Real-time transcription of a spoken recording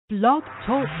Blog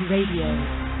Talk Radio.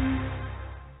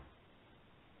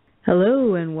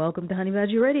 Hello and welcome to Honey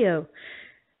Badger Radio.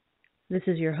 This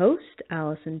is your host,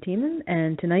 Allison Tiemann,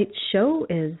 and tonight's show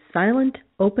is Silent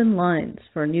Open Lines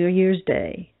for New Year's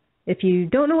Day. If you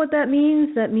don't know what that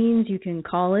means you can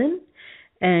call in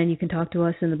and you can talk to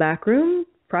us in the back room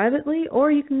privately, or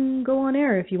you can go on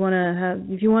air if you want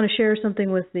to share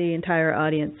something with the entire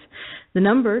audience. The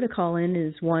number to call in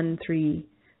is 1-347-215-8746.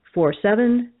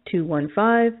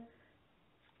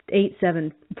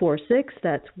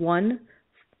 That's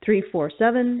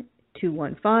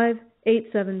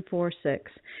 1-347-215-8746.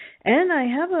 And I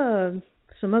have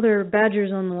some other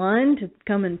Badgers on the line to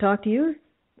come and talk to you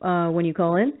when you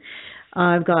call in.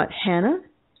 I've got Hannah.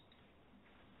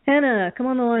 Hannah, come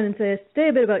on the line and say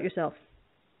a bit about yourself.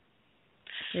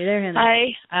 Are you there, Hannah?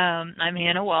 Hi, I'm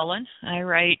Hannah Wallen. I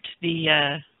write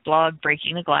the blog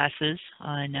Breaking the Glasses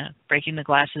on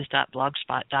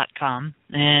breakingtheglasses.blogspot.com,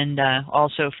 and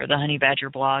also for the Honey Badger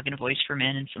blog and A Voice for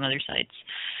Men and some other sites.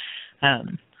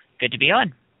 Good to be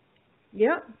on.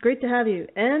 Yeah, great to have you.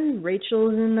 And Rachel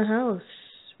is in the house.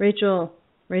 Rachel.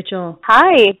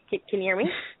 Hi, can you hear me?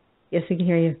 Yes, we can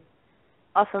hear you.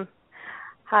 Awesome.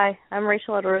 Hi, I'm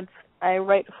Rachel Edwards. I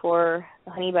write for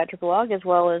the Honey Badger blog as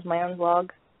well as my own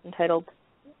blog entitled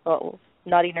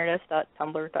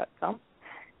naughtynerdist.tumblr.com.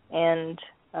 And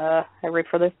I write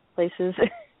for other places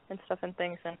and stuff and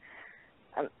things. And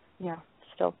I'm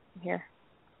still here.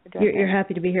 You're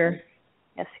happy to be here?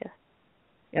 Yes.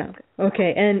 Yeah.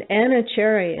 Okay. And Anna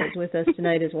Cherry is with us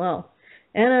tonight as well.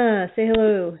 Anna, say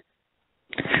hello.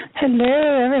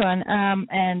 Hello, everyone.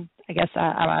 And I guess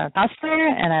I'm a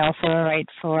cosplayer, and I also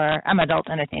I'm an adult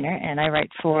entertainer, and I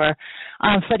write for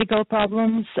Political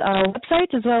Problems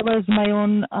website, as well as my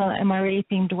own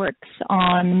MRA-themed works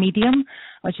on Medium,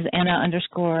 which is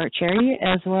Anna_Cherry,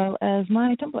 as well as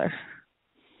my Tumblr.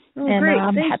 Oh, and great.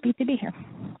 I'm happy to be here.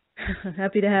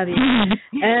 Happy to have you.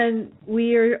 And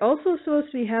we are also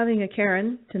supposed to be having a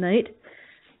Karen tonight,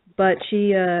 but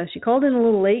she called in a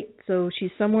little late, so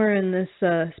she's somewhere in this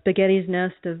spaghetti's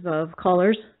nest of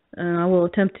callers. I will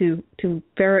attempt to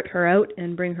ferret her out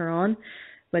and bring her on,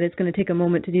 but it's going to take a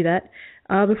moment to do that.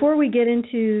 Before we get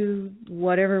into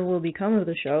whatever will become of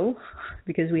the show,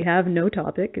 because we have no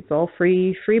topic, it's all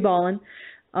free balling.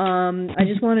 I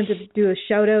just wanted to do a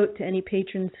shout out to any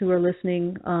patrons who are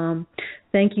listening.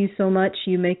 Thank you so much.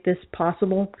 You make this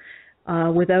possible.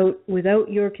 Without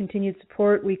your continued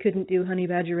support, we couldn't do Honey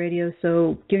Badger Radio.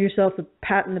 So give yourself a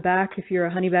pat in the back if you're a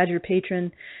Honey Badger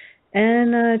patron,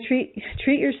 and treat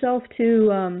yourself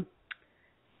to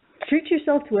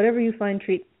whatever you find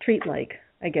treat like,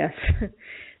 I guess.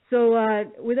 So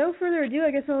without further ado,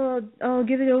 I guess I'll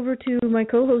give it over to my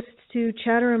co-hosts to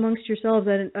chatter amongst yourselves.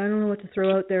 I don't know what to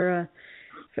throw out there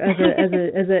as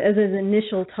an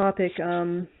initial topic.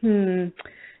 Well,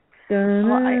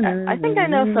 I think I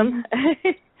know some.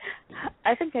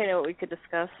 I think I know what we could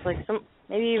discuss. Like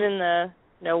maybe even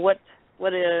what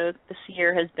this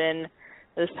year has been.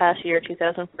 This past year,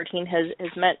 2014, has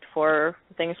meant for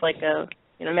things like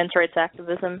men's rights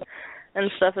activism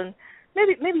and stuff, and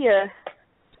maybe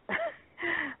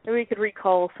we could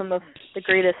recall some of the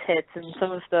greatest hits and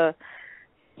some of the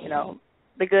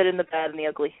the good and the bad and the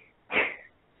ugly.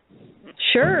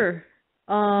 Sure.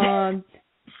 What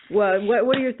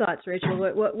are your thoughts, Rachel?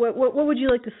 What would you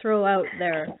like to throw out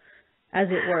there, as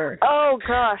it were? Oh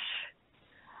gosh.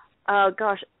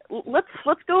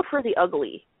 Let's go for the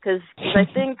ugly, because I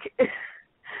think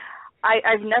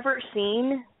I've never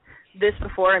seen this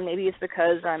before, and maybe it's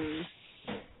because I'm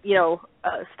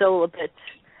still a bit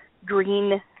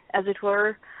green, as it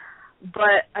were.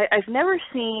 But I've never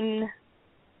seen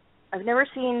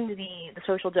the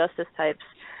social justice types,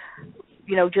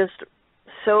 just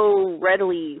so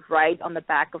readily ride on the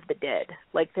back of the dead.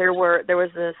 Like there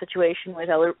was a situation with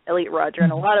Elliot Rodger,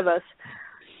 and a lot of us,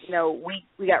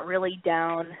 we got really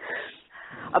down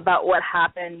about what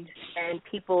happened, and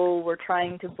people were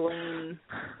trying to blame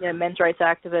men's rights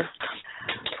activists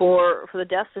for the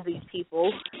deaths of these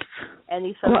people, and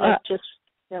these feminists just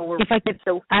were. If I could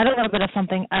add a little bit of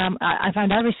something, I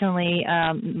found out recently,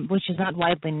 which is not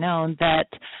widely known, that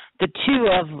the two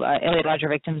of Elliot Rodger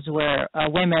victims were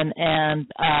women, and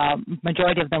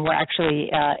majority of them were actually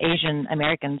Asian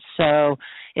Americans. So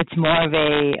it's more of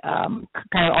a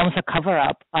kind of almost a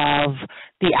cover-up of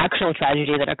the actual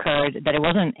tragedy that occurred, that it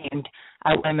wasn't aimed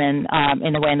at women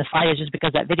in a way in the slightest, just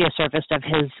because that video surfaced of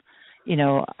his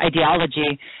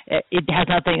ideology. It has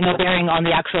no bearing on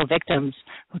the actual victims,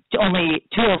 only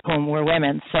two of whom were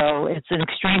women. So it's an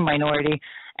extreme minority.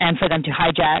 And for them to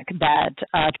hijack that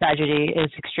tragedy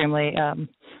is extremely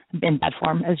in bad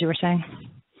form, as you were saying.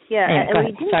 Yeah,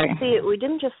 Anyway, and we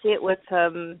didn't just see it with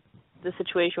the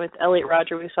situation with Elliot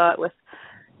Rodger. We saw it with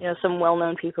some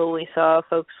well-known people. We saw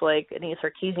folks like Anita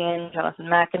Sarkeesian, Jonathan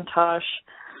McIntosh,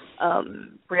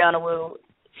 Brianna Wu.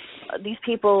 These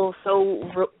people so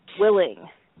willing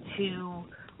to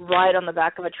ride on the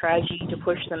back of a tragedy to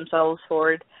push themselves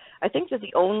forward. I think that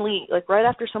the only, right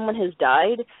after someone has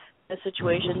died in a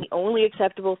situation, the only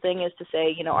acceptable thing is to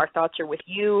say, our thoughts are with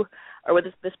you or with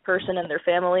this person and their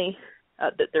family,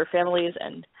 their families,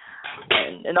 and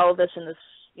all of this in this,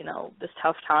 this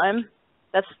tough time.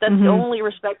 That's the only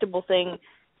respectable thing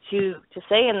to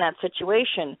say in that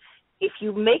situation. If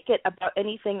you make it about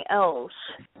anything else,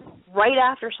 right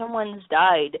after someone's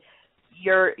died,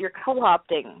 you're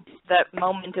co-opting that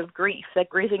moment of grief, that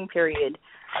grieving period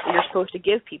that you're supposed to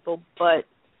give people. But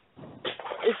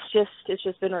it's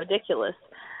just been ridiculous.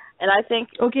 And I think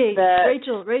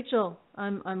that Rachel,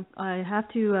 I have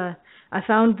to. I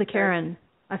found the Karen.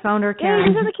 I found our Karen. Yeah,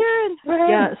 you found the Karen. Right.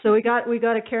 Yeah, so we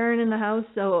got a Karen in the house.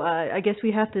 So I guess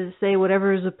we have to say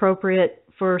whatever is appropriate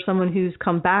for someone who's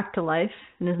come back to life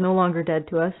and is no longer dead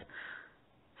to us.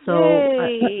 So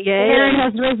yay. Karen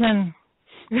has risen.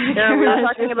 Yeah, we're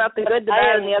talking about the good, the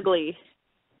bad, and the ugly.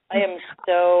 I am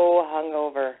so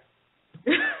hungover.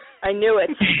 I knew it.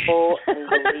 So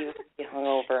unbelievably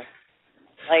hungover.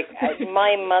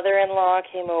 My mother-in-law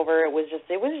came over. We're just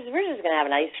gonna have a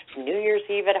nice New Year's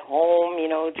Eve at home,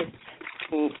 just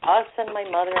us and my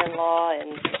mother-in-law,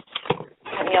 and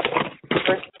coming up at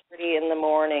 1:30 in the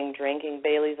morning, drinking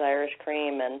Bailey's Irish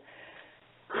Cream, and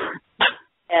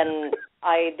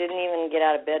I didn't even get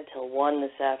out of bed till 1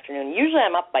 this afternoon. Usually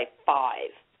I'm up by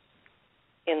 5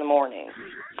 in the morning.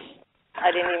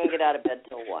 I didn't even get out of bed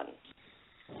till 1.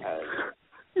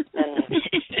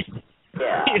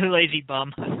 Yeah. You lazy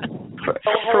bum.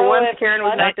 For once, Karen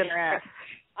was knocked in her ass.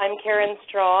 I'm Karen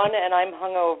Strawn, and I'm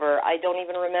hungover. I don't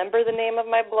even remember the name of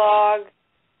my blog.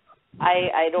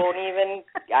 I don't even.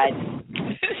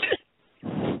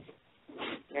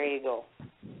 There you go.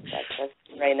 That's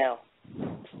right now.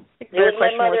 The other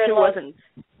question was who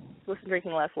wasn't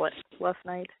drinking last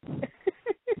night.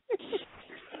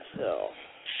 So.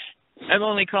 I'm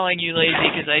only calling you lazy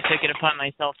because I took it upon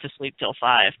myself to sleep till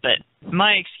 5, but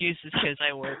my excuse is because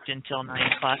I worked until 9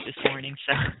 o'clock this morning,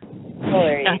 so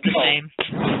there you not the go. same.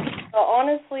 Well,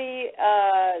 honestly,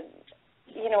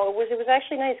 it was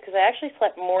actually nice because I actually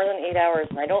slept more than 8 hours,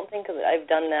 and I don't think I've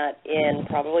done that in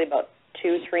probably about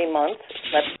 2-3 months.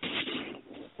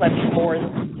 Slept more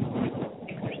than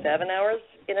 6 or 7 hours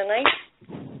in a night.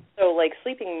 So,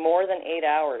 sleeping more than 8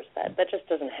 hours, that just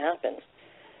doesn't happen.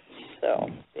 So,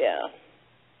 yeah.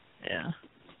 Yeah.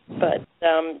 But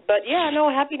yeah, no,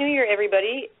 Happy New Year,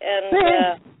 everybody. And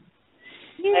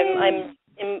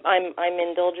I'm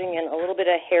indulging in a little bit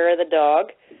of hair of the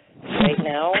dog right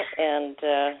now, and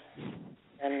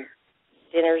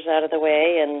dinner's out of the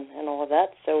way and all of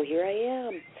that. So here I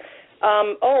am.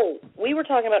 We were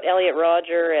talking about Elliot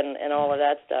Rodger and all of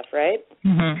that stuff, right?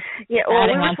 Mm-hmm. Yeah, well,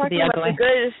 we were talking about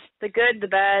the good, the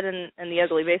bad, and the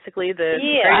ugly. Basically,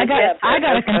 I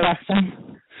got a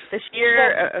confession. This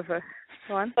year of a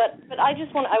go on. But I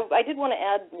did want to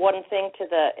add one thing to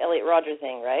the Elliot Rodger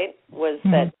thing, right? Was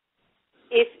that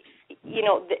if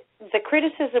the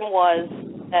criticism was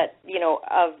that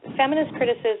of feminist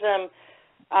criticism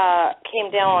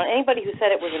came down on anybody who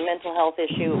said it was a mental health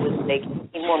issue. It was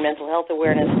more mental health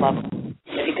awareness level,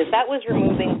 because that was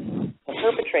removing the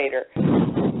perpetrator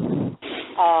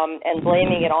and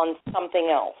blaming it on something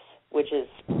else, which is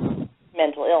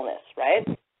mental illness, right?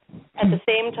 At the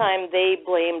same time, they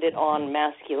blamed it on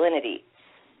masculinity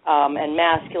and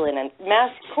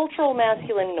cultural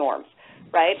masculine norms,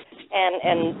 right?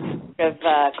 And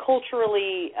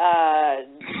culturally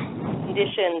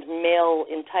conditioned male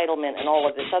entitlement and all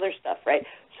of this other stuff, right?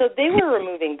 So they were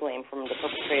removing blame from the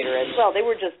perpetrator as well. They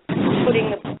were just putting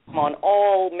the blame on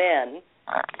all men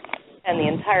and the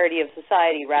entirety of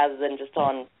society rather than just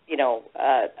on,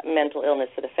 mental illness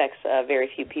that affects very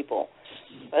few people.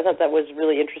 So I thought that was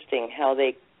really interesting how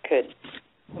they could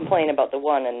complain about the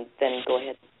one and then go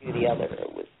ahead and do the other.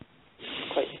 It was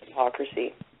quite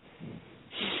hypocrisy.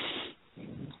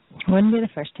 Wouldn't be the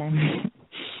first time. Yeah.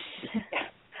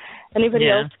 Anybody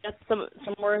else got some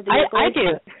more of the I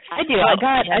do. Well, I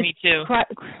got me too.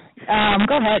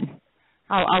 Go ahead.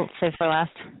 I'll say for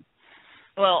last.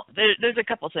 Well, there's a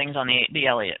couple things on the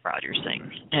Elliot Rodgers thing,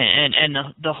 and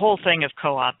the whole thing of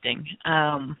co-opting.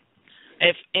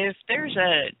 If there's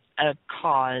a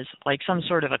cause, like some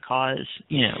sort of a cause,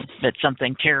 that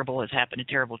something terrible has happened, a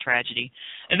terrible tragedy,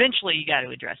 eventually you got to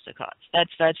address the cause.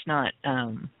 That's not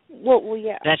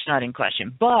yeah. That's not in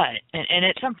question. But and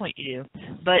at some point you do.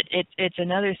 But it's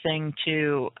another thing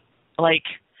to like,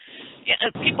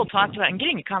 people talked about, and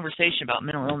getting a conversation about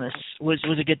mental illness was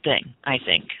a good thing, I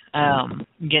think,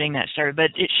 getting that started.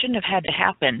 But it shouldn't have had to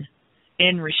happen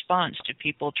in response to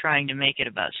people trying to make it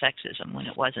about sexism when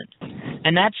it wasn't.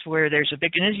 And that's where there's a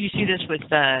big, and as you see this with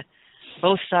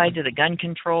both sides of the gun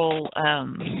control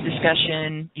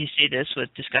discussion, you see this with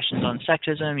discussions on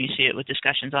sexism, you see it with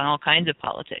discussions on all kinds of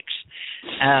politics.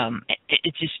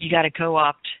 It's just, you got to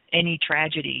co-opt any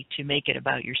tragedy to make it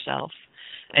about yourself.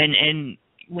 And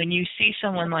when you see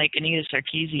someone like Anita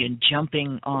Sarkeesian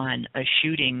jumping on a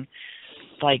shooting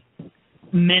like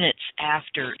minutes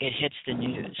after it hits the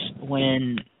news,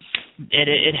 when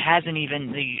it hasn't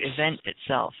even, the event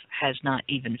itself has not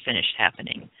even finished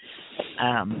happening,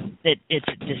 it's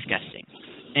disgusting,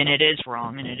 and it is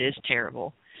wrong, and it is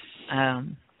terrible.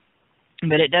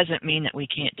 But it doesn't mean that we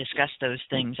can't discuss those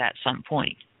things at some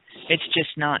point. It's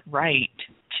just not right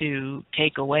to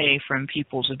take away from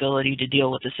people's ability to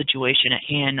deal with the situation at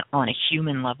hand on a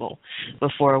human level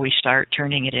before we start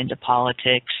turning it into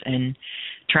politics and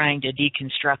trying to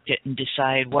deconstruct it and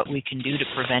decide what we can do to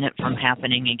prevent it from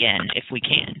happening again, if we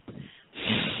can.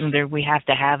 We have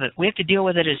to have it. We have to deal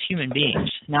with it as human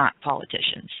beings, not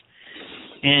politicians.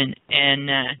 And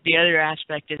the other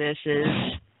aspect of this is,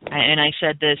 and I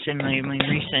said this in my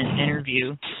recent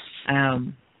interview,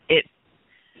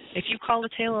 if you call a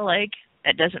tail a leg,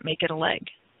 that doesn't make it a leg.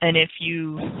 And if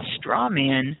you straw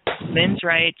man men's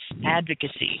rights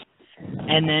advocacy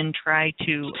and then try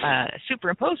to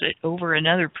superimpose it over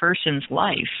another person's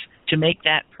life to make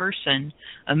that person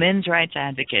a men's rights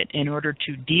advocate in order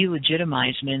to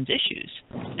delegitimize men's issues,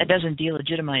 that doesn't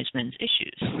delegitimize men's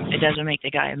issues. It doesn't make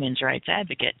the guy a men's rights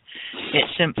advocate. It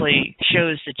simply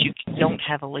shows that you don't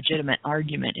have a legitimate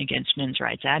argument against men's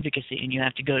rights advocacy, and you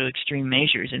have to go to extreme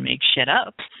measures and make shit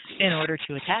up in order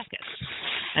to attack us.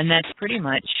 And that's pretty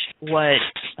much what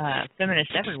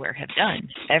feminists everywhere have done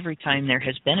every time there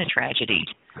has been a tragedy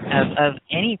of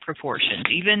any proportions,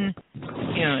 even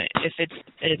if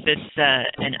it's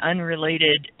an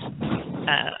unrelated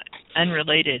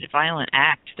violent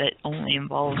act that only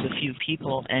involves a few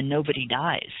people and nobody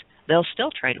dies. They'll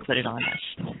still try to put it on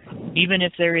us, even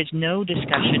if there is no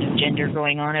discussion of gender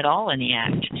going on at all in the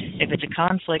act. If it's a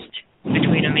conflict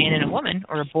between a man and a woman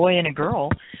or a boy and a girl,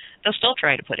 they'll still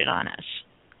try to put it on us.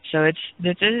 So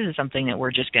this is something that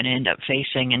we're just going to end up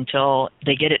facing until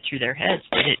they get it through their heads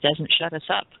that it doesn't shut us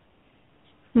up.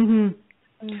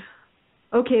 Mm-hmm.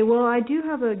 Okay, well, I do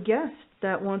have a guest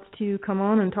that wants to come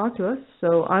on and talk to us,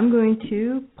 so I'm going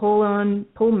to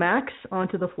pull Max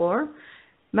onto the floor.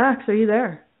 Max, are you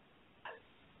there?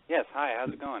 Yes. Hi.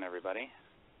 How's it going, everybody?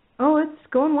 Oh, it's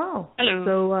going well. Hello.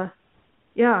 So,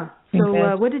 yeah.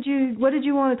 So, what did you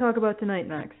want to talk about tonight,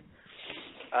 Max?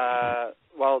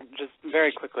 Well, just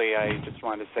very quickly, I just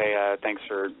wanted to say thanks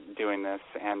for doing this,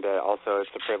 and also it's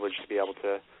a privilege to be able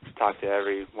to talk to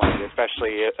everyone,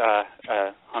 especially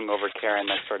hungover Karen.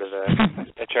 That's sort of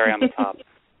a cherry on the top.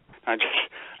 I'm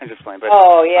just playing. But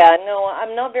oh yeah, no,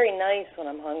 I'm not very nice when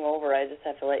I'm hungover. I just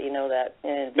have to let you know that.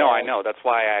 No, I know. That's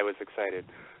why I was excited.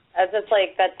 That's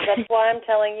why I'm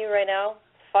telling you right now.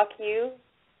 Fuck you,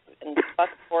 and fuck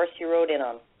the horse you rode in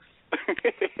on,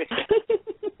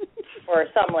 or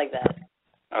something like that.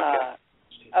 Okay.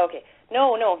 Okay.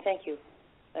 No, thank you.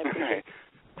 I appreciate it.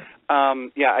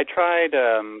 Yeah, I tried.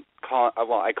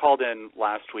 I called in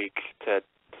last week to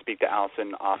speak to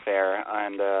Allison off air,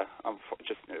 and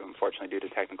just unfortunately due to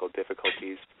technical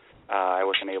difficulties, I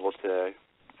wasn't able to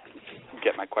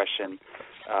get my question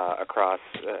across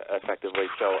effectively.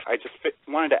 So I just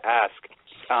wanted to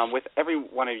ask, with every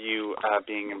one of you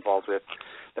being involved with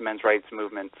the men's rights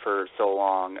movement for so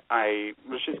long, I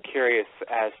was just curious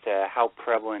as to how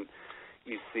prevalent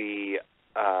you see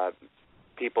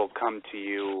people come to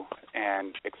you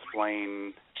and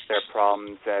explain their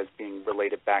problems as being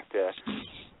related back to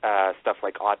stuff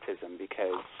like autism,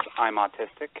 because I'm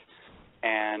autistic,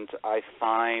 and I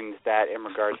find that in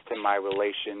regards to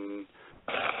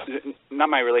not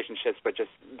my relationships, but just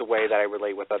the way that I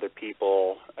relate with other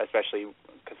people, especially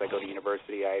because I go to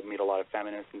university, I meet a lot of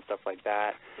feminists and stuff like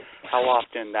that, how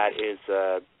often that is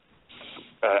a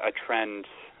trend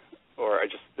or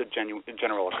just the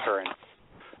general occurrence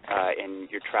in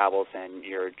your travels and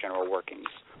your general workings.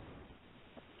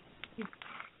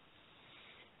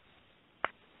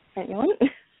 Anyone?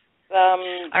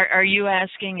 Are you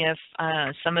asking if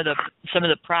some of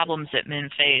the problems that men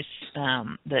face,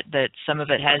 that some of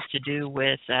it has to do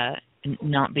with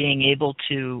not being able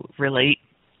to relate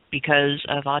because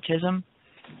of autism?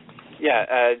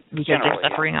 Yeah, because they're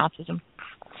suffering autism.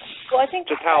 Well, I think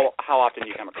just how often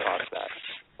you come across that.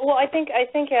 Well, I think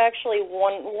actually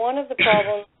one of the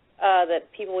problems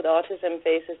that people with autism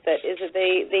face is that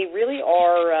they really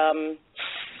are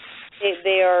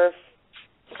they are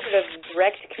sort of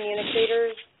direct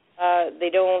communicators. They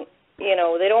don't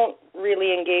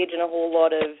really engage in a whole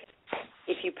lot of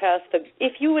if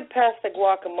you would pass the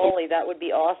guacamole, that would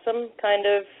be awesome kind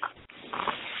of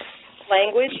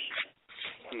language.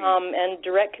 And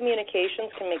direct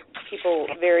communications can make people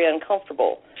very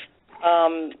uncomfortable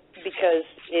because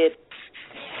it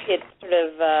sort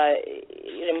of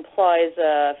it implies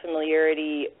a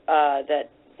familiarity that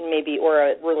maybe,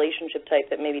 or a relationship type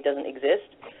that maybe doesn't exist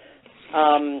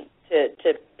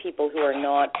to people who are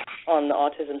not on the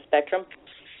autism spectrum.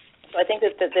 So I think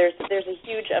that there's a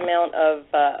huge amount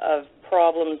of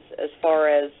problems as far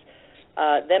as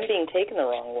them being taken the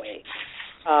wrong way,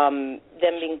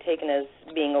 them being taken as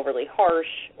being overly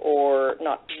harsh or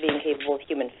not being capable of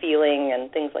human feeling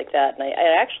and things like that. And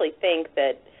I actually think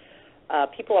that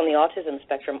people on the autism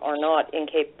spectrum are not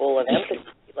incapable of empathy,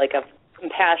 like of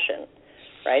compassion,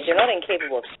 right? They're not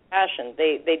incapable of compassion.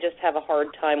 They just have a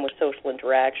hard time with social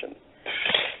interaction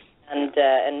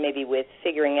and maybe with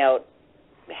figuring out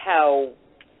how,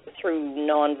 through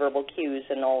nonverbal cues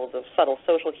and all of the subtle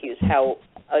social cues, how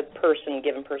a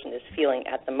given person is feeling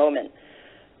at the moment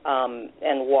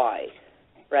and why,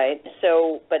 right?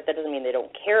 So, but that doesn't mean they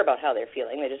don't care about how they're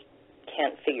feeling. They just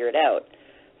can't figure it out.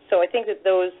 So I think that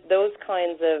those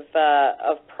kinds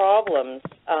of problems.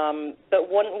 But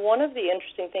one of the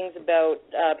interesting things about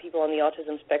people on the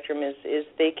autism spectrum is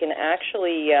they can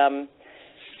actually,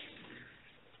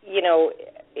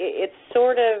 it's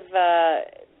sort of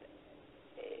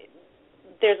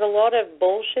there's a lot of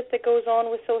bullshit that goes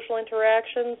on with social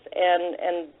interactions,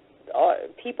 and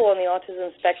people on the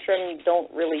autism spectrum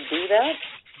don't really do that,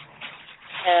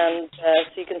 and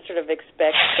so you can sort of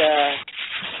expect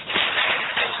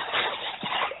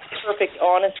perfect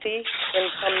honesty in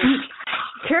some.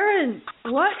 Karen,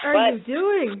 what are you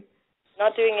doing?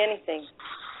 Not doing anything.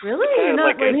 Really? You're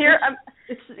not like here.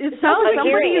 It sounds like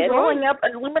somebody is rolling up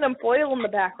aluminum foil in the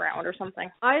background or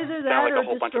something. Either that like or a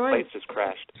whole bunch of plates just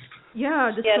crashed.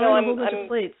 Yeah, destroying a whole bunch of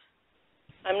plates.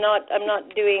 I'm not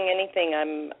doing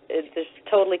anything. It's just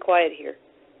totally quiet here.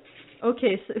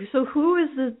 Okay, so who is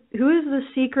the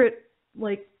secret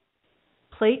like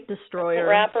plate destroyer?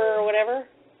 Rapper or whatever?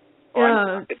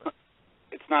 Yeah.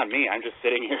 It's not me. I'm just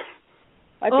sitting here.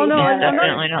 Oh no,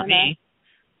 definitely not me.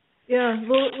 Yeah,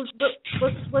 well,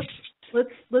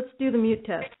 let's do the mute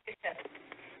test.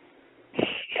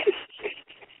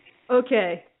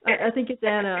 Okay, I think it's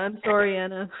Anna. I'm sorry,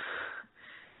 Anna.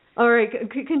 All right,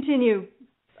 continue.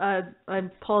 I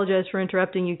apologize for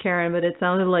interrupting you, Karen, but it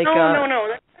sounded like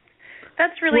no.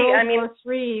 That's really World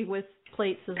War III with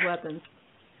plates as weapons.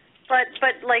 But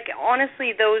like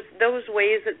honestly, those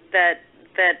ways that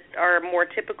are more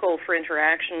typical for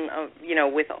interaction of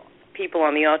with people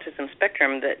on the autism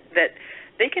spectrum that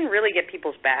they can really get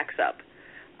people's backs up.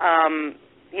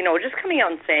 Just coming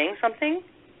out and saying something,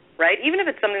 right? Even if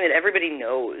it's something that everybody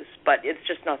knows, but it's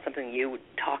just not something you would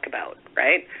talk about,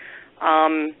 right?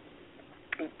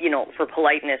 For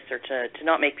politeness or to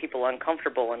not make people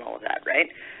uncomfortable and all of that, right?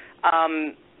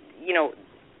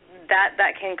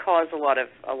 That can cause a lot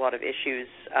of issues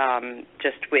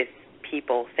just with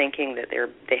people thinking that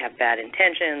they have bad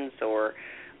intentions or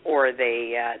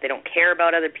they don't care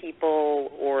about other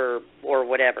people or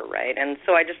whatever, right? And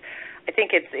so I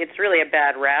think it's really a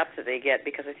bad rap that they get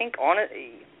because I think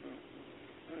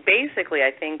basically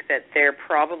I think that they're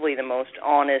probably the most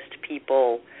honest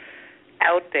people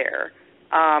out there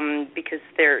because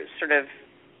they're sort of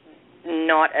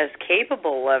not as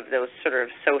capable of those sort of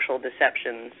social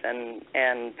deceptions and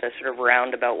the sort of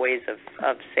roundabout ways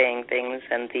of saying things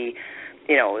and the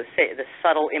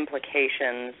subtle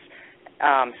implications,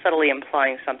 subtly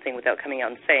implying something without coming out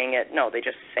and saying it. No, they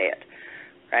just say it,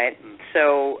 right?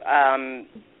 So,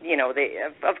 they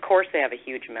of course they have a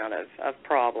huge amount of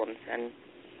problems and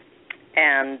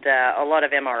a lot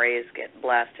of MRAs get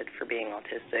blasted for being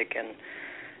autistic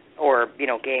or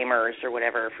gamers or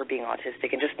whatever for being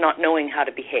autistic and just not knowing how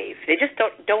to behave. They just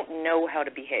don't know how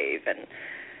to behave and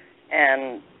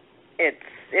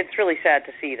it's really sad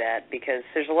to see that because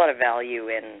there's a lot of value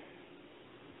in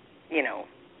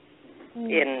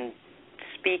in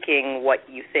speaking what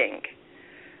you think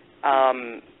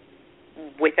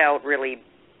without really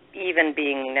even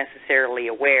being necessarily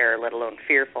aware, let alone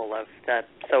fearful of the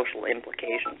social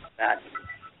implications of that.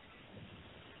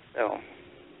 So,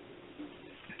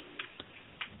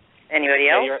 anybody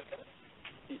else?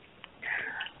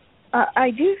 I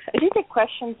do get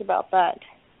questions about that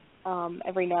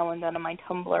every now and then on my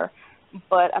Tumblr,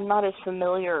 but I'm not as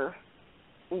familiar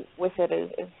with it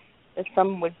as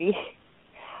some would be.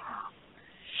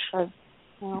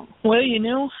 Well,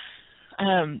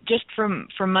 just from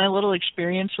my little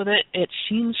experience with it, it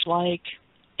seems like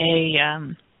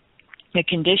a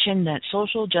condition that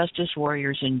social justice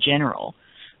warriors in general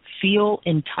feel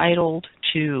entitled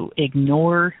to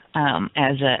ignore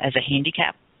as a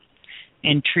handicap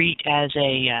and treat as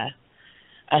a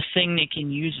thing they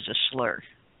can use as a slur.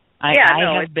 I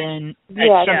have been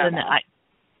something that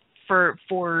for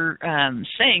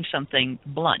saying something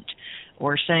blunt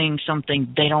or saying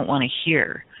something they don't want to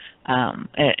hear,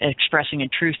 expressing a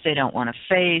truth they don't want to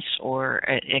face, or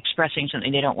expressing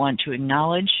something they don't want to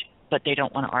acknowledge but they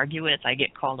don't want to argue with. I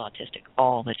get called autistic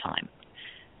all the time.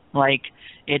 Like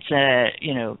it's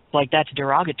like that's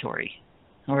derogatory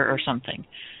or something.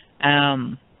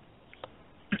 And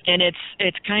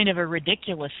it's kind of a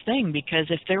ridiculous thing, because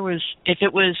if it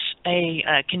was a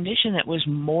condition that was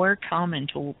more common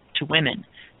to women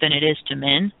than it is to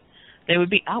men, they would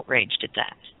be outraged at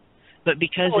that. But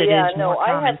because it is more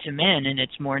common to men and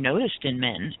it's more noticed in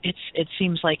men, it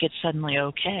seems like it's suddenly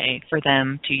okay for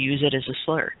them to use it as a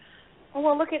slur.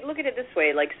 Well, look at it this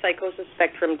way: like psychosis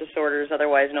spectrum disorders,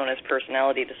 otherwise known as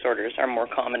personality disorders, are more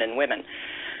common in women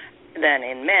than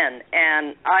in men.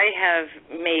 And I have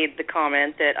made the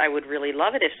comment that I would really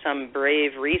love it if some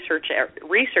brave researcher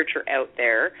out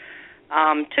there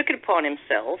took it upon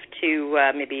himself to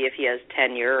maybe, if he has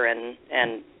tenure and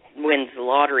wins the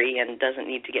lottery and doesn't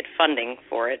need to get funding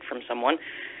for it from someone,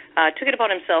 took it upon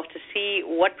himself to see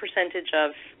what percentage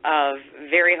of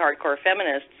very hardcore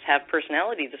feminists have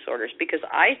personality disorders, because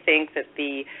I think that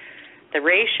the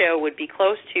ratio would be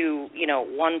close to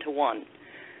 1-to-1.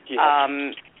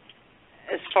 Yeah.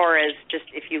 As far as just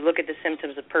if you look at the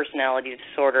symptoms of personality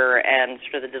disorder and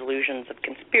sort of the delusions of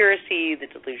conspiracy,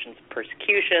 the delusions of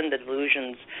persecution, the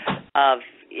delusions of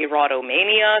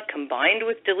erotomania combined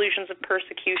with delusions of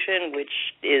persecution, which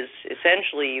is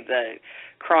essentially the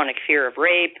chronic fear of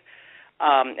rape,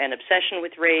 and obsession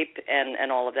with rape,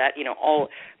 and all of that.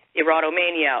 All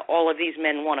erotomania, all of these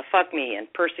men want to fuck me, and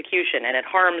persecution, and it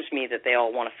harms me that they all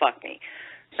want to fuck me,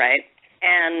 right?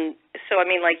 And so, I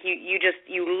mean, like,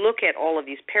 you look at all of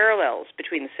these parallels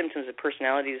between the symptoms of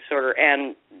personality disorder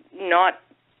and not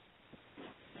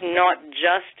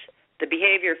just the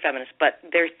behavior of feminists, but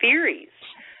their theories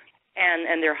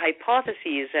and their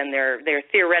hypotheses and their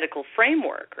theoretical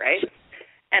framework, right?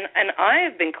 And I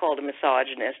have been called a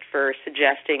misogynist for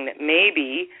suggesting that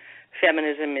maybe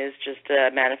feminism is just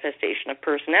a manifestation of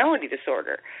personality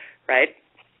disorder, right?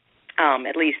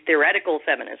 At least theoretical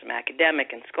feminism,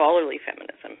 academic and scholarly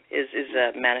feminism, is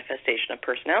a manifestation of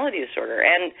personality disorder.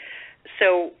 And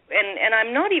so, and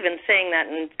I'm not even saying that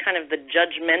in kind of the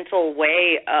judgmental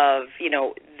way of,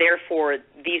 therefore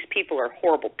these people are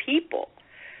horrible people,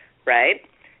 right?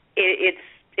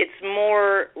 It's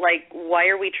more like, why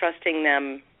are we trusting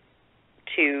them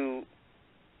to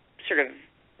sort of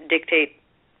dictate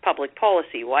public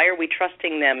policy? Why are we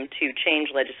trusting them to change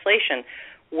legislation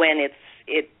when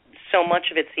so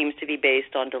much of it seems to be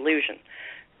based on delusion,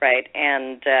 right?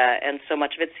 And so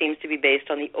much of it seems to be based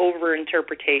on the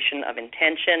overinterpretation of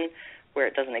intention where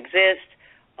it doesn't exist,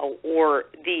 or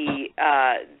the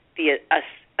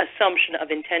assumption of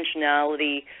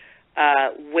intentionality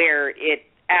where it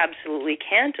absolutely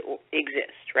can't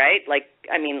exist, right? Like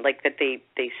that they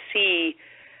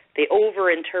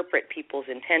overinterpret people's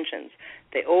intentions.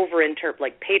 They overinterpret,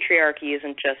 like patriarchy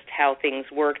isn't just how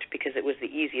things worked because it was the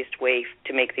easiest way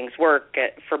to make things work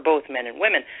for both men and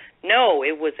women. No,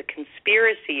 it was a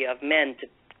conspiracy of men to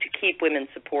keep women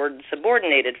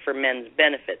subordinated for men's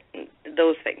benefit, and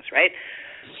those things, right?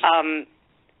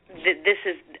 This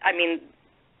is,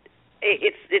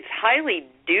 it's highly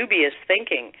dubious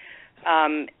thinking,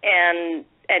 and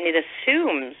it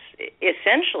assumes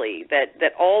essentially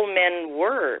that all men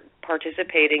were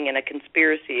participating in a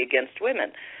conspiracy against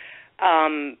women,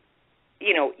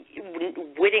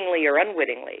 wittingly or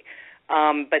unwittingly,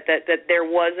 but that there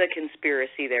was a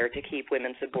conspiracy there to keep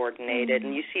women subordinated.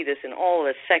 And you see this in all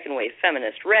the second wave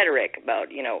feminist rhetoric about,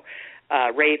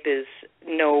 rape is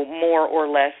no more or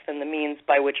less than the means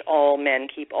by which all men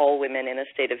keep all women in a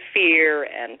state of fear.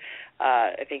 And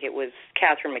I think it was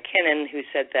Catherine McKinnon who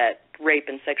said that rape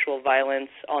and sexual violence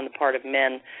on the part of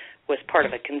men was part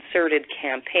of a concerted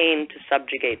campaign to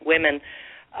subjugate women.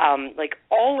 Like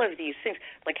all of these things,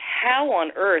 like how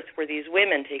on earth were these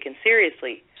women taken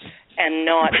seriously and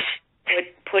not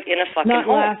put in a fucking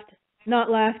home? Not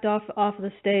laughed off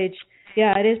the stage.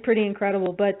 Yeah, it is pretty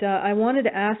incredible. But I wanted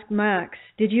to ask Max,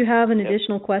 did you have an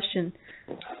additional question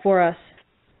for us?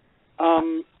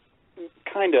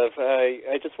 Kind of.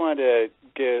 I just wanted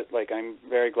to I'm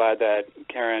very glad that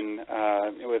Karen,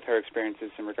 with her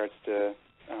experiences in regards to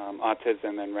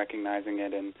autism and recognizing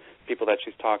it, and people that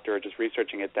she's talked to or just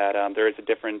researching it, that there is a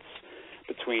difference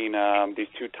between these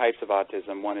two types of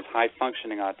autism. One is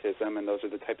high-functioning autism, and those are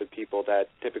the type of people that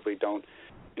typically don't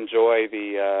enjoy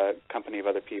the company of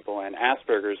other people, and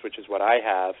Asperger's, which is what I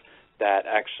have, that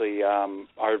actually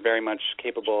are very much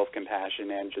capable of compassion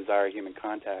and desire human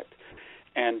contact.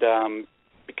 And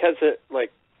because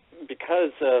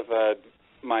of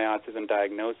my autism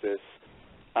diagnosis,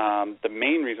 the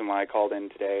main reason why I called in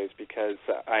today is because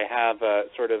I have a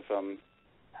sort of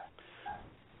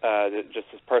just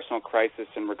this personal crisis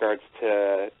in regards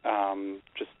to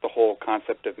just the whole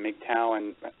concept of MGTOW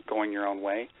and going your own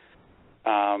way.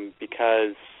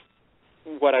 Because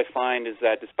what I find is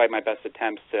that despite my best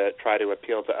attempts to try to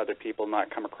appeal to other people, not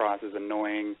come across as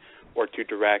annoying or too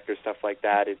direct or stuff like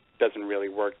that, it doesn't really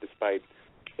work despite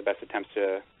the best attempts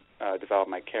to develop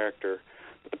my character.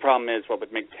 But the problem is,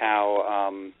 with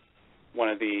MGTOW, one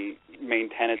of the main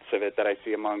tenets of it that I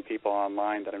see among people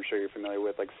online that I'm sure you're familiar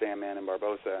with, like Sandman and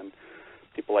Barbosa and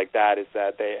people like that, is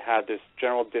that they have this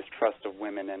general distrust of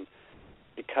women, and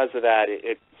because of that,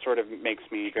 it sort of makes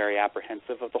me very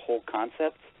apprehensive of the whole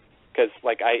concept. Because,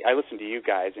 like, I listen to you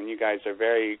guys, and you guys are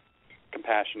very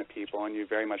compassionate people, and you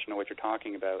very much know what you're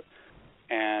talking about.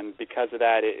 And because of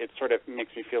that, it sort of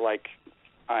makes me feel like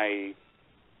I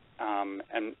am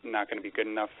not going to be good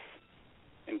enough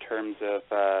in terms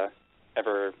of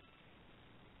ever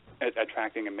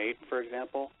attracting a mate, for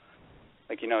example.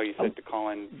 Like, you know, you said to call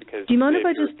in because... Do you mind if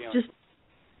I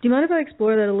do you mind if I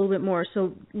explore that a little bit more?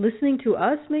 So listening to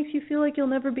us makes you feel like you'll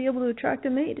never be able to attract a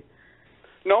mate?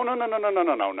 No. What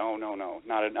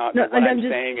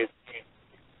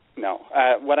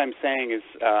I'm saying is,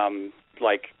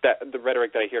 like, that the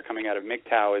rhetoric that I hear coming out of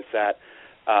MGTOW is that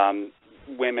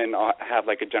women have,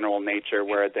 like, a general nature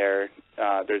where there's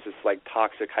this, like,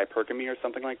 toxic hypergamy or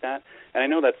something like that. And I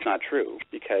know that's not true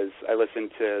because I listen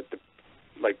to,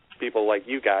 people like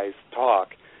you guys talk,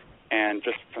 and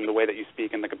just from the way that you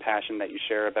speak and the compassion that you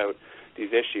share about these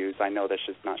issues, I know that's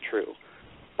just not true.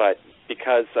 But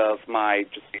because of my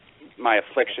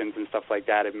afflictions and stuff like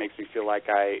that, it makes me feel like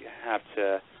I have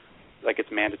to, like,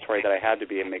 it's mandatory that I have to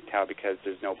be a MGTOW because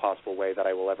there's no possible way that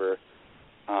I will ever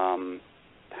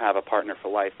have a partner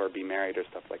for life or be married or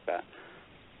stuff like that.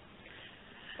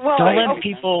 Well, don't let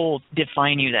people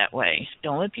define you that way.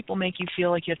 Don't let people make you feel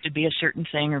like you have to be a certain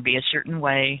thing or be a certain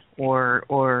way or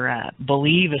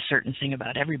believe a certain thing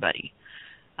about everybody.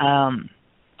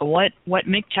 What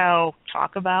MGTOW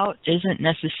talk about isn't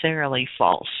necessarily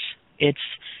false. It's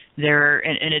there,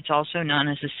 and it's also not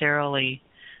necessarily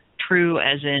true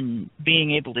as in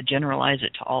being able to generalize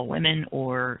it to all women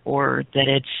or that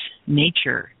it's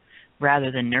nature rather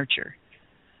than nurture.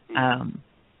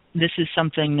 This is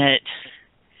something that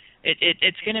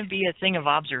it's going to be a thing of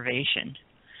observation.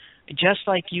 Just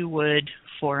like you would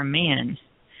for a man,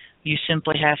 you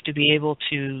simply have to be able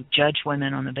to judge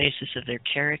women on the basis of their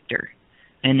character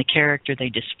and the character they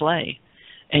display.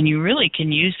 And you really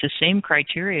can use the same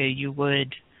criteria you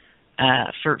would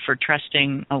for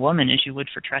trusting a woman as you would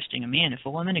for trusting a man. If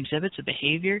a woman exhibits a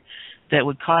behavior that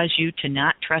would cause you to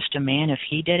not trust a man if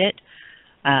he did it,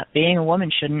 being a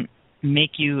woman shouldn't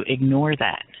make you ignore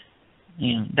that.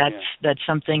 You know, that's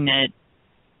something that,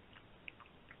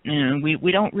 you know,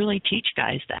 we don't really teach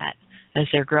guys that as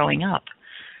they're growing up.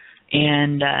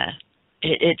 And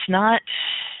it's not...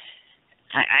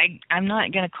 I'm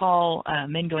not going to call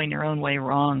men going their own way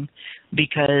wrong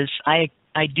because I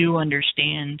do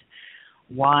understand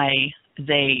why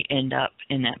they end up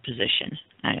in that position.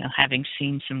 Having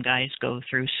seen some guys go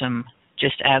through some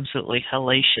just absolutely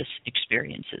hellacious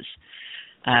experiences.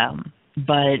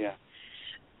 But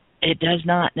it does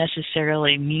not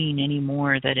necessarily mean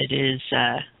anymore that it is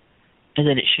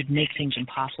that it should make things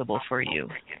impossible for you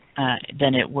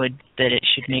than it would that it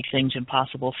should make things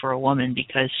impossible for a woman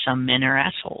because some men are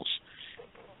assholes.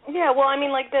 Yeah, well, I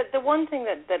mean, like, the one thing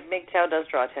that MGTOW does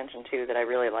draw attention to that I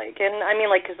really like, and I mean,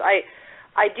 like, because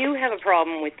I do have a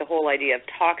problem with the whole idea of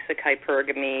toxic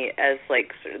hypergamy as,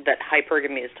 like, that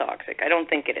hypergamy is toxic. I don't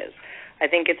think it is. I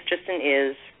think it's just an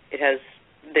is.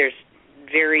 There's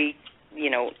very,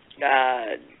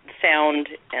 sound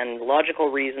and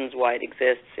logical reasons why it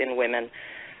exists in women.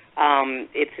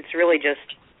 It's really just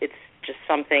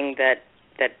something that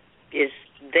is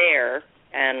there,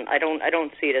 and I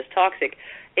don't see it as toxic.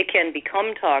 It can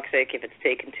become toxic if it's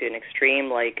taken to an extreme,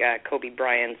 like Kobe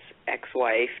Bryant's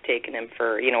ex-wife taking him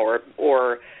for,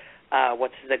 or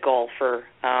what's the golfer,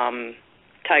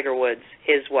 Tiger Woods,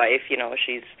 his wife.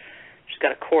 She's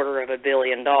got $250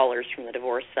 million from the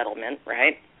divorce settlement,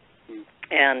 right?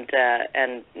 And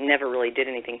never really did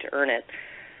anything to earn it.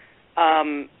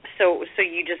 So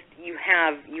you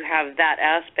have that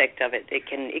aspect of it. It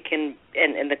can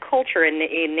and the culture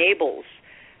enables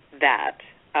that.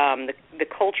 The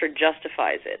culture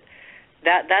justifies it.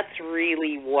 That's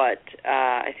really what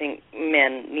I think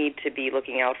men need to be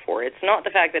looking out for. It's not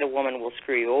the fact that a woman will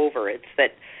screw you over. It's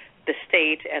that the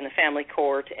state and the family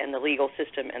court and the legal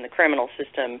system and the criminal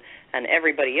system and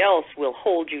everybody else will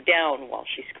hold you down while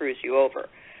she screws you over,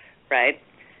 right?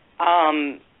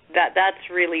 That's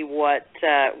really what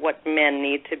men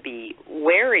need to be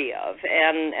wary of,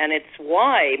 and it's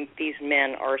why these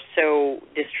men are so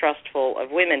distrustful of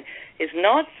women. Is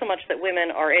not so much that women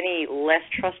are any less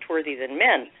trustworthy than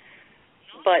men,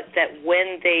 but that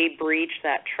when they breach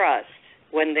that trust,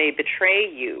 when they betray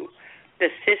you, the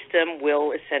system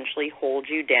will essentially hold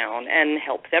you down and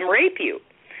help them rape you,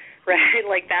 right?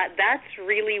 Like that's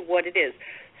really what it is.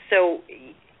 So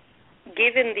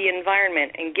given the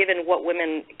environment and given what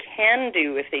women can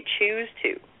do if they choose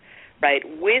to, right,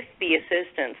 with the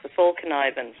assistance, the full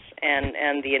connivance,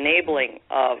 and the enabling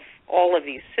of all of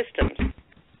these systems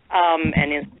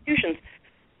and institutions,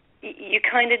 you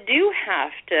kind of do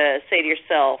have to say to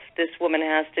yourself, this woman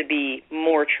has to be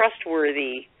more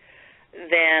trustworthy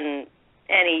than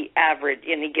any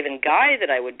given guy that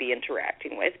I would be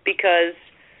interacting with, because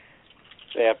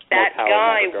that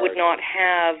guy would not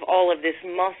have all of this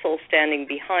muscle standing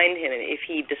behind him if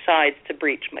he decides to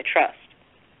breach my trust.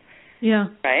 Yeah,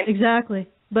 right? Exactly.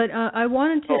 But I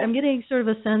wanted to, I'm getting sort of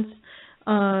a sense,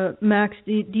 Max,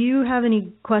 do you have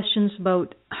any questions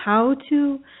about how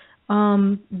to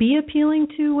be appealing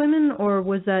to women, or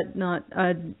was that not,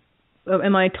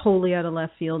 am I totally out of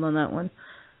left field on that one?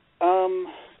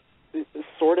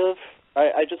 Sort of.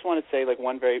 I just want to say, like,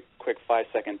 one very quick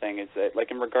 5-second thing is that,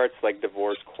 like, in regards to, like,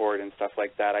 divorce court and stuff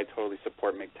like that, I totally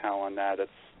support MGTOW on that.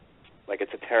 It's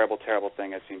a terrible, terrible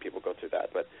thing. I've seen people go through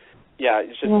that. But, yeah,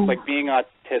 it's just, like, being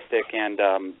autistic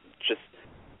and just,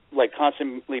 like,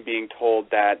 constantly being told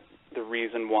that the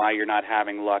reason why you're not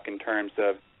having luck in terms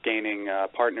of gaining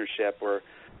partnership or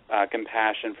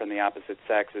compassion from the opposite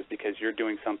sex is because you're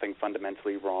doing something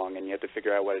fundamentally wrong and you have to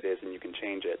figure out what it is and you can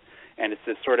change it. And it's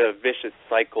this sort of vicious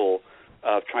cycle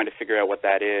of trying to figure out what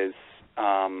that is.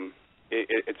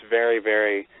 It's very,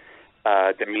 very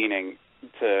demeaning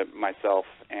to myself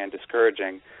and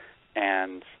discouraging,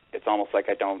 and it's almost like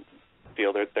I don't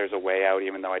feel that there's a way out,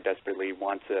 even though I desperately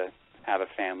want to have a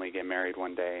family, get married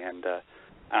one day. And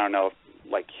I don't know,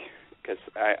 like, because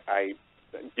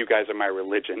you guys are my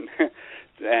religion,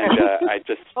 and I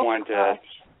just wanted to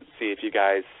see if you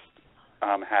guys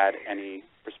had any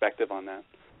perspective on that.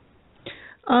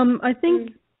 I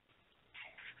think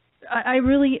I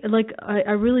really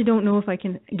don't know if I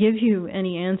can give you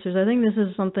any answers. I think this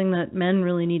is something that men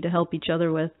really need to help each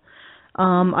other with.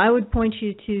 I would point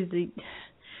you to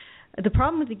the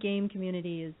problem with the game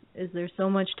community is there's so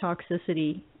much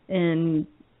toxicity and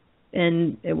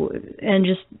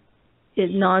just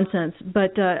nonsense.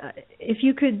 But if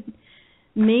you could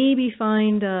maybe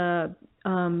find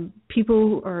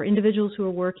people or individuals who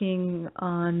are working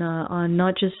on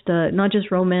not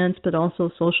just romance but also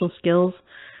social skills,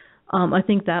 I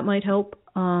think that might help.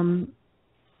 I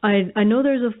know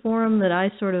there's a forum that I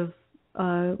sort of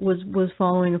was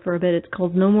following for a bit. It's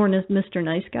called No More Mr.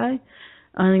 Nice Guy.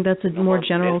 I think that's a more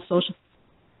general social.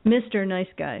 Mr. Nice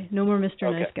Guy. No More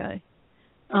Mr. Nice Guy.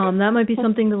 That might be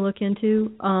something to look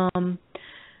into.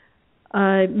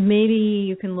 Maybe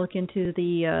you can look into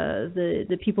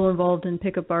the people involved in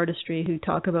pickup artistry who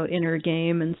talk about inner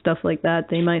game and stuff like that.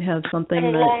 They might have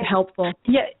something that's helpful.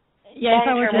 Yeah. If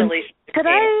I was could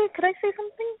I say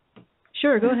something?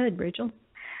 Sure, go ahead, Rachel.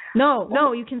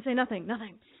 No, you can say nothing.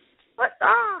 What?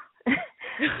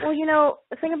 Well,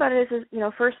 the thing about it is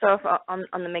first off, on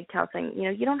the MGTOW thing,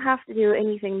 you don't have to do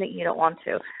anything that you don't want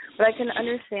to. But I can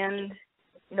understand,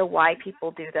 why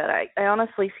people do that. I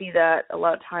honestly see that a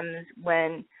lot of times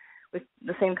when with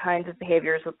the same kinds of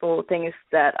behaviors, with the things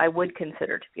that I would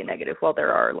consider to be negative, while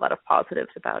there are a lot of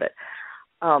positives about it,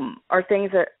 are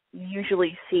things that you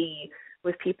usually see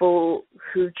with people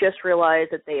who just realize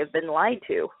that they have been lied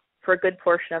to for a good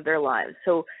portion of their lives.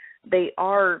 So they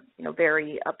are,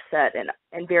 very upset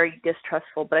and very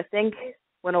distrustful. But I think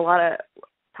when a lot of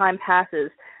time passes,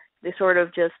 they sort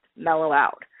of just mellow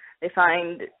out. They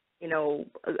find,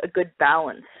 a good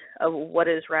balance of what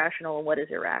is rational and what is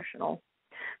irrational.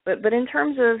 But in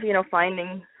terms of,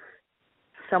 finding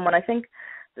someone, I think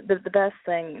the best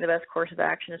course of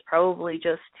action is probably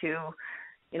just to,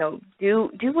 do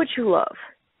what you love.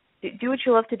 Do what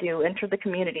you love to do. Enter the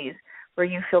communities where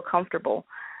you feel comfortable.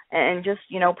 And just,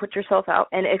 put yourself out.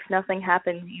 And if nothing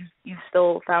happens, you've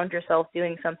still found yourself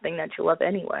doing something that you love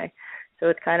anyway. So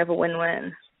it's kind of a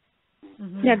win-win.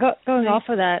 Yeah, going off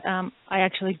of that, I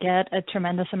actually get a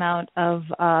tremendous amount of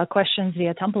questions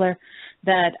via Tumblr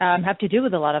that have to do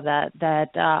with a lot of that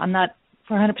I'm not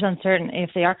 100% certain if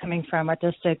they are coming from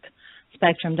autistic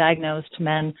spectrum diagnosed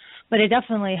men, but it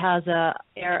definitely has a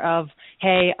air of,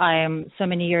 hey, I'm so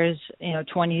many years,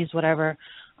 20s, whatever,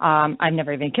 I've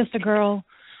never even kissed a girl,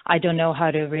 I don't know how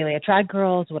to really attract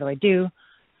girls, what do I do?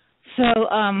 So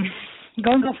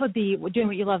going off of doing what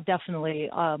you love, definitely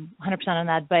 100% on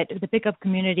that, but the pickup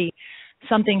community,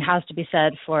 something has to be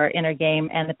said for inner game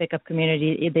and the pickup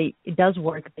community. It does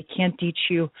work. They can't teach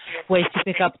you ways to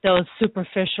pick up those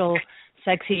superficial,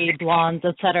 sexy blondes,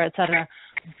 et cetera,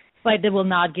 but they will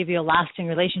not give you a lasting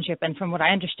relationship. And from what I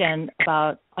understand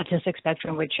about autistic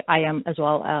spectrum, which I am as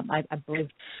well, I believe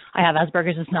I have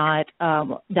Asperger's. It's not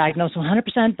diagnosed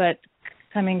 100%, but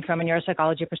coming from a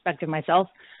neuropsychology perspective myself,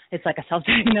 it's like a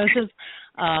self-diagnosis.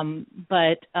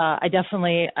 But I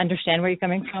definitely understand where you're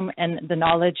coming from, and the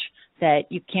knowledge that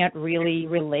you can't really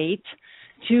relate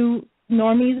to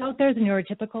normies out there, the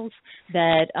neurotypicals,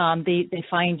 that they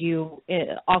find you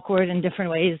awkward in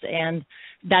different ways, and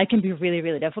that can be really,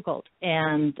 really difficult.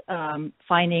 And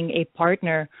finding a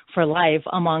partner for life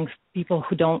amongst people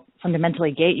who don't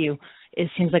fundamentally get you, it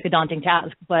seems like a daunting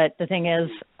task. But the thing is,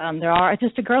 there are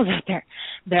autistic girls out there.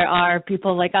 There are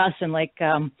people like us and like,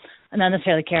 not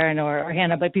necessarily Karen or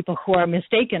Hannah, but people who are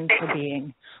mistaken for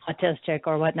being autistic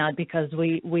or whatnot, because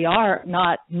we are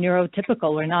not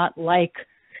neurotypical. We're not like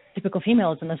typical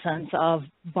females in the sense of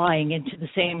buying into the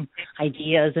same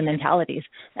ideas and mentalities.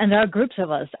 And there are groups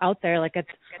of us out there, like at,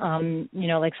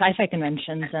 like sci-fi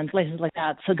conventions and places like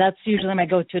that. So that's usually my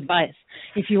go-to advice.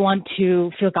 If you want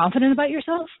to feel confident about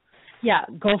yourself, yeah,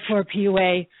 go for a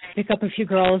PUA, pick up a few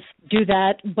girls, do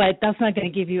that, but that's not going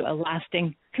to give you a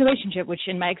lasting relationship, which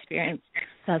in my experience,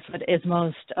 that's what is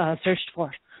most searched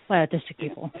for by autistic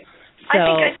people. So,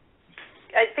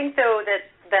 I think though that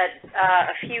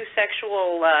a few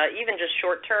sexual, even just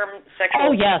short-term sexual.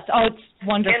 Oh yes, it's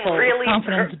wonderful. Can really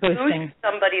confidence boosting. Boost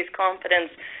somebody's confidence.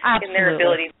 Absolutely. In their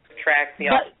ability to attract the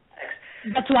opposite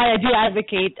sex. That's why I do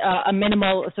advocate a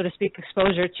minimal, so to speak,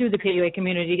 exposure to the PUA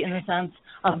community in the sense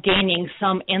of gaining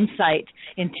some insight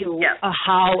into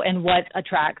how and what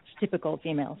attracts typical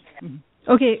females. Mm-hmm.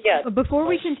 Okay, before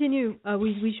we continue,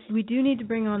 we do need to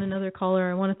bring on another caller.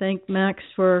 I want to thank Max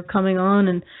for coming on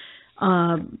and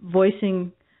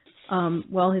voicing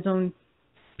his own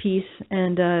piece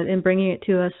and bringing it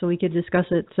to us so we could discuss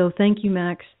it. So thank you,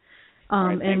 Max.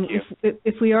 And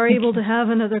if we are able to have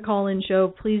another call-in show,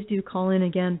 please do call in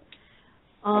again.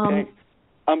 Okay.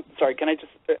 Sorry, can I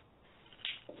just...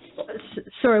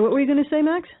 Sorry, what were you going to say,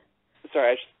 Max? Sorry,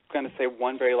 I was just going to say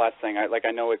one very last thing.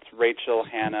 I know it's Rachel,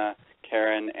 Hannah,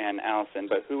 Karen, and Allison,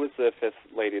 but who was the fifth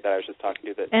lady that I was just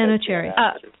talking to? Anna Cherry.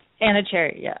 Anna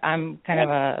Cherry, yeah. I'm kind of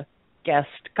a guest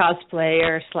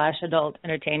cosplayer / adult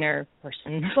entertainer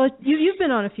person. Well, you've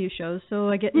been on a few shows, so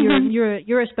I get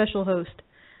you're a special host.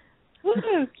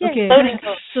 Woo-hoo, okay.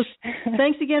 So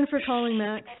thanks again for calling,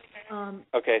 Max.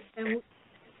 Okay.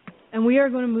 And we are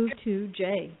going to move to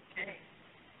Jay.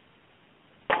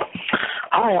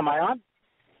 Hi, am I on?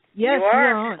 Yes, you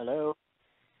are on. Hello.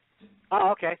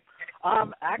 Oh, okay.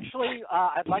 Actually,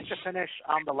 I'd like to finish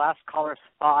the last caller's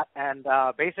thought, and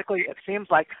basically it seems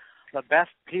like the best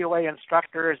PUA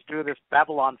instructors do this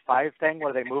Babylon 5 thing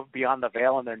where they move beyond the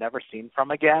veil and they're never seen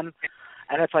from again.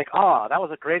 And it's like, oh, that was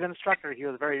a great instructor. He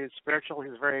was very spiritual. He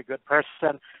was a very good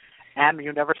person. And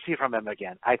you never see from him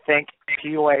again. I think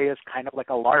PUA is kind of like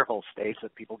a larval stage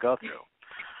that people go through.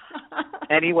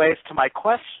 Anyways, to my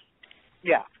question,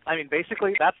 yeah, I mean,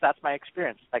 basically that's my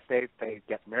experience. Like they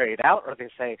get married out or they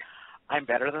say, I'm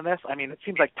better than this. I mean, it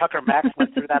seems like Tucker Max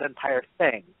went through that entire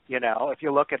thing, If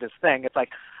you look at his thing, it's like,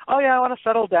 oh, yeah, I want to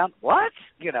settle down. What?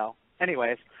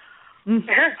 Anyways,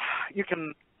 you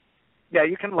can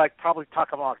like probably talk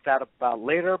about that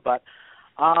later, but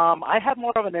I had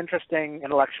more of an interesting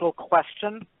intellectual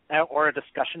question or a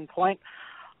discussion point.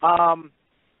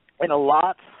 In a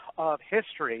lot of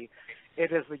history,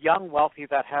 it is the young wealthy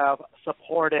that have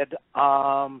supported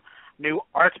new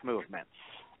art movements.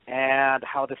 And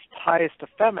how this ties to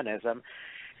feminism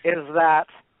is that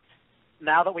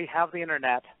now that we have the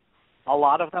internet, a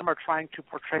lot of them are trying to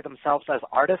portray themselves as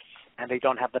artists, and they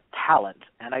don't have the talent.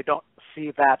 And I don't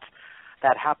see that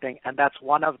happening. And that's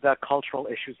one of the cultural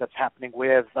issues that's happening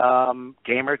with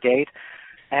Gamergate.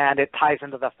 And it ties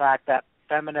into the fact that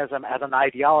feminism as an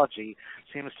ideology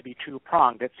seems to be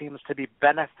two-pronged. It seems to be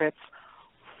benefits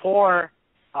for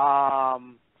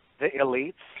the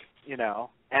elites,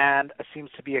 and it seems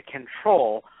to be a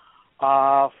control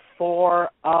for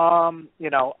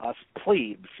us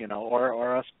plebes,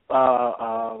 or us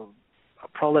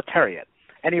proletariat.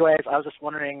 Anyways, I was just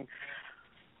wondering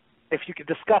if you could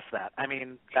discuss that. I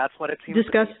mean, that's what it seems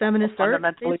Discuss to be feminist art,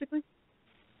 fundamentally. basically?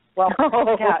 Well,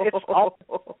 yeah, it's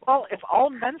all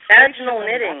men's vaginal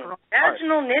knitting.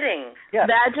 Vaginal knitting. Yes.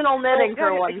 Vaginal knitting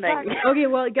for one exactly. thing. Okay,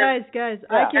 well, guys, Yeah.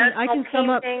 I can sum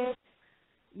up.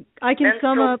 I can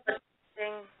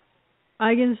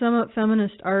sum up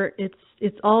feminist art.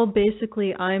 It's all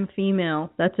basically I'm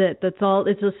female. That's it. That's all.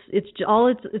 It's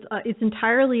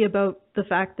entirely about the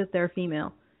fact that they're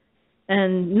female,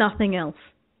 and nothing else.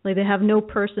 Like they have no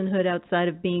personhood outside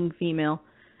of being female.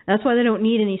 That's why they don't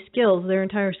need any skills. Their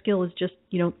entire skill is just,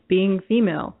 being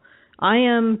female. I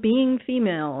am being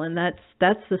female, and that's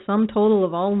the sum total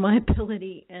of all my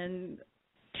ability and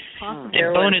possible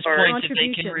and bonus points if they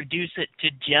contribution. can reduce it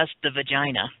to just the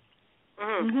vagina.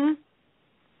 Mm-hmm.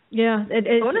 Yeah,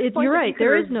 you're right.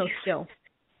 There is no skill.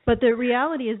 But the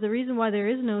reality is the reason why there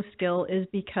is no skill is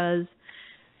because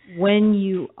when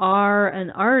you are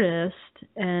an artist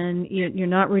and you're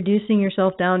not reducing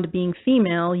yourself down to being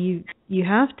female, you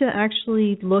have to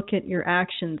actually look at your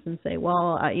actions and say,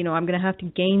 well, I'm going to have to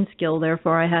gain skill,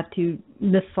 therefore I have to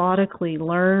methodically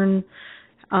learn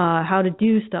how to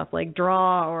do stuff like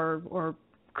draw or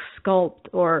sculpt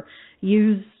or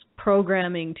use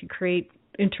programming to create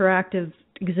interactive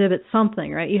exhibit,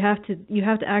 something, right? You have to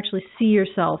actually see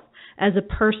yourself as a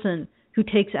person who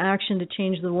takes action to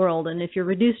change the world. And if you're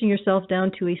reducing yourself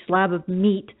down to a slab of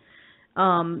meat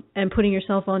and putting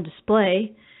yourself on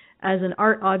display as an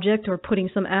art object, or putting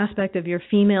some aspect of your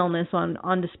femaleness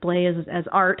on display as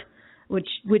art, which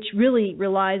really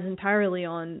relies entirely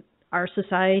on our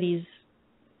society's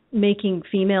making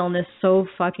femaleness so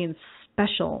fucking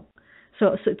special.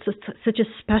 So it's such a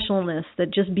specialness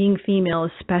that just being female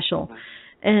is special.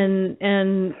 And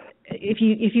if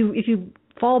you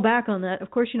fall back on that,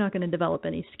 of course you're not going to develop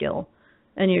any skill,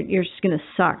 and you're just going to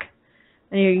suck,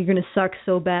 and you're going to suck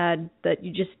so bad that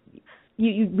you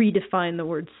redefine the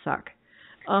word suck.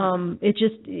 It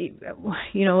just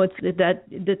it's that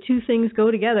the two things go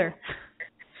together.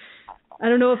 I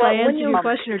don't know if I answered your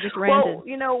question or just ranted.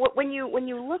 Well, when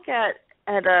you look at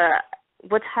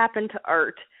what's happened to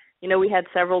art, we had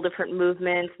several different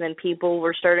movements, and then people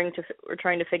were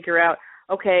trying to figure out,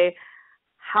 okay,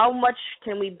 how much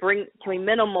can we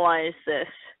minimalize this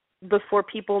before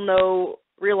people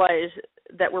realize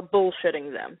that we're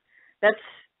bullshitting them?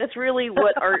 That's really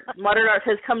what modern art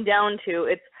has come down to.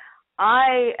 It's,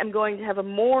 I am going to have a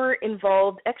more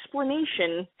involved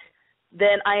explanation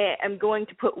than I am going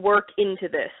to put work into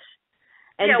this.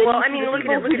 And look at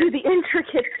the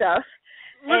intricate stuff.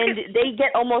 They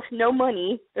get almost no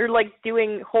money. They're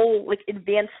doing whole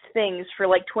advanced things for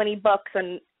 $20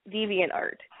 on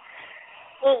DeviantArt.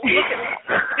 Well, look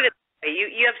at it.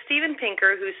 You have Steven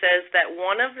Pinker, who says that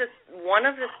one of the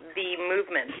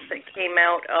movements that came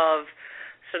out of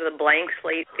sort of the blank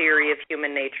slate theory of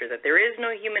human nature, that there is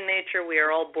no human nature, we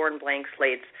are all born blank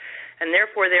slates, and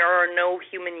therefore there are no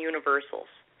human universals,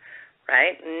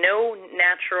 right? No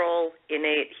natural,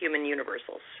 innate human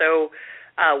universals. So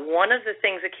one of the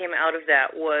things that came out of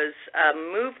that was a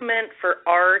movement for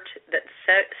art that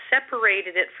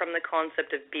separated it from the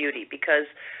concept of beauty, because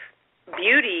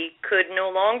beauty could no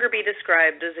longer be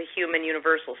described as a human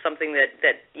universal, something that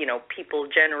people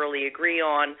generally agree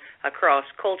on across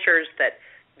cultures, that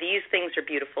these things are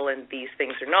beautiful and these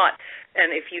things are not.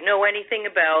 And if you know anything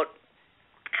about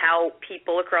how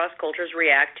people across cultures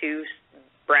react to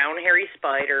brown hairy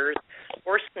spiders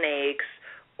or snakes,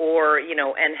 or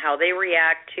and how they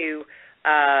react to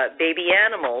baby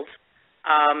animals,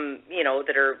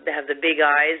 that have the big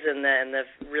eyes and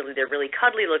they're really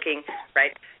cuddly looking,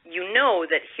 right?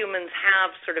 That humans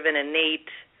have sort of an innate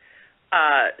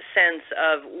sense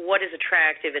of what is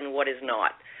attractive and what is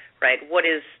not, right? What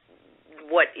is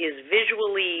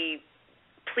visually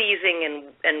pleasing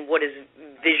and what is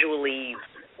visually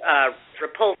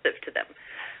repulsive to them,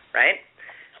 right?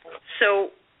 So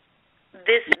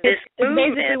this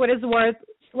movement, basically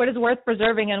what is worth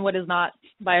preserving and what is not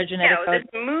by our genetic code.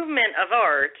 This movement of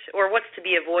art, or what's to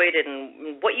be avoided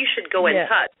and what you should go and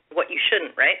touch, what you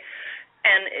shouldn't, right?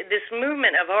 And this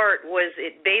movement of art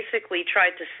it basically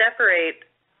tried to separate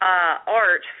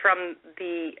art from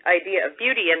the idea of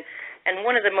beauty. And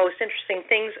one of the most interesting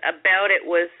things about it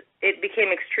was it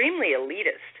became extremely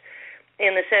elitist,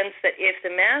 in the sense that if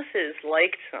the masses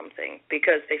liked something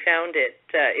because they found it,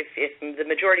 if the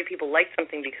majority of people liked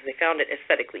something because they found it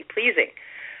aesthetically pleasing,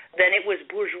 then it was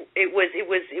it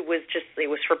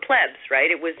was for plebs, right?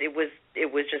 It was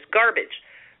just garbage,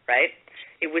 right?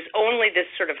 It was only this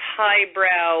sort of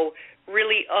highbrow,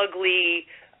 really ugly,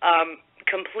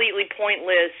 completely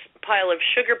pointless pile of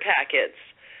sugar packets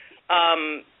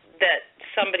that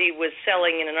somebody was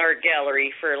selling in an art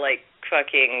gallery for like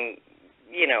fucking,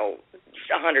 $100,000.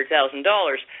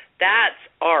 That's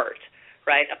art,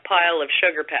 right? A pile of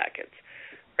sugar packets,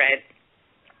 right?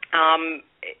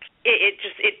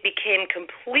 It became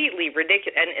completely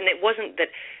ridiculous, and it wasn't that.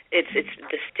 It's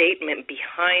the statement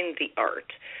behind the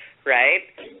art, right?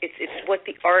 It's what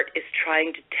the art is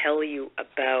trying to tell you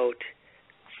about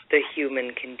the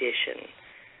human condition,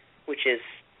 which is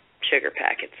sugar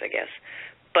packets, I guess.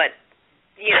 But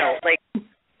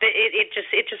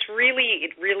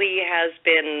it really has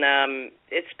been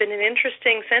it's been an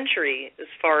interesting century as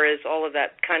far as all of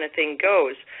that kind of thing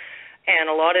goes, and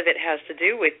a lot of it has to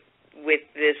do with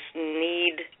this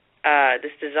need,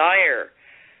 this desire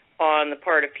on the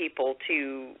part of people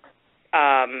to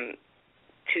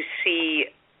see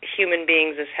human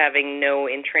beings as having no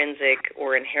intrinsic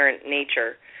or inherent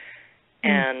nature,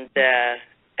 and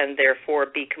therefore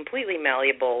be completely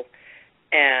malleable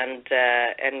and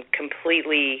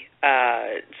completely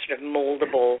sort of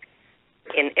moldable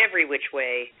in every which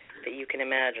way that you can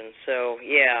imagine. So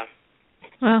yeah.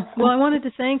 Well, I wanted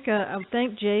to thank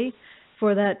Jay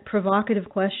for that provocative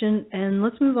question, and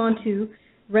let's move on to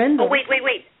Rendell. Oh, wait.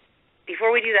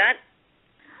 Before we do that,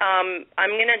 I'm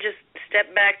going to just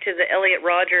step back to the Elliot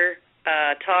Rodger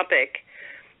topic,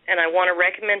 and I want to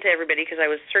recommend to everybody, because I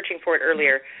was searching for it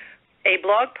earlier, a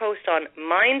blog post on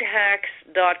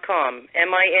mindhacks.com,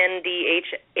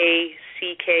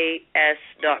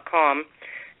 mindhacks.com,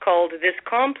 called "This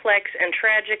Complex and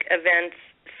Tragic Event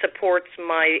Supports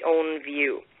My Own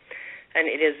View." And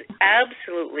it is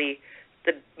absolutely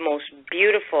the most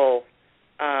beautiful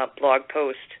blog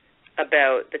post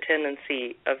about the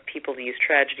tendency of people to use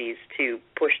tragedies to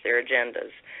push their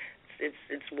agendas.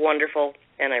 It's wonderful,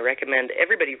 and I recommend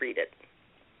everybody read it.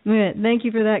 Yeah, thank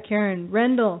you for that, Karen.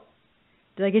 Rendell,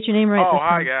 did I get your name right? Oh,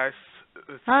 hi, guys.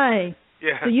 Hi.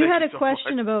 Yeah. So you had a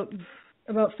question about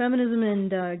feminism and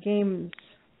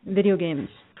video games.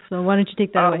 So why don't you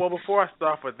take that away? Well, before I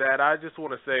start with that, I just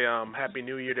want to say Happy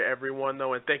New Year to everyone,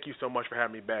 though, and thank you so much for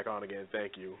having me back on again.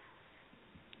 Thank you.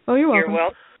 Oh, you're welcome. You're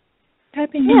welcome.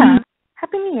 Happy New Year.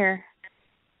 Happy New Year.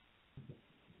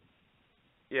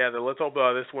 Yeah, let's hope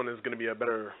this one is going to be a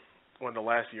better one than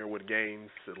last year with games,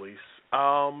 at least.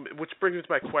 Which brings me to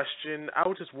my question. I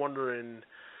was just wondering,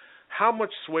 how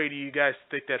much sway do you guys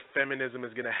think that feminism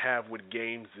is going to have with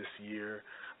games this year?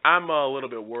 I'm a little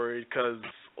bit worried because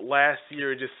last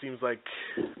year it just seems like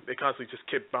they constantly just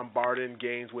kept bombarding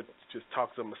games with just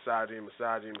talks of misogyny,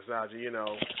 you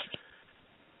know.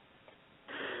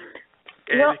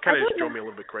 And it kind of just drove me a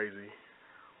little bit crazy.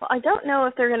 Well, I don't know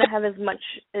if they're going to have as much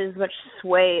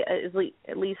sway, at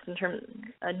least in terms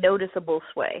a noticeable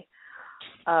sway,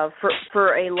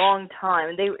 for a long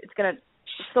time. It's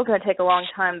still going to take a long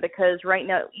time, because right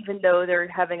now, even though they're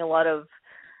having a lot of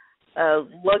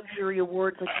luxury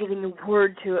awards, like giving an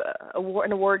award to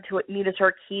Anita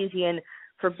Sarkeesian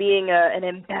for being an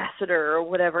ambassador or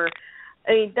whatever.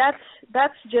 I mean,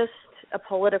 that's just a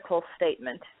political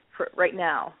statement for right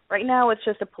now. Right now, it's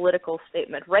just a political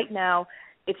statement. Right now,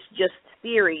 it's just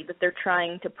theory that they're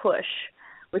trying to push,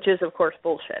 which is, of course,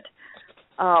 bullshit.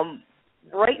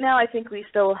 Right now, I think we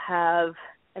still have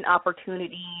an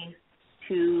opportunity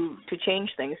to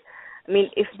change things. I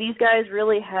mean, if these guys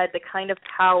really had the kind of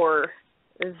power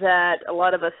that a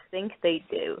lot of us think they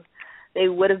do, they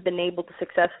would have been able to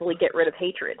successfully get rid of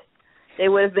hatred. They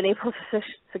would have been able to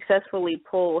successfully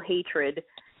pull hatred,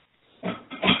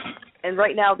 and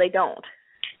right now they don't.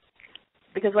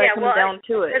 Because when it comes down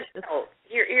to it,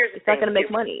 it's not going to make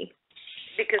money.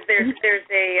 Because there's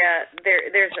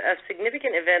a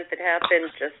significant event that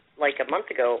happened just like a month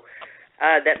ago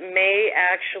that may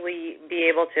actually be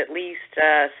able to at least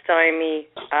stymie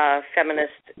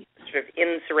feminist sort of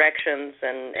insurrections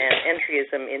and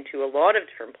entryism into a lot of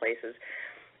different places,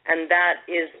 and that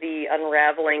is the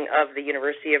unraveling of the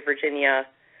University of Virginia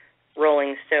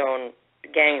Rolling Stone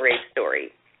gang rape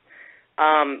story.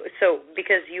 So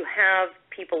because you have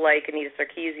people like Anita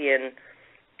Sarkeesian,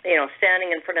 you know,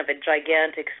 standing in front of a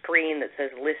gigantic screen that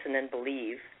says "Listen and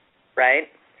Believe," right?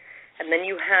 And then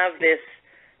you have this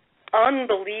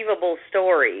unbelievable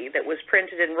story that was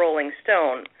printed in Rolling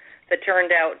Stone that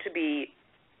turned out to be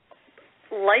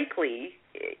entirely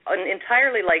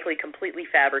likely, completely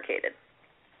fabricated,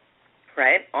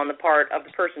 right, on the part of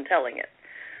the person telling it,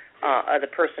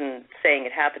 the person saying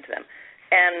it happened to them.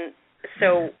 And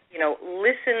so, you know,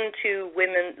 listen to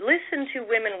women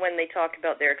when they talk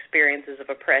about their experiences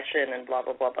of oppression and blah,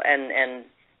 blah, blah, blah, and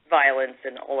violence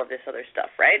and all of this other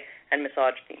stuff, right, and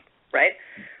misogyny, right?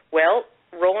 Well,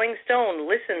 Rolling Stone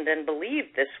listened and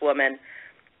believed this woman,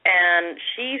 and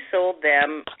she sold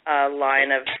them a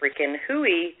line of freaking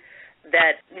hooey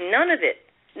that none of it,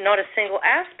 not a single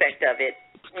aspect of it,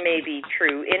 may be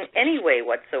true in any way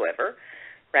whatsoever,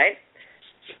 right?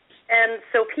 And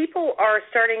so people are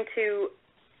starting to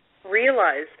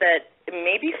realize that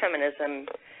maybe feminism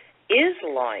is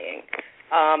lying.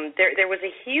 There was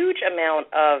a huge amount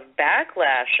of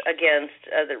backlash against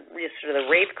the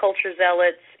rape culture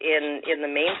zealots in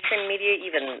the mainstream media.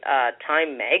 Even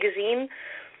Time magazine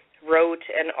wrote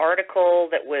an article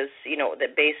that was,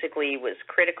 that basically was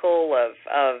critical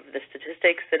of the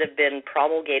statistics that have been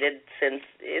promulgated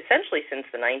essentially since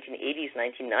the 1980s,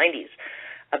 1990s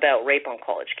about rape on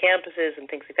college campuses and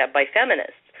things like that by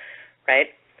feminists, right?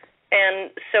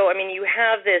 And so, you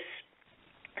have this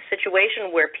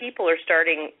situation where people are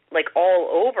starting, all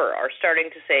over, are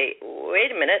starting to say, wait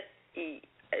a minute,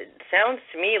 it sounds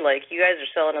to me like you guys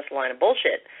are selling us a line of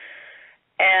bullshit.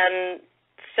 And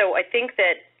so I think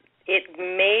that it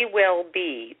may well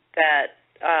be that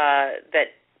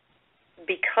that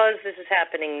because this is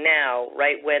happening now,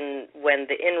 right, when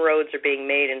the inroads are being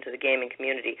made into the gaming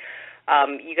community,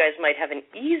 you guys might have an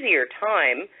easier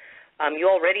time. You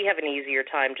already have an easier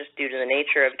time just due to the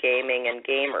nature of gaming and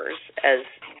gamers, as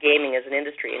gaming as an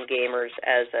industry and gamers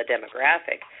as a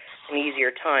demographic, an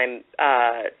easier time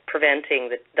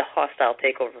preventing the hostile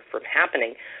takeover from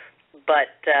happening. But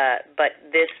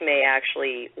this may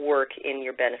actually work in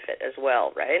your benefit as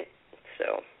well, right?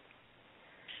 So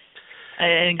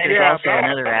I think there's also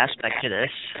another aspect to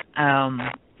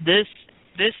this.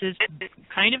 This is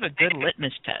kind of a good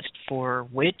litmus test for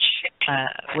which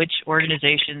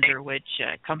organizations or which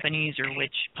companies or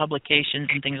which publications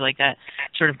and things like that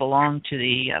sort of belong to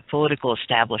the political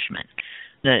establishment.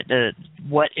 The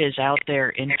what is out there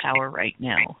in power right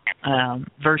now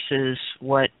versus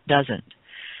what doesn't.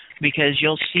 Because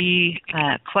you'll see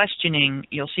questioning,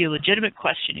 you'll see legitimate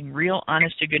questioning, real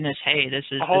honest to goodness, hey, this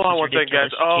is Hold on one second,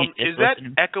 ridiculous. guys. Is that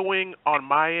echoing on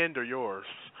my end or yours?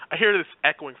 I hear this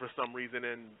echoing for some reason,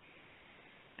 and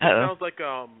it sounds like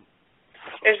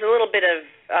there's a little bit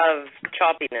of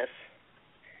choppiness.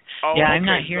 Oh, yeah, I'm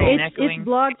not hearing echoing. It's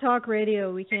Blog Talk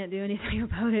Radio. We can't do anything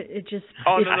about it. It just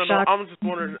no. I'm just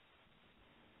wondering.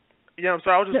 Yeah, I'm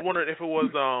sorry. I was just wondering if it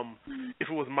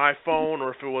was my phone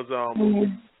or if it was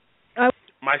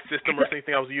my system or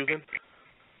anything I was using.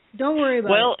 Don't worry about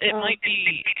it. Well, it might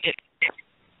be.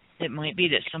 It might be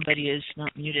that somebody is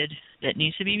not muted that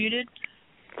needs to be muted.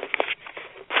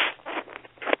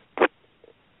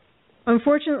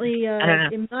 Unfortunately,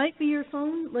 it might be your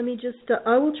phone. Let me just,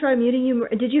 I will try muting you.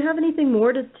 Did you have anything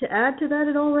more to add to that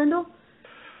at all, Rendell?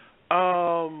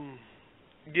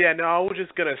 Yeah, no, I was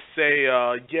just going to say,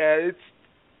 it's,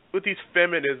 with these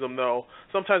feminism, though,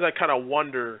 sometimes I kind of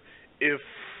wonder if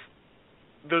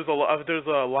there's a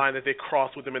line that they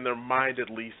cross with them in their mind,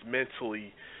 at least,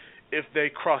 mentally, if they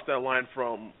cross that line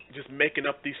from just making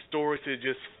up these stories to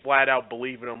just flat out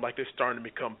believing them, like they're starting to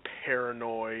become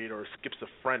paranoid or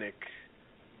schizophrenic.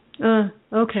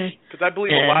 Okay. Because I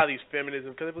believe a lot of these feminists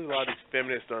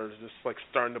are just like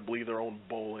starting to believe their own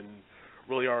bull and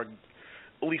really are,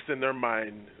 at least in their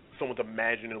mind, someone's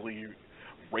imaginatively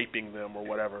raping them or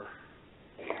whatever.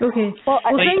 Okay. Well,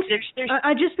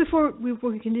 I just before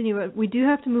we continue, we do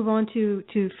have to move on to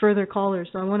further callers.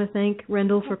 So I want to thank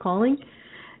Rendell for calling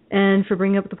and for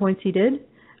bringing up the points he did.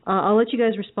 I'll let you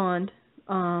guys respond,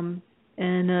 and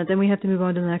then we have to move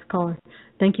on to the next caller.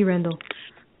 Thank you, Rendell.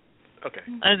 Okay.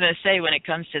 I was going to say, when it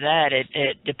comes to that,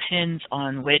 it depends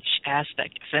on which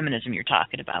aspect of feminism you're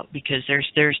talking about, because there's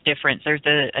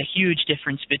a huge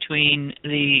difference between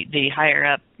the higher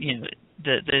up,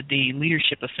 the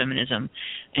leadership of feminism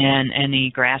and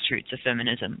the grassroots of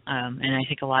feminism. And I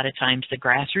think a lot of times the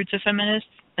grassroots of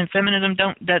feminism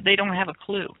don't have a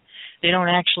clue. They don't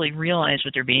actually realize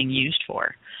what they're being used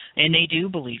for, and they do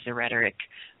believe the rhetoric,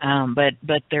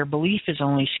 but their belief is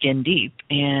only skin deep,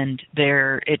 and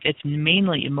it's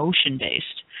mainly emotion based,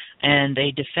 and they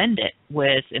defend it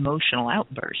with emotional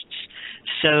outbursts.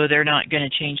 So they're not going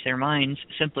to change their minds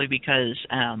simply because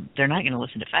they're not going to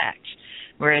listen to facts.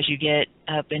 Whereas you get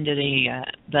up into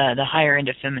the higher end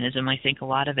of feminism, I think a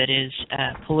lot of it is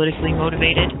politically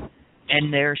motivated,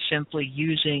 and they're simply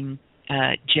using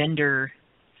gender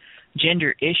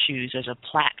issues as a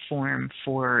platform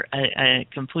for a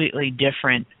completely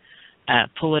different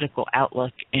political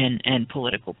outlook and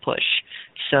political push.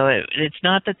 So it's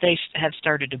not that they have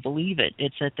started to believe it,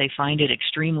 it's that they find it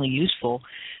extremely useful,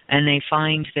 and they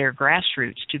find their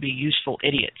grassroots to be useful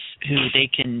idiots who they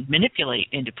can manipulate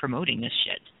into promoting this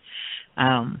shit.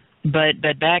 But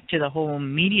back to the whole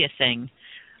media thing,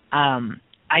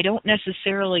 I don't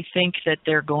necessarily think that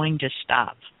they're going to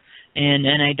stop.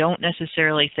 And I don't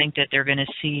necessarily think that they're going to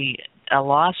see a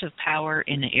loss of power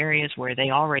in the areas where they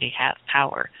already have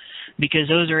power, because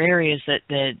those are areas that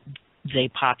they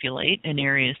populate and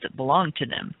areas that belong to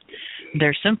them.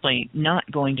 They're simply not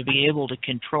going to be able to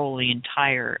control the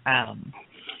entire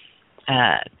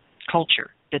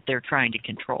culture that they're trying to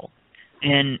control.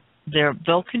 And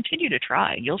they'll continue to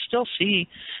try. You'll still see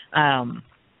an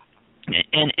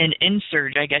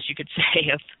insurge, I guess you could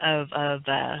say, of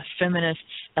feminists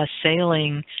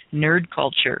assailing nerd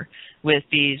culture with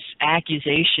these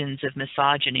accusations of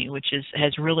misogyny, which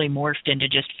has really morphed into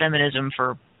just feminism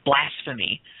for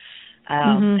blasphemy,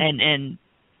 and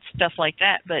stuff like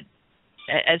that. But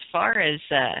as far as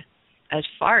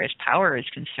power is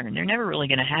concerned, they're never really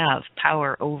going to have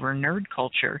power over nerd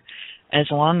culture as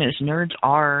long as nerds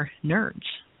are nerds.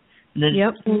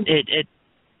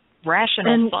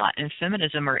 Rational thought and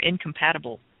feminism are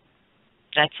incompatible.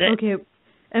 That's it. Okay.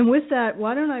 And with that,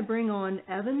 why don't I bring on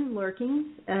Evan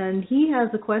Lurking, and he has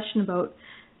a question about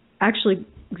actually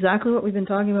exactly what we've been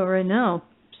talking about right now,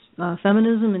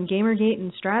 feminism and Gamergate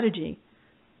and strategy.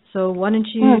 So why don't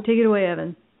you take it away,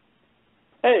 Evan?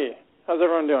 Hey, how's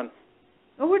everyone doing?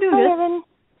 Oh, we're doing good. Evan.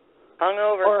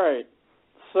 Hungover. All right.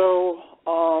 So,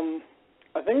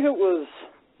 I think it was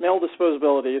male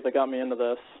disposability that got me into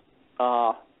this.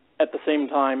 At the same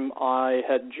time, I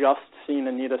had just seen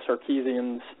Anita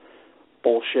Sarkeesian's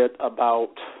bullshit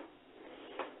about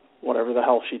whatever the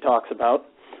hell she talks about.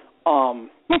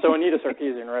 So Anita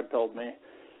Sarkeesian red-pilled me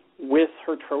with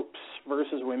her tropes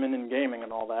versus women in gaming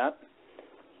and all that.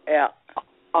 Yeah.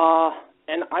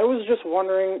 And I was just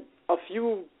wondering a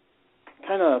few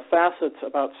kind of facets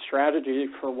about strategy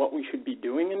for what we should be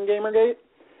doing in Gamergate.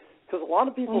 Because a lot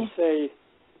of people say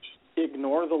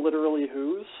ignore the literally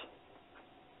who's.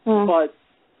 But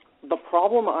the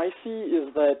problem I see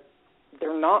is that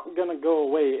they're not going to go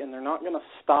away and they're not going to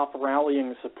stop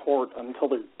rallying support until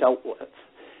they're dealt with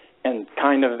and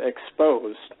kind of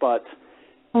exposed. But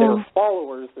their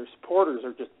followers, their supporters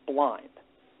are just blind.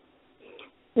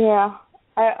 Yeah,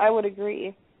 I would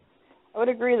agree. I would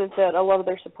agree that a lot of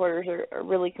their supporters are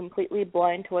really completely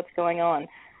blind to what's going on.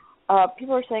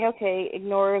 People are saying, okay,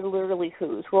 ignore the literally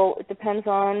who's. Well, it depends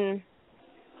on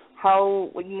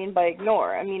what you mean by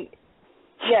ignore. I mean,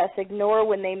 yes, ignore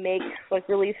when they make like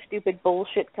really stupid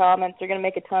bullshit comments. They're going to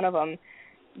make a ton of them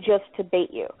just to bait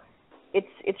you.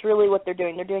 It's really what they're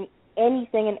doing. They're doing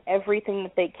anything and everything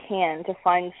that they can to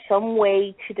find some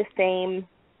way to defame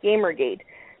Gamergate.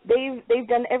 They've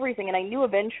done everything, and I knew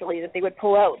eventually that they would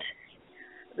pull out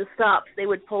the stops. They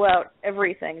would pull out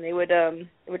everything. They would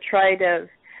try to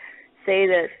say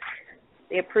that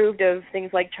they approved of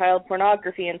things like child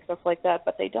pornography and stuff like that,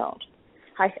 but they don't.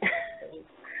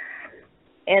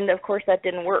 And, of course, that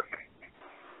didn't work.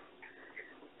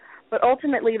 But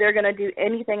ultimately, they're going to do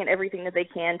anything and everything that they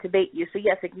can to bait you. So,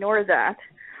 yes, ignore that.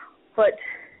 But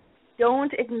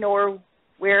don't ignore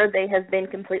where they have been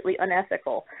completely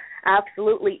unethical.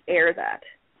 Absolutely air that.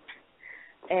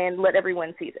 And let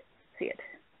everyone see it.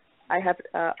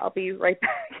 I'll be right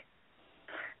back.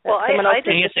 Well, I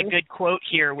think a good quote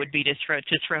here would be to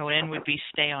throw in would be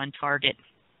 "Stay on target."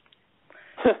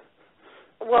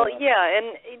 Well, yeah,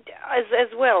 and as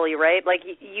well, right? Like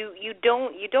you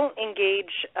don't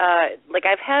engage. Like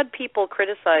I've had people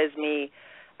criticize me,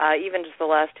 even just the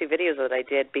last two videos that I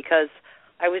did, because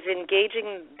I was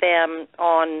engaging them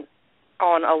on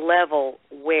a level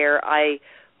where I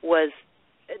was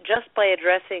just by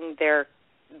addressing their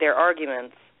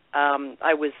arguments.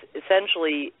 I was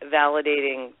essentially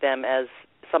validating them as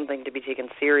something to be taken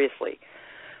seriously,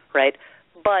 right?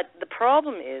 But the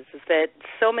problem is that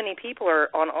so many people are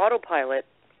on autopilot,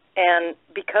 and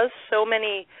because so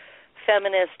many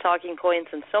feminist talking points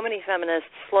and so many feminist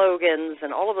slogans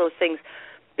and all of those things,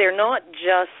 they're not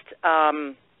just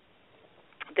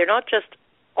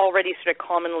already sort of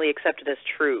commonly accepted as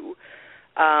true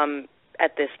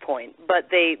at this point, but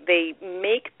they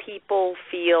make people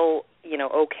feel,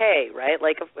 okay, right?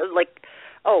 Like,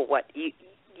 oh, what,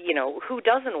 you know, who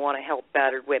doesn't want to help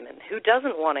battered women? Who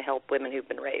doesn't want to help women who've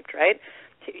been raped, right?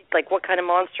 Like, what kind of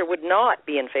monster would not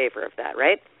be in favor of that,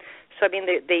 right? So, I mean,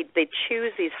 they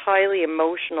choose these highly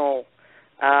emotional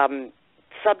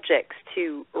subjects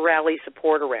to rally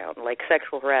support around, like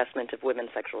sexual harassment of women,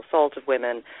 sexual assault of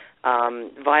women,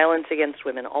 violence against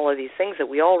women, all of these things that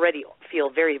we already feel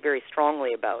very, very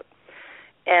strongly about.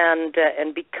 And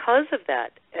because of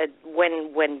that,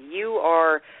 when you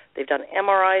are, they've done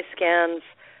MRI scans,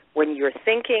 when you're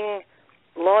thinking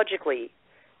logically,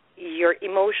 your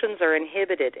emotions are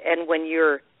inhibited, and when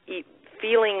you're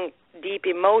feeling deep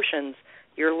emotions,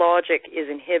 your logic is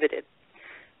inhibited,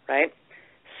 right?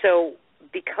 So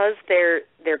because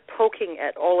they're poking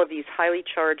at all of these highly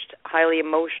charged, highly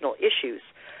emotional issues,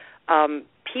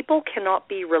 people cannot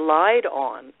be relied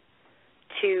on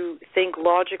to think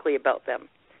logically about them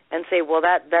and say, well,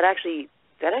 that actually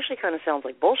kind of sounds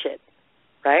like bullshit,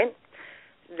 right?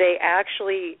 They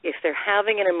actually, if they're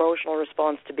having an emotional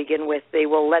response to begin with, they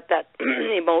will let that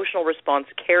emotional response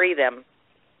carry them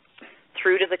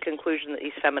through to the conclusion that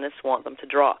these feminists want them to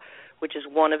draw, which is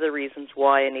one of the reasons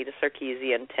why Anita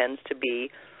Sarkeesian tends to be,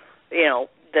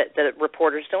 that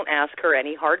reporters don't ask her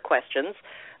any hard questions,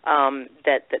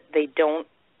 that they don't,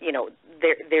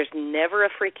 there's never a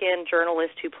freaking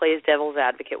journalist who plays devil's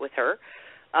advocate with her.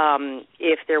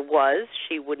 If there was,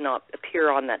 she would not appear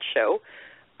on that show.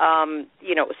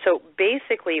 So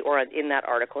basically, or in that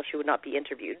article, she would not be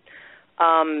interviewed.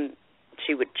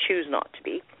 She would choose not to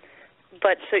be.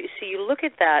 But so you look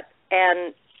at that,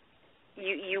 and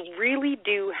you really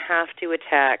do have to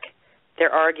attack their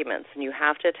arguments, and you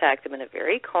have to attack them in a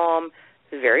very calm,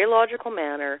 very logical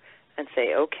manner, and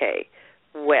say, okay,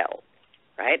 well,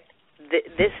 right,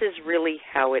 this is really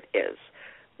how it is.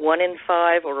 1 in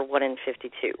 5 or 1 in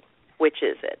 52, which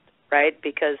is it, right?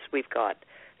 Because we've got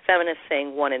feminists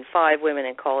saying 1 in 5 women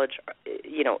in college,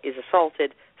 is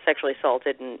assaulted, sexually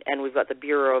assaulted, and we've got the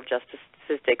Bureau of Justice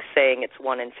Statistics saying it's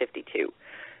 1 in 52,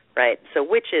 right? So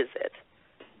which is it,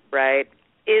 right?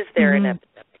 Is there an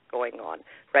epidemic going on,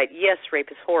 right? Yes, rape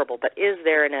is horrible, but is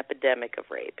there an epidemic of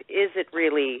rape? Is it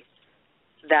really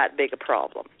that big a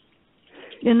problem?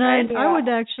 And I would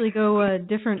actually go a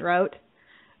different route.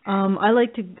 I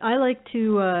like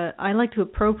to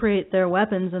appropriate their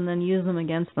weapons and then use them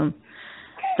against them.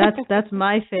 That's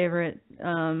my favorite.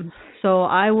 So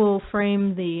I will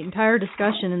frame the entire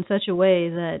discussion in such a way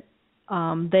that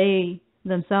they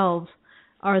themselves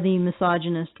are the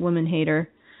misogynist woman hater.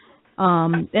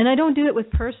 And I don't do it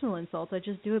with personal insults. I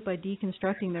just do it by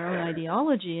deconstructing their own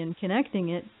ideology and connecting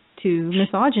it to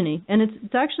misogyny. And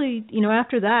it's actually,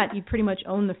 after that, you pretty much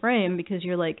own the frame because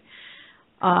you're like,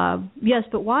 yes,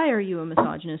 but why are you a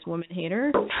misogynist woman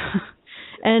hater?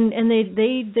 and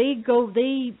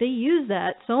they use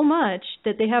that so much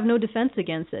that they have no defense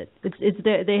against it.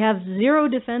 They have zero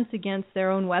defense against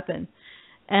their own weapon.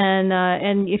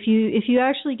 And if you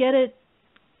actually get it,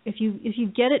 if you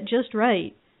get it just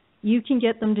right, you can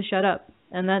get them to shut up.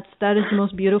 And that is the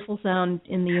most beautiful sound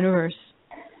in the universe.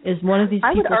 Is one of these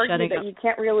people shutting up. I would argue that you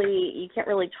can't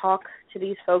really talk to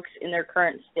these folks in their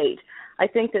current state. I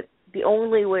think that the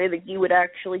only way that you would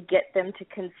actually get them to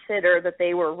consider that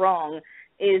they were wrong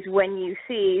is when you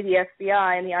see the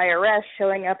FBI and the IRS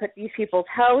showing up at these people's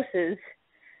houses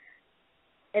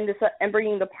and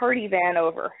bringing the party van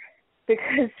over.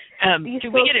 Because can we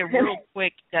get a real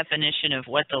quick definition of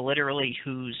what the literally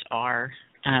whos are?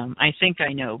 I think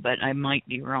I know, but I might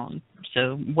be wrong.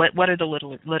 So what are the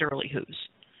literally whos?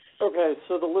 Okay,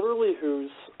 so the literally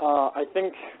whos, I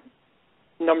think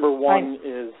number one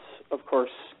is, of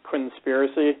course,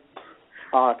 conspiracy,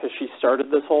 because she started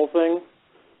this whole thing.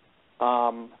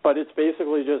 But it's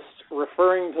basically just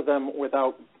referring to them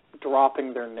without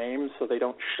dropping their names so they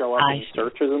don't show up in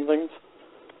searches and things.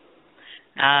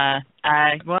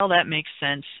 Well, that makes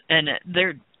sense. And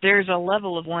there's a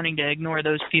level of wanting to ignore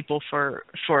those people for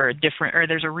a different, or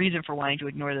there's a reason for wanting to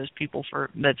ignore those people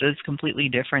that's completely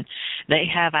different. They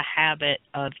have a habit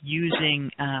of using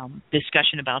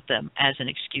discussion about them as an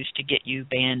excuse to get you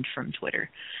banned from Twitter.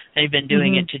 They've been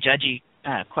doing it to Judgy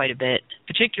quite a bit,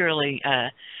 particularly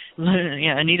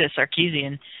Anita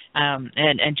Sarkeesian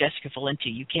and Jessica Valenti.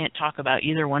 You can't talk about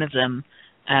either one of them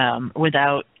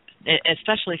without,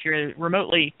 especially if you're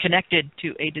remotely connected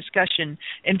to a discussion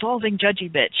involving Judgy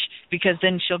Bitch, because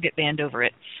then she'll get banned over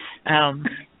it.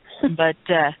 But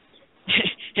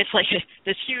it's like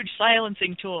this huge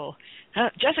silencing tool.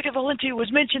 Jessica Valenti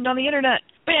was mentioned on the internet.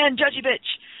 Ban Judgy Bitch.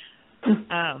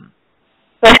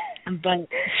 But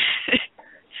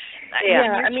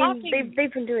yeah, I mean,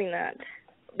 they've been doing that.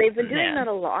 They've been doing that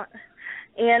a lot.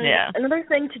 And another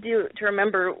thing to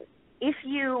remember, if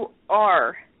you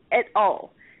are at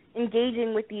all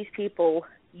engaging with these people,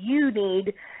 you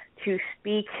need to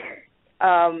speak.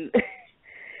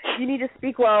 You need to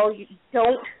speak well. You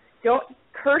don't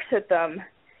curse at them.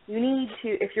 You need to,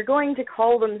 if you're going to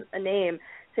call them a name,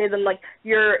 say them like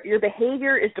your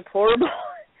behavior is deplorable.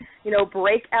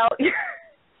 Break out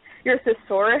your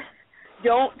thesaurus.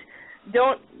 Don't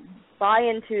buy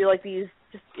into like these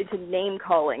just into name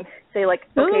calling. Say like,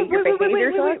 okay, your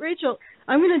behavior. Wait, Rachel.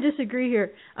 I'm going to disagree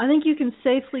here. I think you can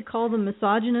safely call them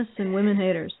misogynists and women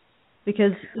haters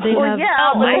because they have.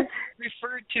 I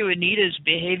referred to Anita's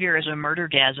behavior as a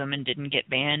murdergasm and didn't get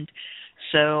banned.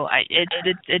 So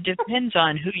it depends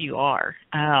on who you are.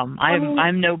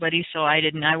 I'm nobody, so I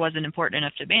wasn't important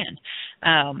enough to ban.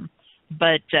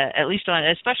 But at least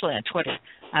especially on Twitter.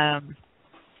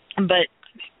 But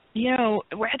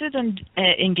rather than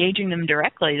engaging them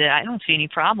directly, that I don't see any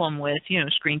problem with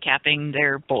screen capping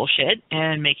their bullshit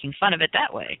and making fun of it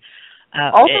that way.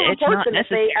 Also, it's report not them if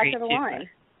they act out of necessary line.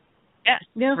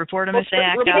 Yeah, report them if they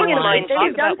act out of line. If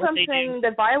they've done something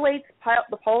that violates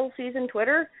the policies in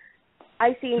Twitter,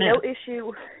 I see no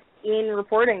issue in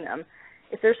reporting them.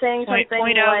 If they're saying something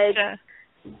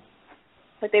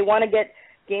like they want to get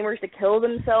gamers to kill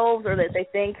themselves, or that they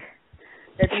think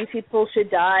that these people should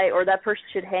die, or that person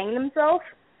should hang themselves,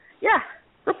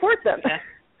 report them. Yeah.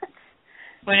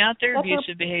 Point out their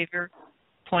abusive behavior,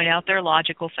 point out their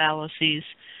logical fallacies,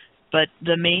 but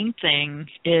the main thing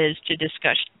is to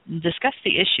discuss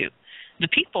the issue. The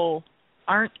people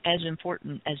aren't as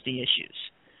important as the issues.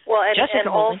 Well, Jessica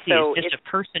and Valenti also is just a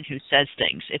person who says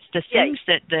things. It's the things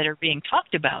that are being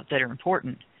talked about that are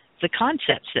important, the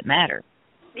concepts that matter.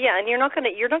 Yeah, and you're not gonna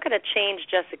change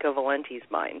Jessica Valenti's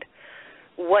mind.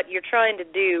 What you're trying to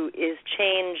do is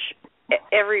change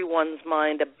everyone's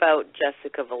mind about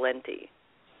Jessica Valenti.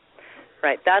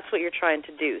 Right, that's what you're trying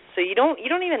to do. So you don't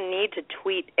even need to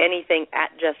tweet anything at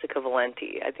Jessica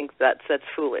Valenti. I think that's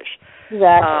foolish.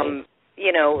 Exactly.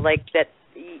 Like that.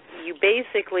 You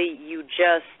basically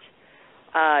just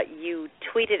you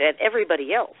tweet it at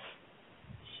everybody else,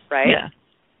 right? Yeah.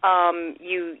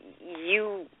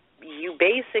 You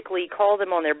basically call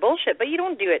them on their bullshit, but you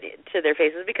don't do it to their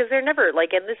faces because they're never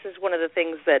and this is one of the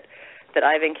things that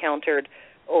I've encountered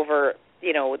over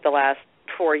the last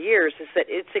 4 years, is that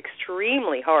it's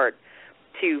extremely hard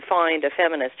to find a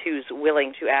feminist who's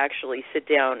willing to actually sit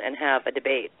down and have a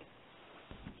debate.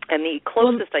 And the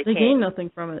closest I came, they gain nothing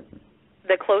from it.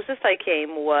 The closest I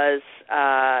came was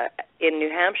in New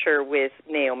Hampshire with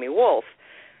Naomi Wolf,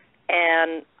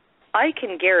 and I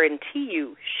can guarantee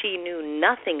you she knew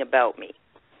nothing about me,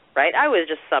 right? I was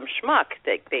just some schmuck.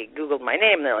 They Googled my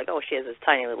name, and they're like, oh, she has this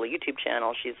tiny little YouTube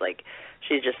channel. She's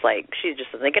just like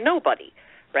a nobody,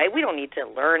 right? We don't need to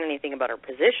learn anything about her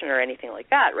position or anything like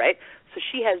that, right? So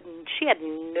she had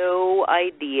no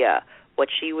idea what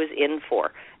she was in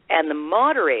for. And the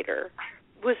moderator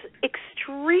was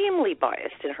extremely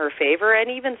biased in her favor, and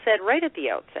even said right at the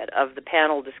outset of the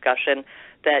panel discussion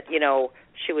that,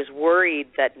 she was worried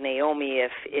that Naomi,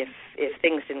 if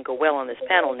things didn't go well on this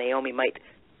panel, Naomi might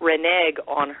renege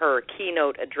on her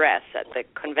keynote address at the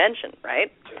convention,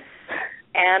 right?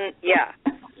 And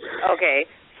okay.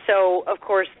 So of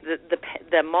course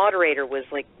the moderator was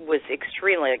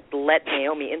extremely let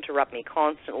Naomi interrupt me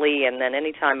constantly, and then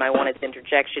anytime I wanted to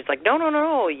interject, she's like, no,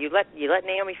 you let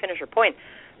Naomi finish her point,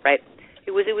 right?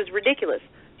 It was ridiculous,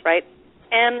 right?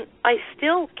 And I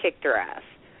still kicked her ass,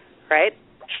 right?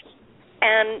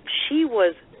 And she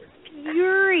was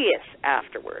furious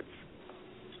afterwards.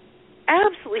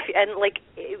 Absolutely, and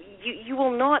you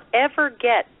will not ever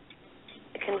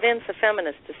convince a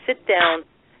feminist to sit down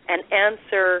and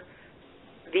answer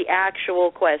the actual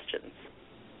questions,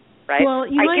 right? Well,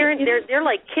 I guarantee they're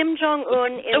like Kim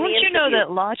Jong-un in Don't the you know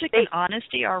that logic and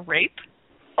honesty are rape?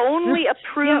 Only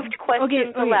approved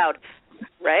questions allowed,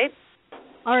 right?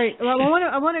 All right. Well,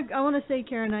 I want to say,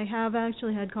 Karen, I have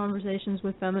actually had conversations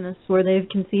with feminists where they've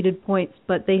conceded points,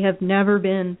 but they have never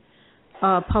been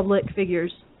public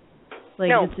figures.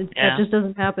 No. That just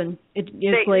doesn't happen. They've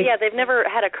never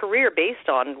had a career based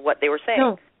on what they were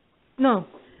saying. No.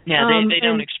 Yeah, they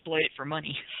don't exploit it for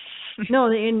money. No,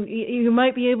 and you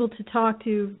might be able to talk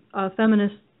to a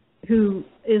feminist who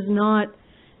is not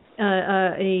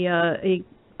a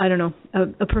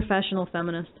professional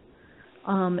feminist,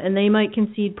 and they might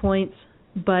concede points,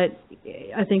 but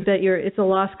I think that it's a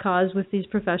lost cause with these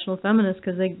professional feminists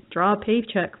because they draw a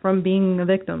paycheck from being a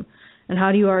victim. And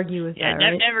how do you argue with that?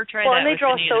 Yeah, never tried that. And they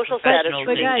draw social status.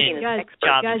 But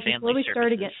guys, before we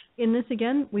start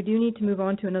again, we do need to move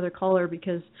on to another caller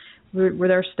because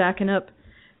they're stacking up.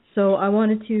 So I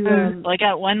wanted to. I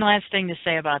got one last thing to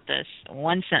say about this.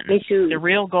 One sentence. The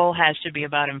real goal has to be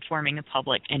about informing the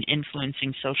public and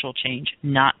influencing social change,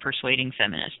 not persuading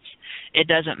feminists. It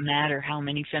doesn't matter how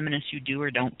many feminists you do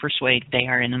or don't persuade; they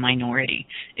are in the minority.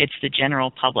 It's the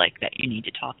general public that you need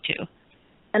to talk to.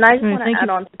 And I just want to add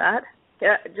on to that.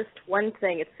 Yeah, just one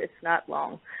thing. It's not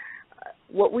long.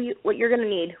 What you're going to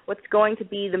need, what's going to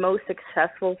be the most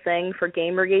successful thing for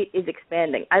Gamergate is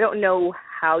expanding. I don't know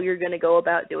how you're going to go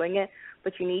about doing it,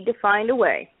 but you need to find a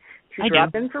way to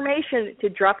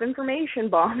drop information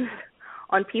bombs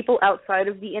on people outside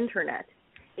of the internet.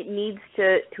 It needs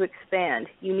to expand.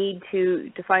 You need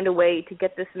to find a way to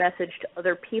get this message to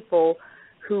other people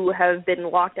who have been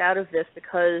locked out of this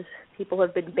because people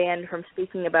have been banned from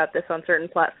speaking about this on certain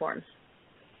platforms.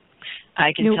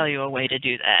 I can tell you a way to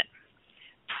do that.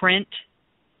 Print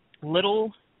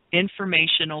little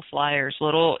informational flyers,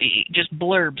 little just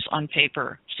blurbs on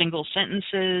paper, single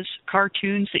sentences,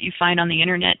 cartoons that you find on the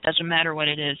internet, doesn't matter what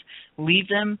it is. Leave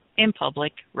them in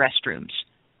public restrooms.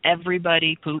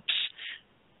 Everybody poops.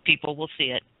 People will see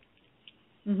it.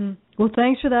 Mm-hmm. Well,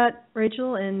 thanks for that,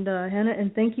 Rachel and Hannah,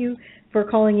 and thank you for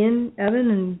calling in,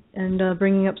 Evan, and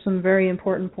bringing up some very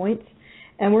important points.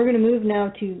 And we're going to move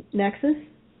now to Nexus.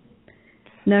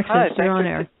 Nexus, you're on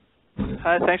air.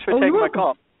 Hi, thanks for taking my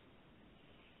call.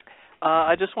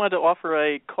 I just wanted to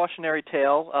offer a cautionary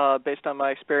tale based on my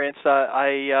experience.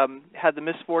 I had the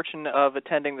misfortune of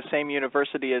attending the same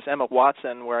university as Emma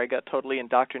Watson, where I got totally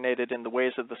indoctrinated in the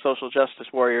ways of the social justice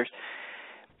warriors,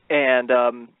 and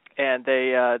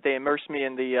they immersed me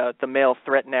in the male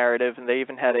threat narrative, and they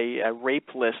even had a rape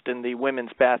list in the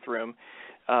women's bathroom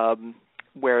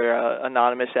where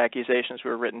anonymous accusations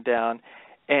were written down.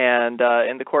 And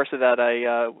in the course of that,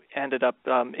 I ended up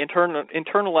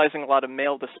internalizing a lot of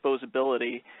male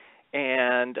disposability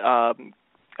and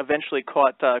eventually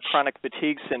caught chronic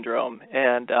fatigue syndrome.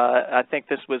 And I think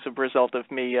this was a result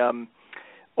of me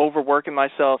overworking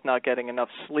myself, not getting enough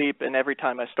sleep, and every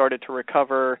time I started to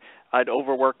recover, I'd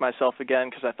overwork myself again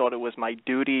because I thought it was my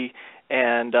duty.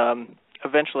 And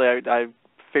eventually I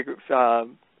figured, got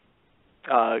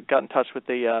in touch with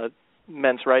the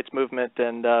men's rights movement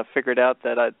and figured out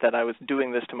that I was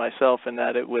doing this to myself, and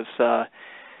that it was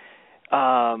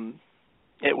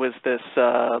this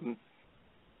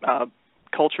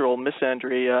cultural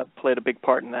misandry played a big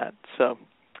part in that. So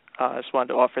I just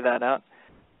wanted to offer that out.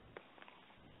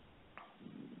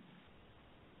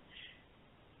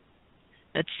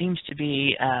 That seems to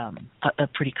be a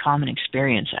pretty common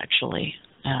experience, actually.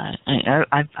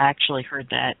 I've actually heard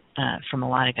that from a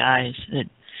lot of guys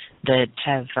that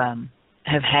have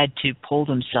had to pull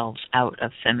themselves out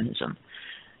of feminism.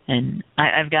 And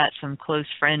I've got some close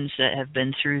friends that have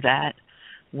been through that,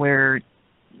 where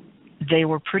they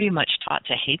were pretty much taught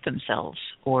to hate themselves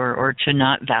or to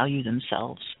not value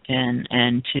themselves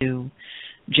and to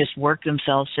just work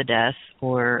themselves to death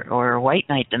or white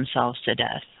knight themselves to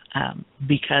death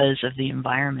because of the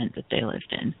environment that they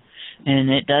lived in. And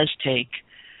it does take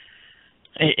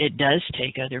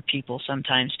other people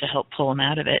sometimes to help pull them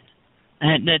out of it.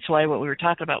 And that's why what we were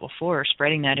talking about before,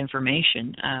 spreading that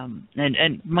information.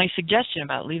 And my suggestion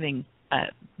about leaving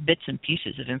bits and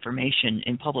pieces of information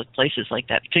in public places like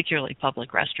that, particularly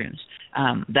public restrooms,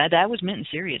 that was meant in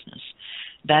seriousness.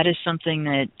 That is something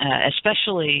that,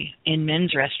 especially in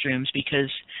men's restrooms,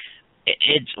 because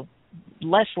it's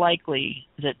less likely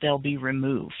that they'll be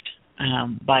removed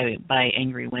by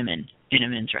angry women in a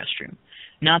men's restroom.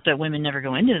 Not that women never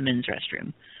go into the men's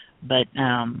restroom, but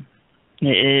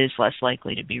it is less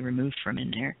likely to be removed from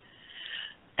in there.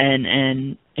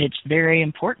 And it's very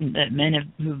important that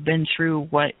men who've been through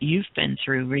what you've been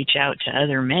through reach out to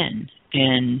other men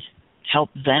and help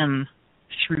them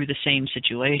through the same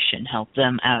situation, help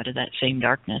them out of that same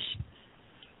darkness.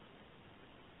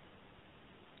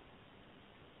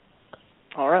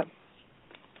 All right.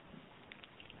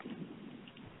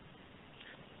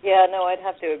 Yeah, no, I'd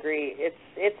have to agree.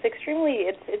 It's extremely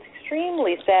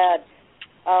sad.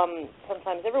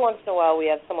 Sometimes, every once in a while, we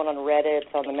have someone on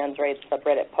Reddit, on the men's rights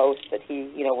subreddit, post that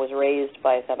he, was raised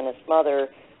by a feminist mother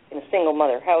in a single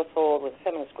mother household with a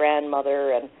feminist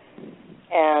grandmother, and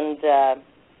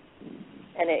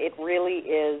it really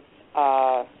is.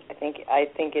 I think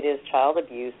it is child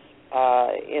abuse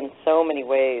in so many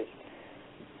ways.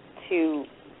 To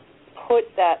put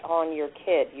that on your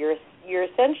kid, you're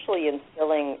essentially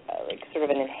instilling sort of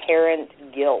an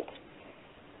inherent guilt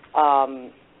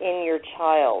in your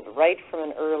child right from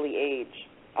an early age,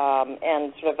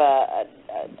 and sort of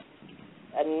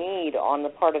a need on the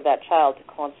part of that child to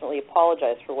constantly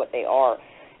apologize for what they are.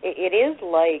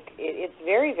 It's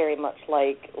very, very much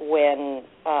like when,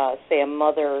 say, a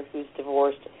mother who's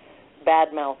divorced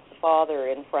badmouths the father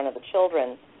in front of the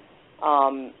children,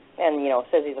 and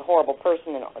says he's a horrible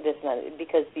person and this and that,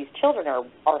 because these children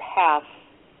are half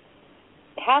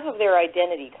of their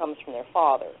identity comes from their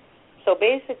father. So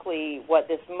basically what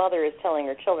this mother is telling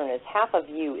her children is half of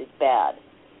you is bad,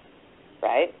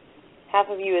 right? Half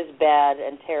of you is bad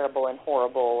and terrible and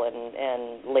horrible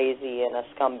and lazy and a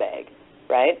scumbag,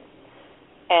 right?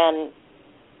 And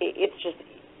it's just,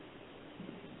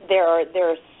 there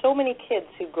are so many kids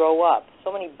who grow up,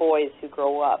 so many boys who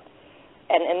grow up,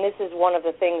 and this is one of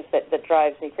the things that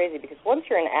drives me crazy, because once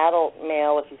you're an adult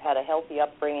male, if you've had a healthy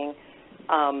upbringing,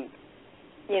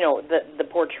 the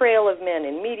portrayal of men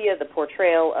in media, the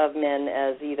portrayal of men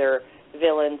as either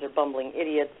villains or bumbling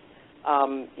idiots,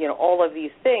 all of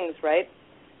these things, right?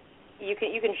 You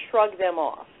can shrug them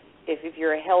off if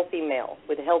you're a healthy male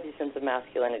with a healthy sense of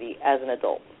masculinity as an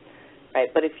adult, right?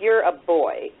 But if you're a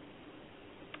boy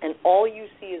and all you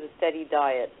see is a steady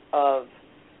diet of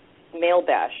male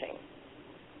bashing,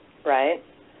 right?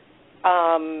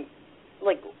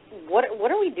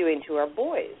 What are we doing to our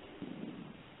boys?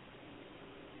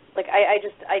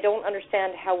 I don't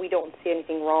understand how we don't see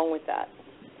anything wrong with that.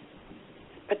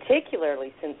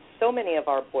 Particularly since so many of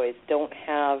our boys don't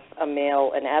have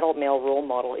an adult male role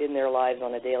model in their lives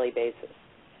on a daily basis.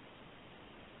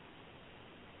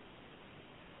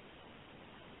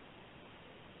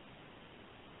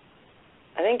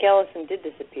 I think Allison did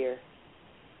disappear.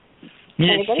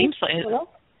 It seems like.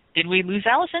 Did we lose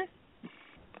Allison?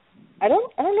 I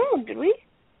don't know. Did we?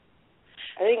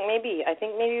 I think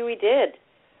maybe we did.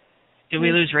 Did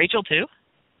we lose Rachel too?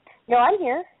 No, I'm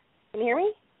here. Can you hear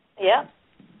me? Yeah.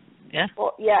 Yeah.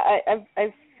 Well, yeah.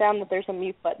 I've found that there's a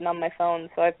mute button on my phone,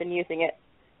 so I've been using it.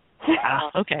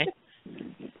 Okay.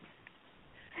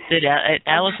 Did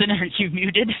Allison, are you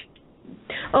muted?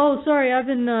 Oh, sorry. I've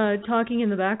been talking in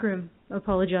the back room. I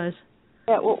apologize.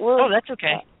 Yeah. That's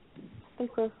okay. I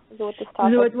think we're good with this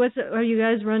topic. Are you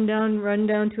guys run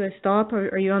down to a stop, or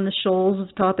are you on the shoals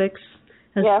of topics?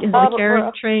 Is the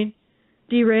Karen train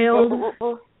derailed?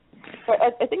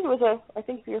 I think we're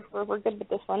good with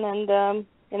this one, and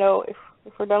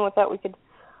if we're done with that, we could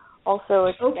also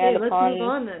expand okay, let's upon. move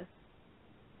on then.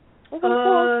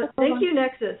 Thank you,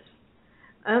 Nexus.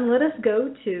 Let us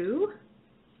go to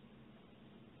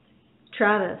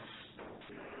Travis.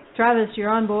 Travis, you're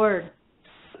on board.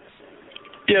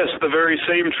 Yes, the very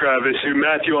same Travis who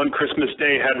Matthew on Christmas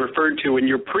Day had referred to in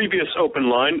your previous open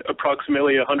line,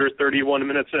 approximately 131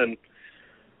 minutes in.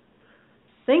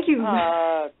 Thank you.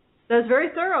 That's very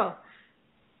thorough.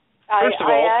 First of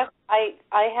all,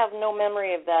 I have no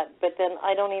memory of that, but then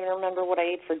I don't even remember what I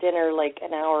ate for dinner like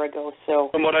an hour ago. So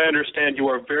from what I understand, you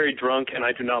are very drunk, and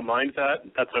I do not mind that.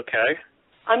 That's okay.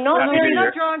 I'm not. No, you're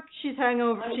not drunk. She's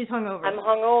hungover. I'm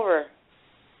hungover.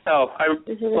 Oh, I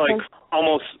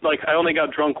only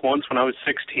got drunk once when I was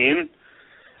 16,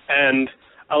 and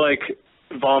I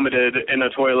vomited in a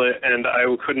toilet, and I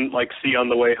couldn't see on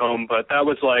the way home. But that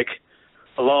was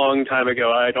a long time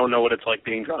ago. I don't know what it's like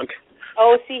being drunk.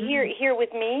 Oh, see, here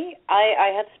with me,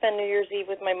 I had to spend New Year's Eve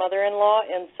with my mother-in-law,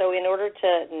 and so in order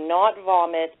to not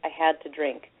vomit, I had to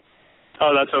drink.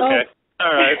 Oh, that's okay. Oh.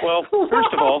 All right. Well,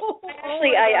 first of all,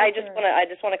 actually, I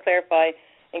just want to clarify,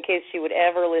 in case she would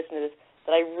ever listen to this,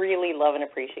 that I really love and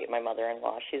appreciate my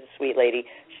mother-in-law. She's a sweet lady.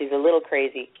 She's a little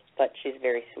crazy, but she's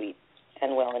very sweet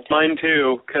and well-intentioned. Mine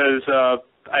too, because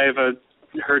I have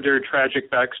heard her tragic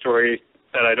backstory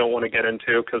that I don't want to get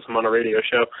into because I'm on a radio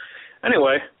show.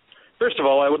 Anyway, first of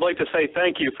all, I would like to say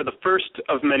thank you for the first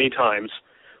of many times.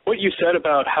 What you said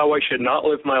about how I should not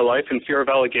live my life in fear of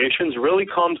allegations really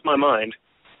calmed my mind.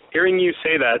 Hearing you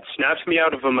say that snaps me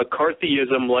out of a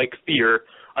McCarthyism-like fear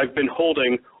I've been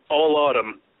holding all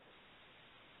autumn.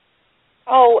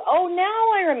 Oh,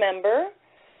 now I remember.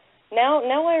 Now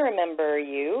I remember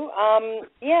you.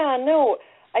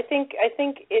 I think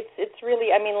it's really,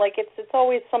 it's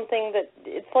always something that,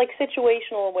 it's like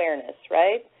situational awareness,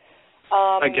 right?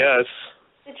 I guess.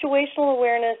 Situational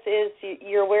awareness is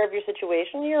you're aware of your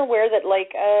situation. You're aware that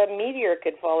a meteor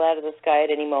could fall out of the sky at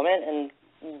any moment and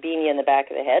beam you in the back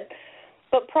of the head,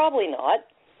 but probably not.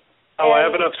 Oh, I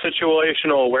have enough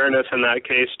situational awareness in that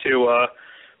case to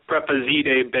prep a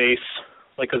Z-Day base,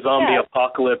 like a zombie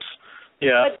apocalypse.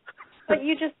 Yeah. But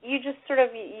you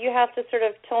have to sort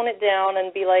of tone it down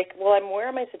and be like, well, I'm aware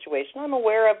of my situation. I'm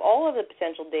aware of all of the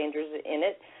potential dangers in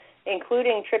it,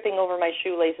 including tripping over my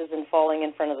shoelaces and falling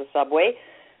in front of the subway,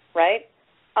 right?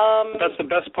 That's the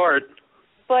best part.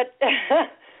 But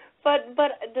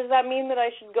does that mean that I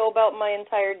should go about my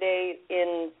entire day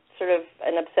in sort of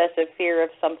an obsessive fear of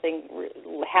something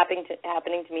happening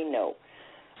to me? No.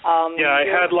 I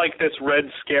had this red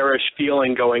scarish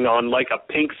feeling going on, like a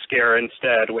pink scare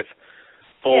instead, with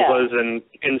vulvas and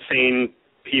insane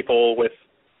people with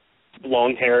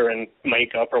long hair and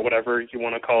makeup or whatever you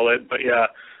want to call it. But yeah,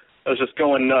 I was just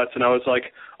going nuts, and I was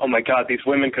like, oh my God, these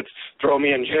women could throw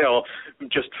me in jail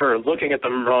just for looking at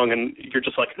them wrong, and you're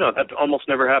just like, no, that almost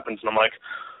never happens. And I'm like,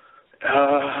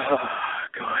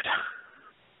 God.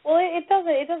 Well, it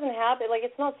doesn't happen.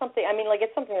 It's not something,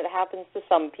 it's something that happens to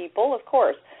some people, of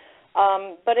course.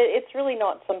 But it's really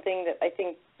not something that I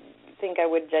think I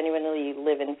would genuinely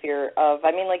live in fear of.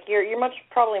 You're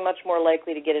probably much more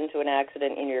likely to get into an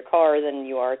accident in your car than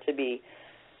you are to be,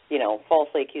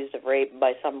 falsely accused of rape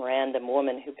by some random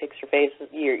woman who picks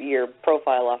your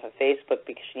profile off of Facebook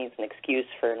because she needs an excuse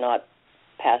for not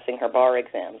passing her bar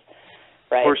exams,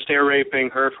 right? Or stare raping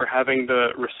her for having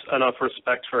enough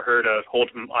respect for her to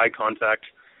hold eye contact.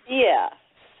 Yeah.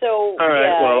 So, all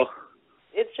right, well,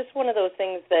 it's just one of those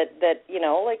things that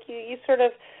you sort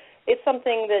of, it's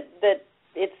something that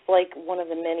it's like one of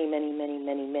the many, many, many,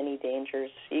 many, many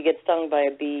dangers. You get stung by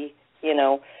a bee,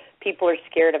 people are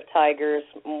scared of tigers.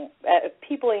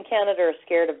 People in Canada are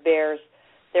scared of bears.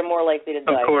 They're more likely to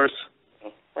die. Of course.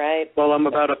 Right? Well, I'm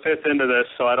about a fifth into this,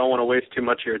 so I don't want to waste too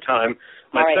much of your time.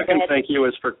 My second thank you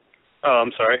is for... Oh,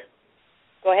 I'm sorry.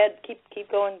 Go ahead. Keep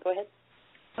going. Go ahead.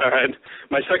 All right.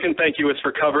 My second thank you is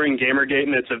for covering Gamergate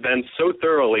and its events so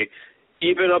thoroughly,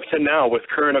 even up to now with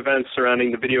current events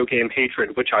surrounding the video game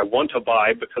hatred, which I want to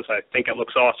buy because I think it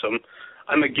looks awesome.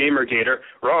 I'm a Gamergator.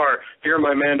 Rawr, here are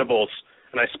my mandibles.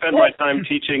 And I spend my time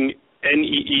teaching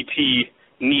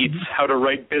NEET how to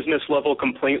write business-level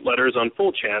complaint letters on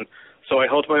 4chan, so I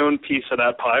held my own piece of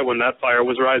that pie when that fire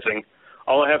was rising.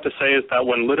 All I have to say is that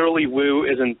when literally Woo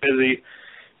isn't busy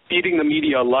feeding the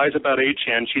media lies about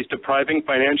 8chan, she's depriving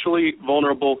financially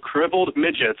vulnerable, crippled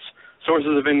midgets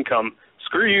sources of income.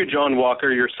 Screw you, John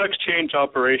Walker. Your sex change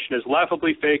operation is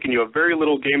laughably fake and you have very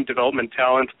little game development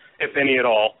talent, if any at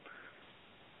all.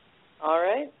 All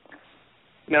right.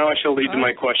 Now I shall lead to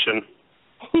my question.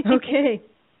 Okay.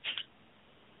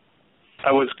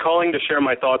 I was calling to share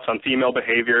my thoughts on female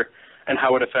behavior and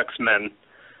how it affects men.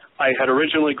 I had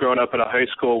originally grown up at a high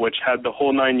school which had the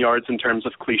whole 9 yards in terms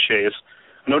of cliches.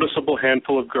 A noticeable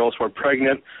handful of girls were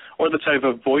pregnant, or the type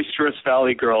of boisterous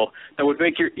valley girl that would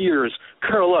make your ears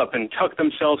curl up and tuck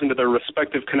themselves into their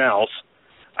respective canals.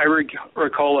 I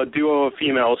recall a duo of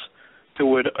females who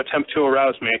would attempt to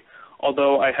arouse me,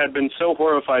 although I had been so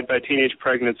horrified by teenage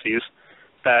pregnancies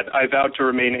that I vowed to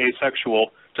remain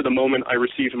asexual to the moment I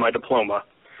received my diploma.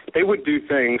 They would do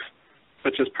things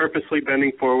such as purposely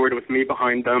bending forward with me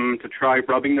behind them to try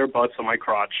rubbing their butts on my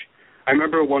crotch. I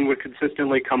remember one would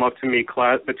consistently come up to me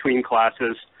between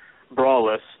classes,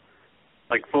 braless,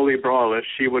 like fully braless.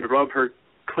 She would rub her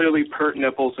clearly pert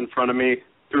nipples in front of me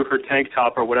through her tank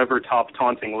top or whatever top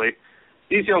tauntingly.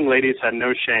 These young ladies had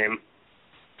no shame.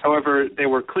 However, they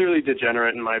were clearly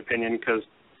degenerate in my opinion because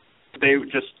they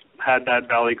just had that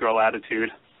valley girl attitude.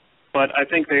 But I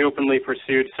think they openly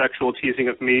pursued sexual teasing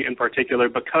of me in particular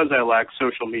because I lack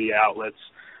social media outlets.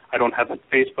 I don't have a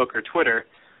Facebook or Twitter.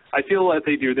 I feel that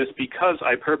they do this because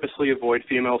I purposely avoid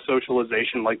female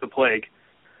socialization like the plague.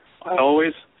 I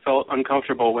always felt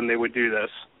uncomfortable when they would do this.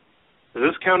 Does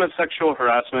this count as sexual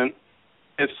harassment?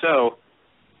 If so,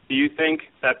 do you think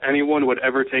that anyone would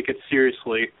ever take it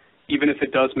seriously, even if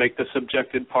it does make the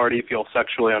subjected party feel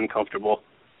sexually uncomfortable?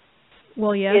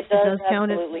 Well, yes, it does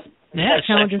count as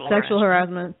sexual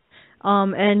harassment.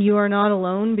 And you are not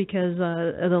alone because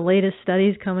the latest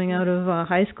studies coming out of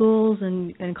high schools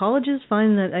and colleges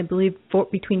find that I believe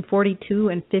between 42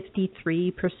 and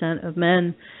 53% of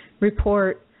men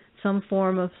report some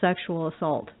form of sexual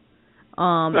assault.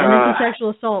 And this is sexual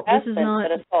assault. This is not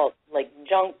assault, like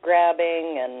junk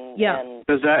grabbing and. Yeah. And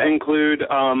does that include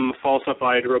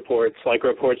falsified reports, like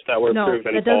reports that were proven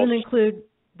false?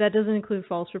 That doesn't include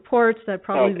false reports. That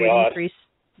probably would increase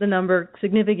the number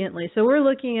significantly. So we're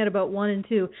looking at about 1 in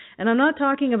 2. And I'm not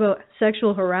talking about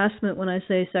sexual harassment when I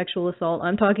say sexual assault.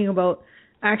 I'm talking about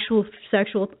actual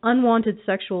unwanted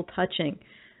sexual touching.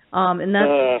 And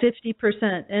that's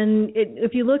 50%. And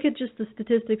if you look at just the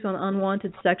statistics on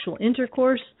unwanted sexual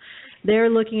intercourse, they're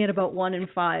looking at about 1 in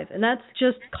 5. And that's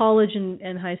just college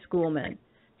and high school men.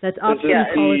 That's up to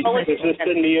college.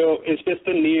 Is this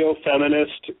the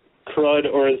neo-feminist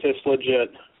crud, or is this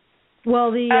legit?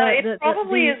 Well, it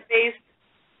probably is based.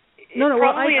 No.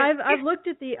 Well, I've looked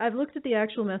at the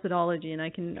actual methodology, and I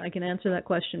can answer that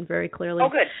question very clearly. Oh,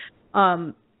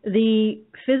 good. The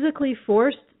physically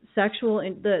forced sexual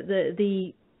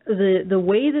the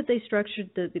way that they structured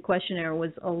the questionnaire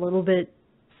was a little bit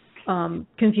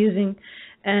confusing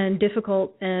and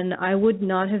difficult, and I would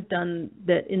not have done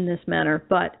that in this manner.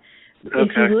 But if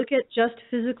you look at just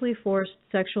physically forced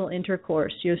sexual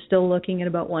intercourse, you're still looking at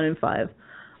about 1 in 5.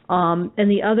 And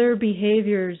the other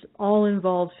behaviors all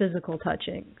involve physical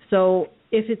touching. So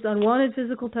if it's unwanted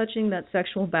physical touching, that's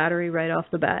sexual battery right off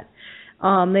the bat.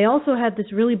 They also had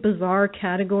this really bizarre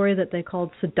category that they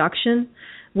called seduction,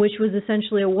 which was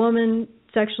essentially a woman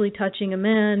sexually touching a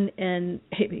man and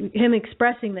him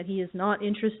expressing that he is not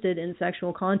interested in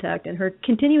sexual contact and her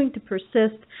continuing to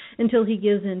persist until he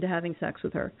gives in to having sex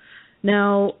with her.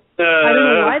 Now, I don't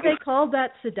know why they called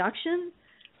that seduction.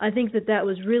 I think that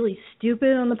was really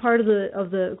stupid on the part of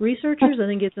the researchers. I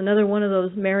think it's another one of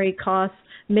those Mary Koss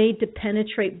made to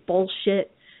penetrate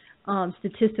bullshit,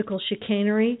 statistical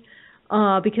chicanery,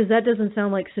 because that doesn't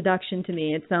sound like seduction to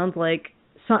me. It sounds like,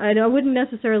 I wouldn't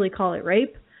necessarily call it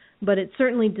rape, but it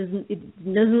certainly doesn't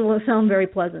sound very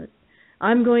pleasant.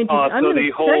 I'm going to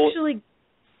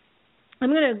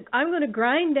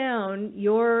grind down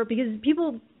because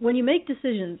people, when you make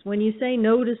decisions, when you say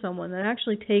no to someone, that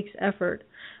actually takes effort.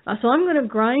 So I'm going to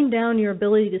grind down your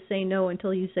ability to say no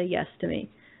until you say yes to me.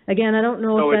 Again, I don't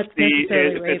know if that's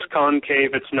necessarily rape. If it's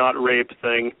concave, it's not rape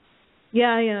thing.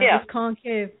 Yeah. It's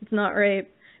concave, it's not rape.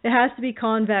 It has to be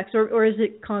convex, or is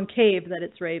it concave that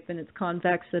it's rape and it's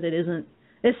convex that it isn't?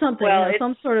 It's something,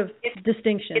 some sort of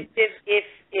distinction.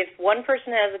 If one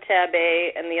person has a tab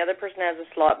A and the other person has a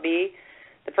slot B,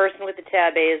 the person with the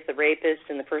tab A is the rapist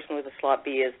and the person with the slot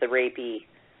B is the rapee.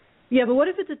 Yeah, but what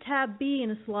if it's a tab B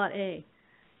and a slot A?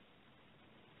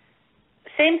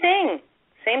 Same thing.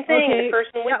 Okay. The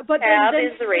person with the tab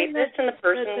is the rapist and the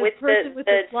person with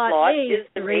the slot is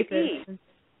the rapee.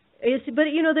 But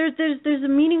there's a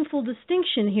meaningful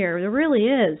distinction here. There really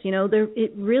is.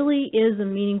 It really is a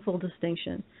meaningful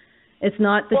distinction. It's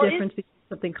not the difference between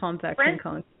something convex and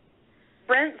concave.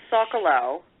 Brent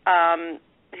Sokolow,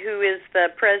 who is the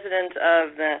president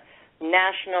of the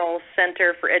National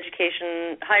Center for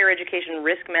Higher Education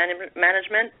Risk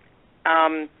Management,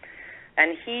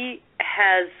 and he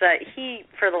has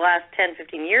for the last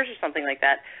 10-15 years or something like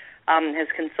that has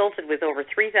consulted with over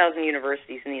 3,000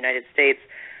 universities in the United States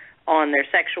on their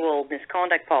sexual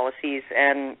misconduct policies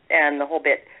and the whole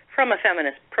bit from a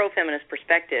pro-feminist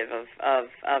perspective of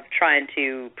trying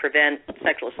to prevent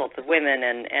sexual assaults of women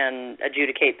and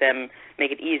adjudicate them,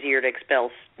 make it easier to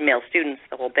expel male students,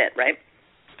 the whole bit, right?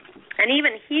 And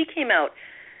even he came out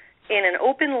in an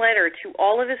open letter to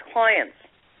all of his clients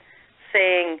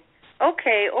saying,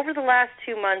 okay, over the last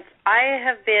 2 months, I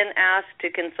have been asked to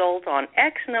consult on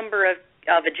X number of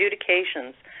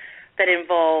adjudications that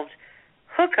involved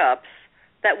hookups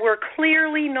that were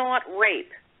clearly not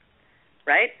rape,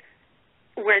 right?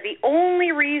 Where the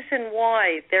only reason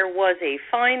why there was a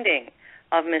finding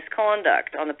of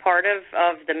misconduct on the part of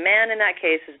the man in that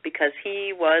case is because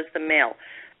he was the male.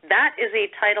 That is a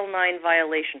Title IX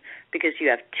violation because you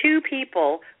have two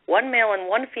people, one male and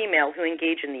one female, who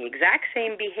engage in the exact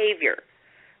same behavior,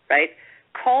 right?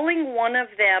 Calling one of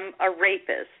them a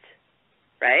rapist,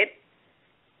 right,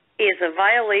 is a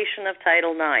violation of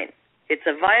Title IX. It's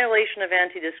a violation of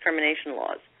anti-discrimination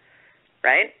laws,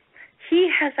 right? He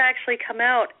has actually come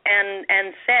out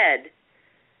and said,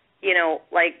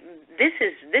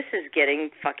 this is getting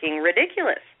fucking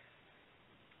ridiculous,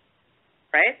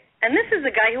 right? And this is the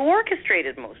guy who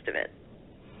orchestrated most of it.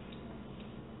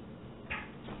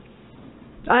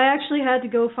 I actually had to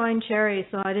go find Cherry,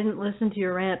 so I didn't listen to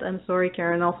your rant. I'm sorry,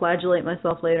 Karen. I'll flagellate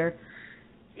myself later.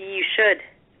 You should.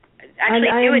 Actually,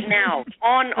 do it now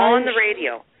on the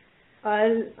radio.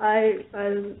 Okay.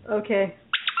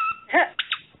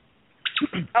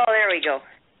 Oh, there we go.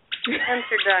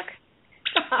 Censor duck.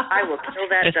 I will kill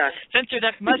that duck. Censor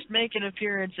duck must make an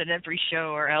appearance at every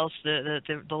show, or else the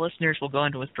listeners will go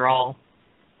into withdrawal.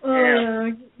 They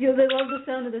love the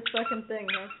sound of this fucking thing,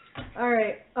 huh? All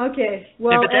right. Okay.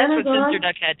 Well, but that's Amazon, what Censor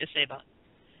duck had to say about it.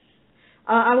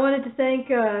 I wanted to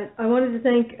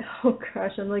thank. Oh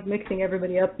gosh, I'm like mixing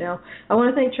everybody up now. I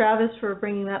want to thank Travis for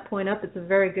bringing that point up. It's a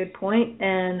very good point,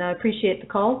 and I appreciate the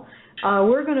call.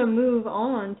 We're going to move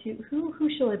on to who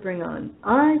shall I bring on?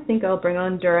 I think I'll bring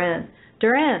on Duran.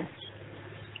 Duran,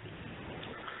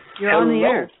 you're on the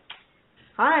air.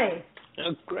 Hi.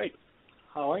 Oh, great.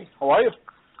 How are you?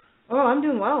 Oh, I'm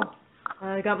doing well.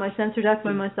 I got my censor duck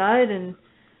by my side, and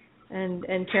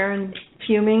Karen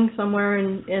fuming somewhere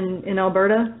in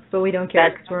Alberta, but we don't care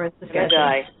because we're in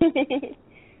Saskatchewan.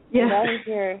 Yeah. I'm out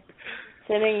here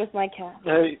sitting with my cat.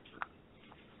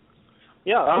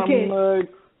 I'm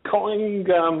calling,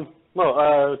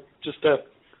 just to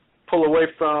pull away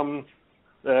from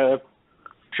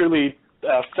purely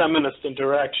feminist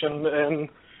interaction and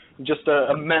just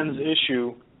a men's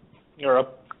issue, or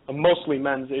a mostly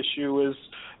men's issue, is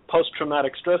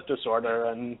post-traumatic stress disorder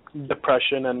and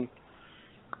depression and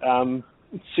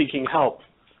seeking help.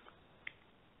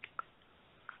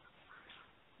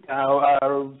 Now,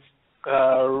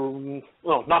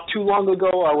 not too long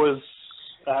ago, I was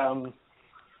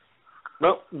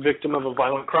victim of a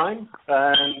violent crime,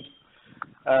 and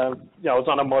I was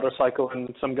on a motorcycle,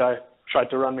 and some guy tried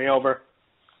to run me over,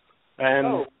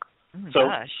 and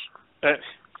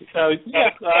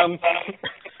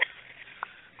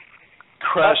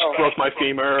crashed, broke my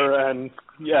femur, and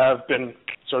I've been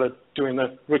sort of doing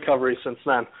the recovery since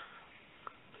then.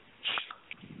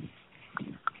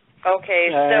 Okay,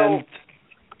 so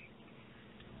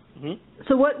Mm-hmm.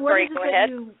 So what Sorry, is it go that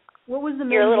ahead. what was the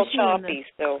main You're a little issue in choppy,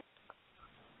 this?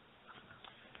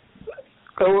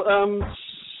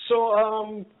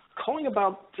 So calling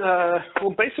about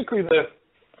basically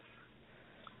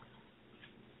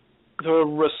the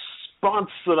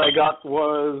response that I got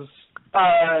was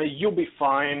you'll be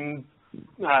fine,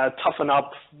 toughen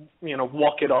up,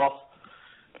 walk it off,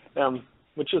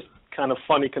 which is kind of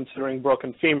funny considering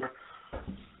broken femur.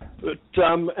 But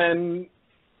and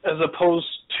as opposed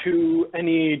to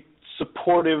any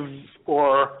supportive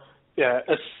or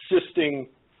assisting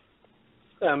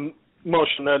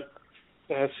motion that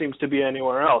seems to be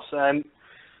anywhere else, and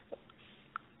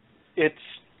it's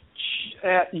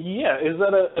is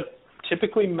that a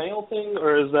typically male thing,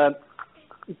 or is that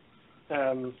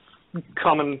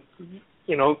common,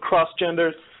 cross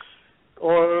gender,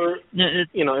 or is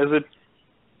it?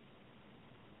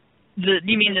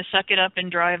 You mean the suck it up and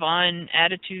drive on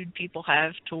attitude people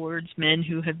have towards men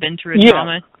who have been through a Yeah.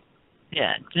 trauma?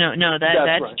 Yeah, no,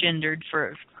 that's right. gendered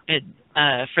for it.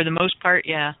 For the most part,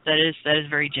 yeah, that is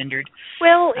very gendered.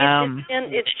 Well,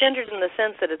 it's gendered in the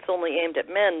sense that it's only aimed at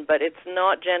men, but it's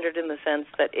not gendered in the sense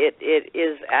that it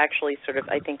is actually sort of,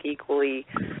 I think, equally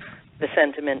the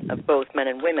sentiment of both men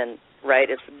and women, right?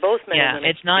 It's both men and women.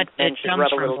 It's not. Men It should comes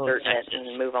rub a from little both dirt in it sexes.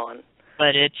 and move on.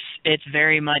 But it's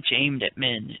very much aimed at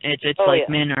men. It's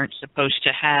men aren't supposed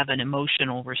to have an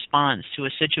emotional response to a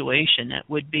situation that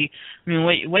would be. I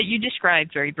mean, what you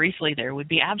described very briefly there would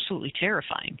be absolutely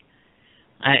terrifying.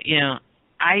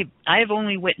 I've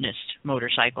only witnessed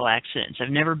motorcycle accidents. I've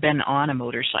never been on a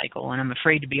motorcycle, and I'm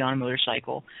afraid to be on a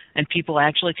motorcycle. And people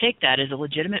actually take that as a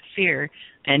legitimate fear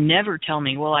and never tell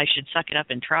me, well, I should suck it up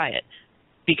and try it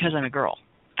because I'm a girl.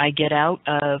 I get out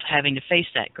of having to face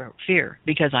that fear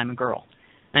because I'm a girl,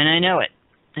 and I know it.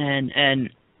 And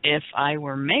if I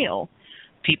were male,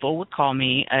 people would call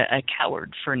me a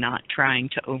coward for not trying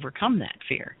to overcome that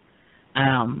fear.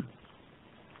 And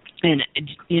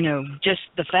just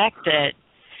the fact that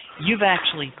you've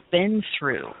actually been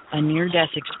through a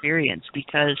near-death experience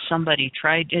because somebody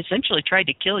essentially tried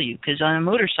to kill you, because on a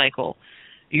motorcycle,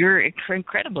 you're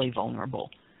incredibly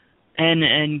vulnerable.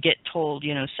 And get told,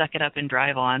 suck it up and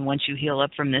drive on. Once you heal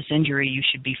up from this injury, you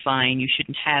should be fine. You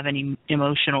shouldn't have any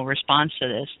emotional response to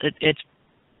this. It's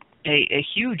a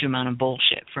huge amount of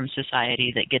bullshit from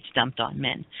society that gets dumped on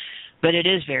men. But it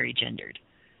is very gendered.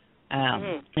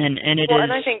 And it is.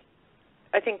 And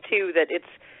I think too that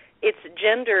it's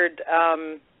gendered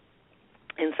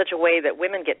in such a way that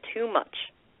women get too much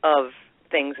of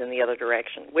things in the other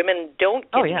direction. Women don't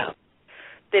get enough.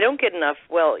 They don't get enough,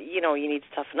 well, you need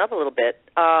to toughen up a little bit.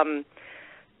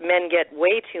 Men get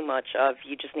way too much of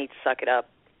you just need to suck it up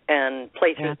and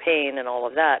play through pain and all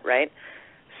of that, right?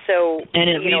 So, and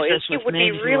it would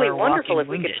be really wonderful if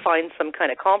we could find some kind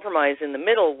of compromise in the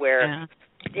middle where,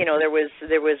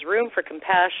 there was room for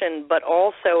compassion, but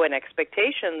also an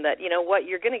expectation that,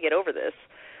 you're going to get over this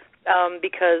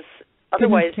because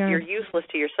otherwise you're useless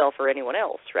to yourself or anyone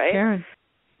else, right?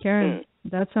 Karen,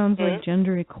 that sounds like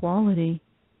gender equality.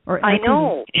 Or I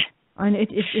know.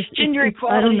 It's gender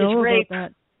equality I don't know is rape.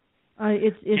 about that.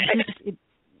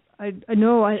 I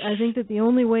think that the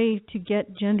only way to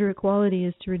get gender equality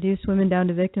is to reduce women down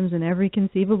to victims in every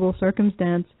conceivable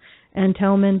circumstance and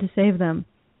tell men to save them.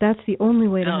 That's the only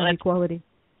way to have equality.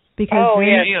 Because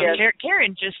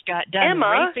Karen just got done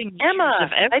raping Emma,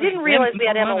 of every I didn't realize we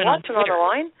had Emma Watson on the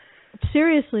line.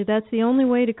 Seriously, that's the only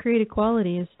way to create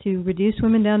equality is to reduce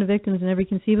women down to victims in every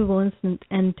conceivable instant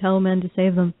and tell men to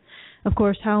save them. Of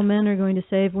course, how men are going to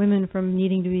save women from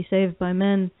needing to be saved by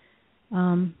men,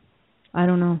 I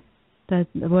don't know. That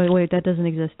doesn't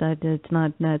exist. That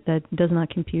does not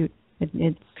compute.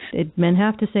 Men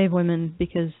have to save women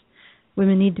because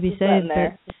women need to be saved.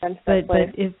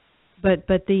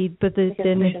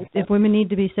 If women need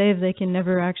to be saved, they can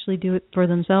never actually do it for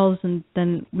themselves, and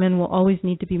then men will always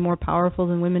need to be more powerful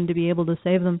than women to be able to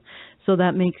save them. So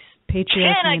that makes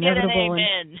patriarchy inevitable.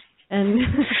 And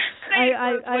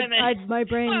my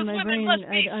brain. Must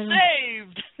be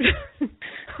saved.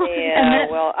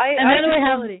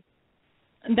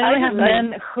 Then we have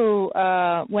men who,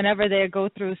 whenever they go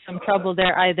through some trouble,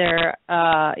 they're either,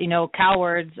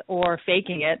 cowards or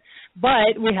faking it.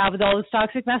 But we have all this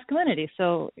toxic masculinity.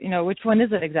 So, which one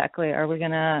is it exactly? Are we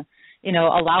going to,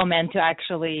 allow men to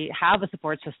actually have a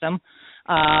support system?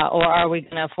 Or are we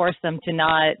going to force them to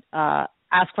not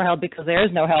ask for help because there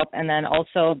is no help, and then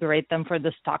also berate them for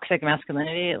this toxic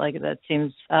masculinity? Like, that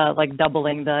seems like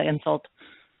doubling the insult.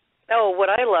 Oh, what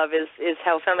I love is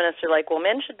how feminists are like, well,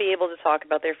 men should be able to talk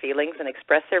about their feelings and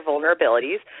express their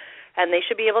vulnerabilities, and they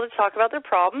should be able to talk about their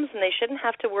problems, and they shouldn't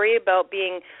have to worry about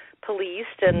being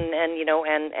policed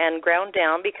and ground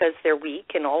down because they're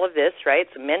weak and all of this, right?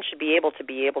 So men should be able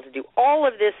to do all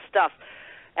of this stuff.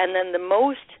 And then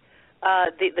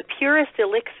the purest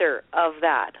elixir of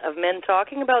that, of men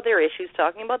talking about their issues,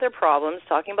 talking about their problems,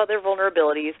 talking about their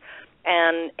vulnerabilities,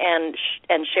 and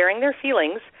sharing their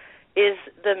feelings, is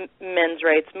the men's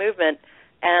rights movement.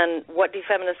 And what do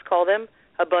feminists call them?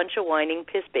 A bunch of whining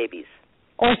piss babies.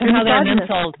 Or somehow they're an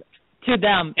insult to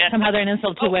them. Yeah. Somehow they're an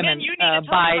insult to women you need to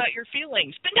talk by about your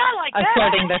feelings, but not like that.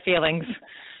 asserting their feelings.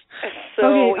 So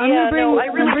I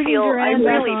really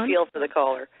Duran feel for the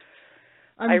caller.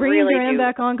 I'm bringing Duran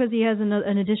back on because he has an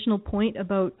additional point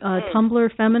about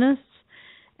Tumblr feminists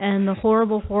and the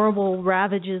horrible, horrible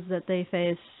ravages that they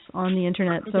face on the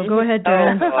internet. So go ahead,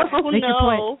 Duran. Make your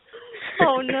point.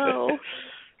 Oh no.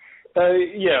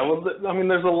 Well, I mean,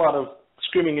 there's a lot of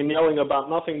screaming and yelling about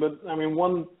nothing, but I mean,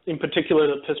 one in particular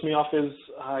that pissed me off is,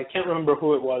 I can't remember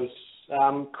who it was,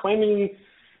 claiming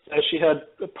that she had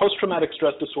post-traumatic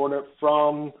stress disorder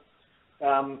from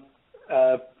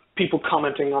people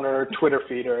commenting on her Twitter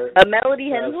feed or Melody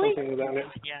Hensley? Something like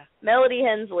that. Yeah. Melody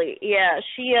Hensley. Yeah,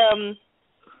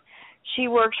 she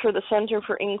works for the Center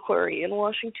for Inquiry in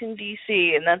Washington,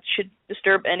 D.C., and that should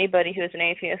disturb anybody who is an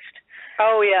atheist.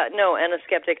 Oh yeah, no, and a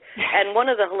skeptic. And one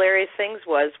of the hilarious things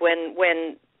was when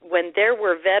there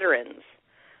were veterans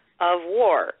of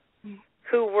war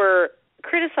who were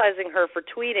criticizing her for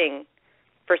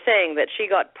saying that she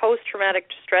got post-traumatic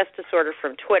stress disorder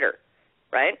from Twitter,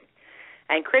 right?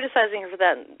 And criticizing her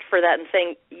for that and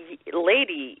saying,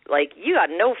 lady, like, you got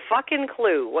no fucking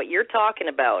clue what you're talking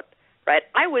about, right?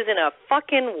 I was in a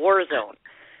fucking war zone,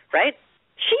 right?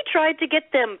 She tried to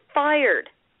get them fired.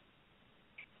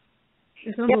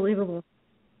 It's unbelievable.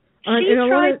 She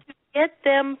tried to get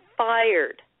them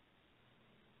fired.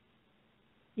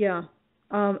 Yeah.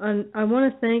 And I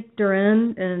want to thank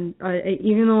Duran, and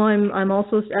even though I'm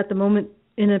also at the moment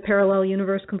in a parallel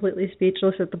universe completely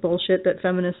speechless at the bullshit that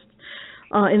feminists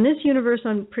in this universe,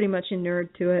 I'm pretty much inured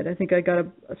to it. I think I got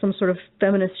some sort of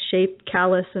feminist-shaped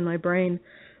callus in my brain.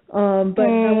 But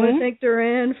I want to thank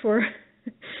Duran for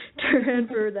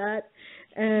that.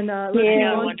 And I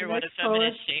wonder what a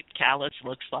feminist-shaped callus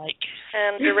looks like.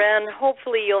 And Duran,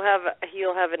 hopefully you'll have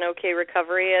an okay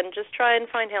recovery, and just try and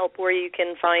find help where you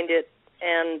can find it,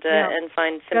 and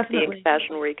find sympathy and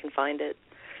compassion where you can find it.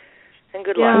 And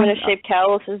good luck. A feminist-shaped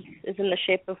callus is in the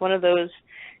shape of one of those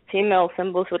female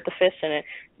symbols with the fist in it.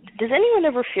 Does anyone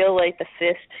ever feel like the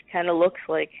fist kind of looks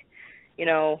like,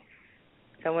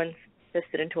 someone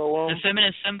fisted into a womb? The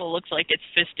feminist symbol looks like it's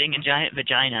fisting a giant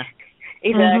vagina.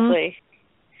 Exactly.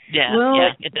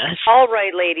 Yeah, it does. All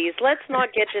right, ladies, let's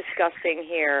not get disgusting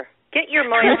here. Get your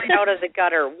minds out of the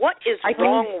gutter. What is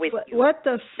wrong with you? What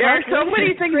the fuck? There are so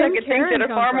many things I could think that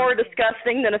are far more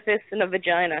disgusting than a fist in a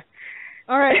vagina.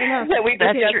 All right, enough.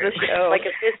 That's true. Like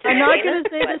a fist in I'm not going to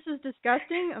say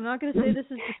this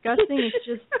is disgusting. It's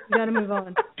just, you got to move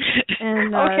on.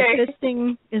 And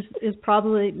fisting is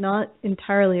probably not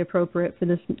entirely appropriate for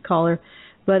this caller.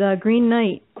 But Green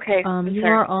Knight, you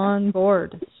are on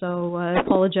board. So I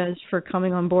apologize for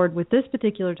coming on board with this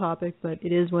particular topic, but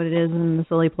it is what it is in the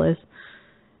silly place.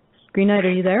 Green Knight,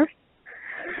 are you there?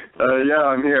 Yeah,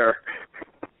 I'm here.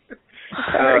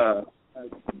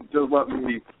 Just let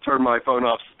me turn my phone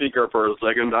off speaker for a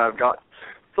second. I've got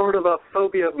sort of a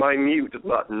phobia of my mute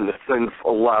button since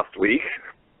last week.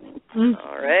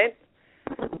 All right.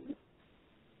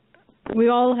 We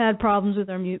all had problems with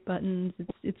our mute buttons.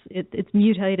 It's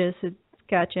mute-itis. It's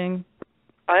catching.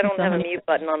 I don't have a mute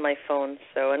button on my phone,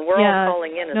 and we're all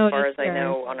calling in as far as I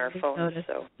know on our phones.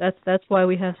 So that's why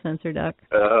we have Censor Duck,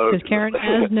 because Karen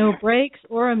has no brakes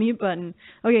or a mute button.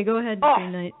 Okay, go ahead,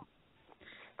 Green Knight.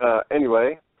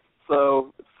 Anyway,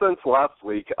 so since last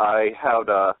week, I had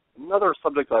another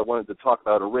subject I wanted to talk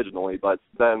about originally, but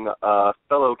then a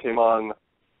fellow came on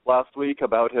last week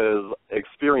about his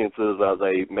experiences as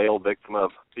a male victim of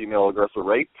female aggressive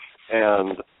rape,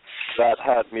 and that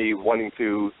had me wanting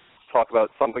to talk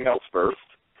about something else first.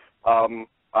 I'm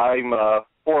a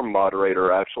forum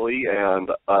moderator, actually, and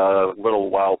a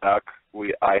little while back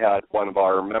I had one of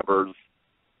our members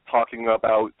talking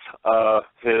about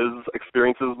his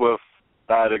experiences with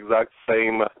that exact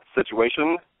same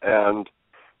situation, and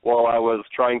while I was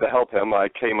trying to help him, I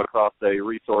came across a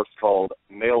resource called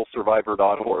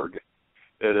malesurvivor.org.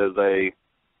 It is a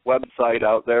website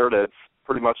out there that's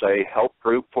pretty much a help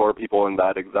group for people in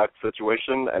that exact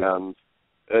situation, and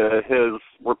his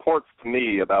reports to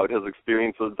me about his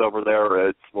experiences over there,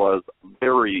 it was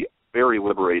very, very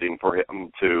liberating for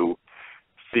him to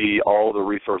see all the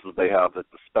resources they have that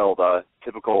dispel the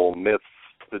typical myths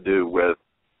to do with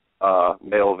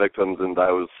male victims in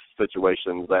those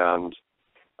situations, and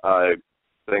I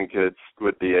think it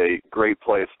would be a great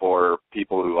place for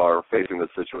people who are facing this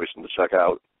situation to check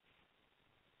out.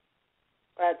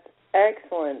 That's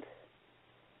excellent.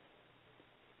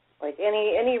 Like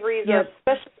any resource,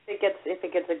 especially if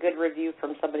it gets a good review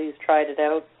from somebody who's tried it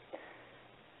out.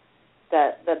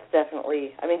 That's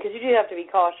definitely. I mean, because you do have to be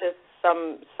cautious.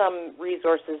 Some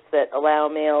resources that allow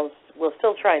males will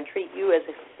still try and treat you as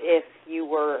if you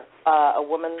were a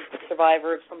woman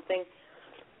survivor of something.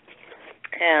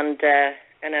 And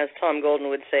as Tom Golden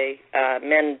would say,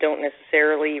 men don't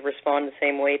necessarily respond the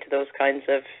same way to those kinds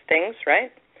of things,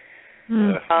 right?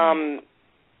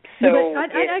 So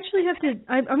I actually have to.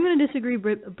 I'm going to disagree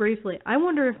briefly. I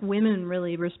wonder if women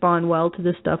really respond well to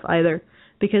this stuff either,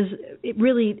 because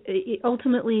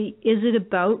ultimately, is it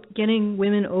about getting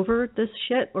women over this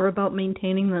shit or about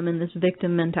maintaining them in this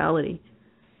victim mentality?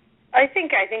 I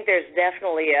think there's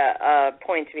definitely a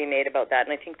point to be made about that,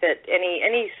 and I think that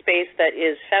any space that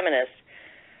is feminist,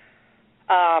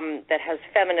 that has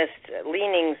feminist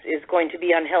leanings, is going to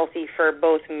be unhealthy for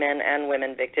both men and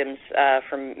women victims.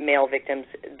 For male victims,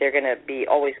 they're going to be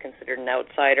always considered an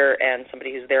outsider and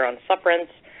somebody who's there on sufferance.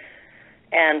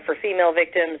 And for female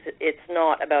victims, it's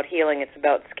not about healing; it's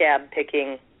about scab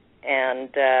picking and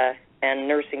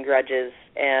nursing grudges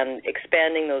and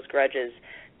expanding those grudges.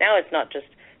 Now it's not just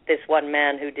this one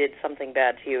man who did something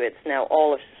bad to you. It's now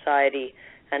all of society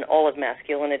and all of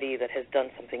masculinity that has done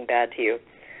something bad to you.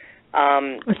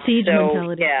 A siege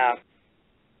mentality.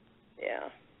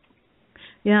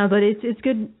 Yeah, but it's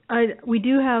good. We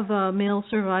do have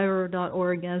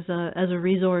malesurvivor.org as a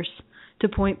resource to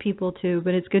point people to,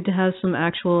 but it's good to have some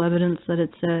actual evidence that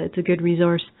it's a good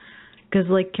resource, because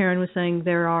like Karen was saying,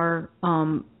 there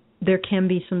can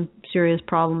be some serious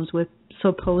problems with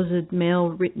supposed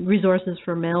male resources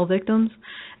for male victims,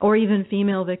 or even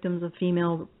female victims of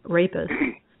female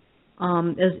rapists.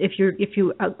 As if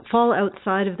you fall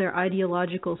outside of their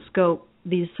ideological scope,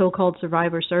 these so-called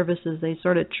survivor services, they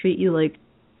sort of treat you like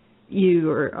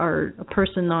you are a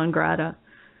person non grata,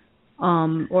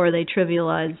 or they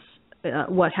trivialize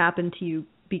what happened to you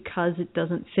because it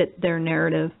doesn't fit their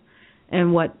narrative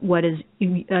and what is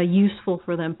useful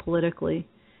for them politically.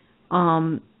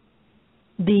 One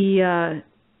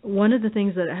of the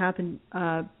things that happened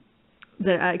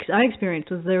that I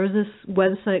experienced was there was this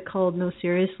website called No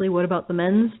Seriously, What About the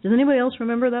Men's? Does anybody else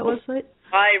remember that website?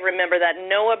 I remember that.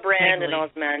 Noah Brand and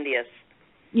Osmandius.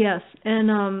 Yes,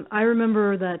 and I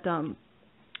remember that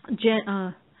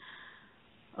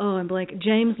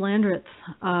James Landreth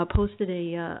posted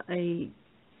an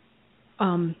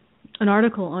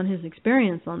article on his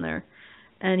experience on there,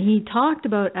 and he talked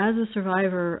about as a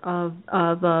survivor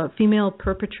of female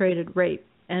perpetrated rape.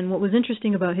 And what was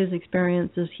interesting about his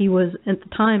experience is he was, at the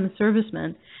time, a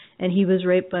serviceman, and he was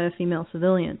raped by a female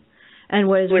civilian. And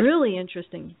what is really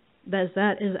interesting is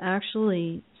that is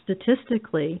actually,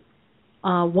 statistically,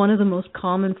 one of the most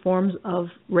common forms of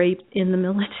rape in the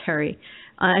military.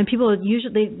 And people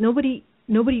usually, nobody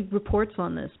reports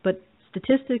on this, but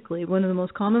statistically, one of the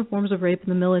most common forms of rape in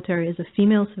the military is a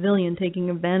female civilian taking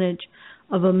advantage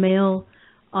of a male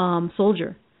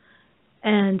soldier.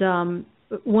 And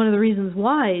one of the reasons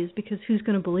why is because who's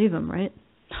going to believe him, right?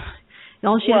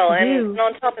 All she has to do. And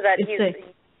on top of that, he's in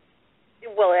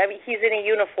a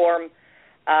uniform.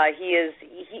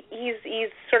 He's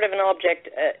sort of an object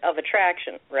of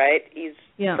attraction, right? He's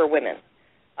for women,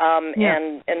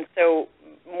 and so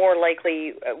more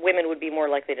likely women would be more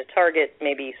likely to target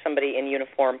maybe somebody in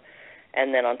uniform.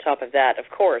 And then on top of that, of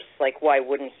course, like why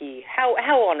wouldn't he? How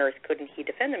on earth couldn't he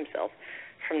defend himself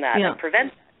from that and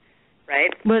prevent that?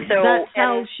 Right. But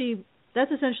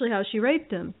that's essentially how she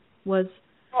raped him. Well,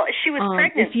 she was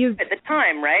pregnant at the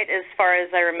time, right? As far as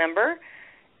I remember.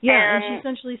 Yeah, and she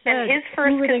essentially said, and his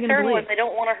first concern was, I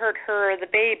don't want to hurt her or the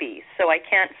baby, so I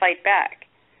can't fight back.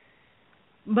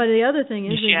 But the other thing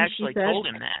is, she actually told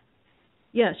him that.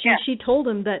 Yeah, she told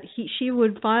him that she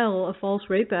would file a false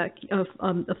rape act,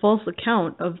 a false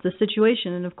account of the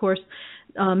situation, and of course,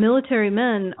 military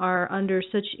men are under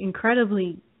such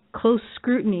incredibly close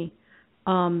scrutiny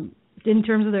in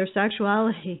terms of their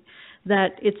sexuality,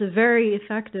 that it's a very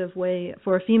effective way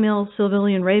for a female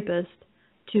civilian rapist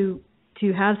to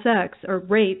have sex or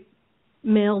rape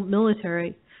male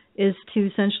military is to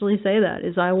essentially say that,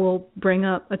 is I will bring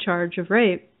up a charge of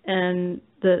rape, and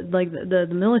the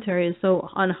military is so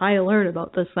on high alert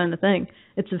about this kind of thing.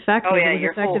 It's effective.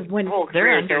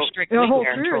 They're under strict legal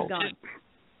control.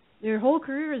 Your whole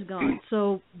career is gone.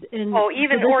 So, I'm not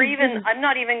even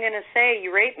going to say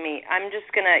you raped me. I'm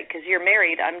just going to, because you're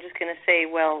married, I'm just going to say,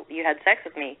 well, you had sex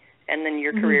with me, and then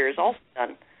your career is also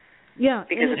done. Yeah,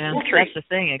 because that's the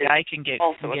thing. A guy can get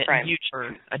crime. huge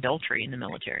for adultery in the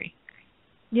military.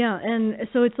 Yeah, and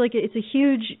so it's like it's a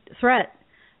huge threat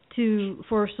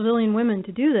for civilian women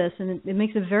to do this, and it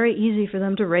makes it very easy for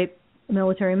them to rape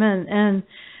military men. And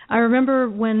I remember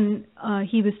when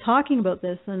he was talking about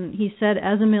this, and he said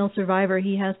as a male survivor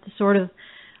he has to sort of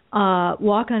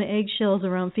walk on eggshells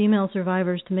around female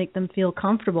survivors to make them feel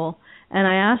comfortable. And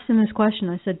I asked him this question.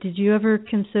 I said, did you ever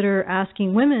consider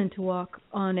asking women to walk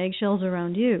on eggshells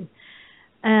around you?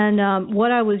 And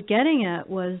what I was getting at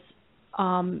was,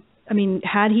 I mean,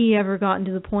 had he ever gotten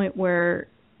to the point where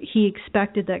he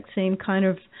expected that same kind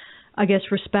of, I guess,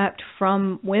 respect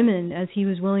from women as he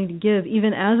was willing to give,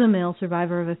 even as a male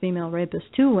survivor of a female rapist,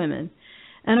 to women?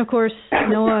 And of course,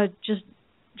 Noah just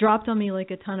dropped on me like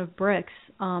a ton of bricks,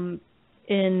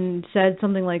 and said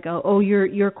something like, "Oh,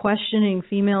 you're questioning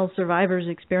female survivors'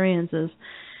 experiences,"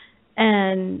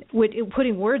 and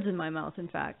putting words in my mouth. In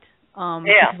fact,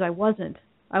 because I wasn't.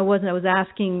 I was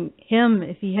asking him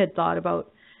if he had thought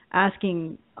about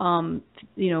asking,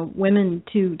 women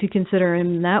to consider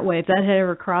him in that way, if that had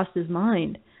ever crossed his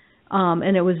mind.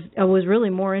 And I was really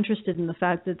more interested in the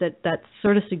fact that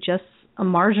sort of suggests a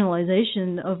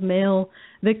marginalization of male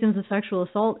victims of sexual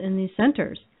assault in these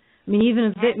centers. I mean, even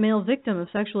a male victim of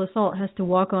sexual assault has to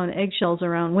walk on eggshells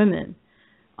around women.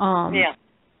 And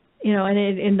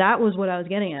that was what I was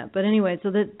getting at. But anyway,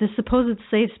 so the supposed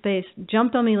safe space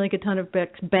jumped on me like a ton of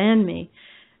bricks, banned me.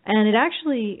 And it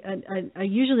actually, I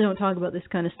usually don't talk about this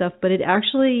kind of stuff, but it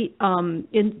actually,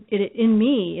 in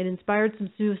me, it inspired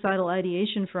some suicidal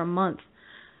ideation for a month.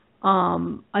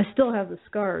 I still have the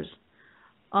scars.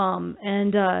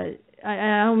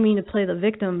 I don't mean to play the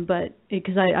victim, but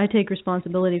because I take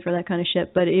responsibility for that kind of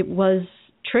shit, but it was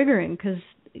triggering because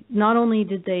not only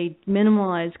did they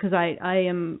minimize, because I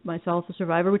am myself a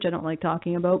survivor, which I don't like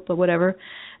talking about, but whatever,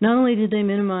 not only did they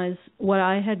minimize what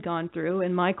I had gone through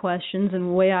and my questions and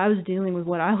the way I was dealing with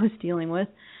what I was dealing with,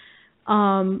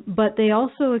 but they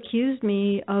also accused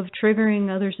me of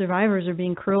triggering other survivors or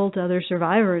being cruel to other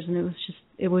survivors, and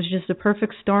it was just a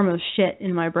perfect storm of shit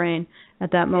in my brain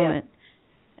at that moment.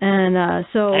 And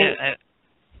so I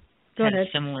go had ahead.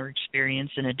 a similar experience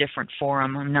in a different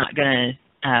forum. I'm not going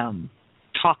to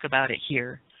talk about it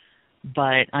here,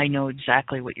 but I know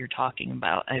exactly what you're talking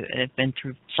about. I've been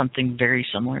through something very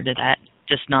similar to that,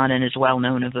 just not in as well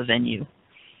known of a venue.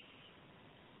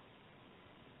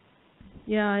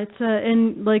 Yeah, it's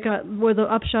and like where the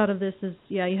upshot of this is,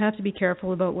 you have to be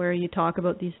careful about where you talk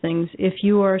about these things. If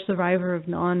you are a survivor of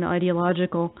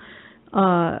non-ideological,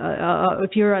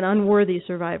 if you're an unworthy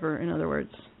survivor, in other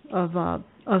words, of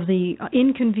the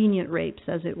inconvenient rapes,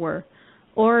 as it were,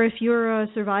 or if you're a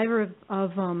survivor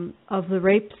of the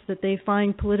rapes that they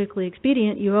find politically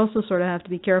expedient, you also sort of have to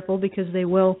be careful because they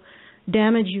will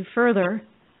damage you further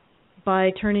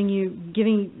by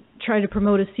try to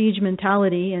promote a siege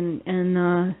mentality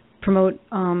and promote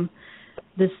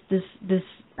this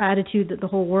attitude that the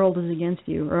whole world is against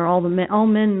you, or all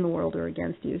men in the world are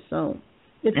against you. So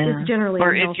it's generally,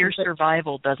 or if your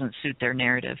survival doesn't suit their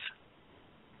narrative.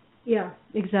 Yeah,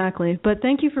 exactly. But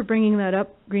thank you for bringing that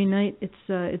up, Green Knight.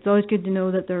 It's always good to know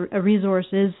that a resource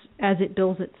is as it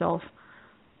builds itself.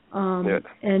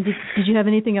 And did you have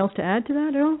anything else to add to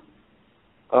that at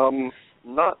all?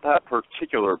 Not that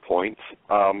particular point.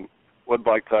 Would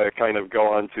like to kind of go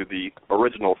on to the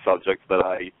original subject that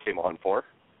I came on for.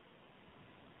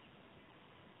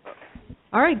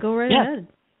 All right, go right ahead.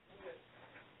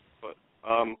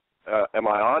 Am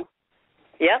I on?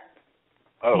 Yep.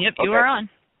 Oh, yep, okay. You are on.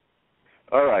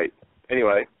 All right.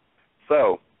 Anyway,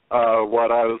 so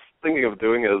what I was thinking of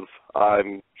doing is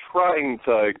I'm trying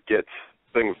to get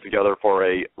things together for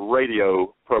a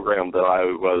radio program that I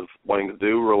was wanting to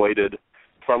do related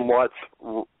somewhat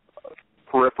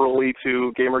peripherally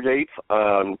to Gamergate,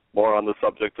 more on the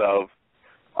subject of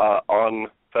on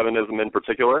feminism in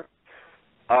particular.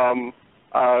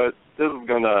 This is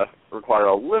going to require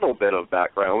a little bit of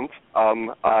background.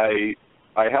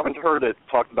 I haven't heard it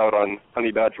talked about on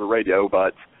Honey Badger Radio,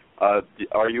 but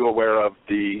are you aware of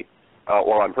the,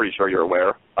 well, I'm pretty sure you're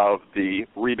aware of the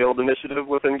Rebuild initiative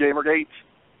within Gamergate?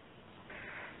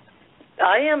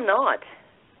 I am not.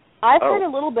 I've heard a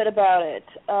little bit about it.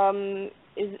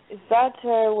 Is that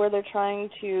where they're trying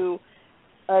to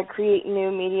create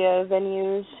new media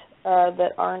venues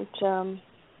that aren't...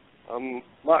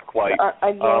 not quite.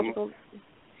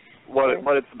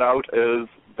 What it's about is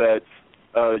that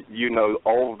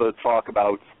all of the talk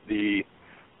about the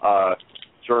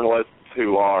journalists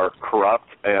who are corrupt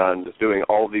and doing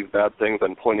all of these bad things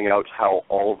and pointing out how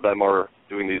all of them are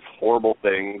doing these horrible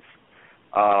things.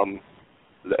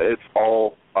 It's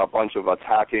all a bunch of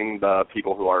attacking the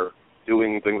people who are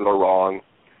doing things that are wrong.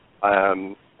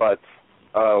 But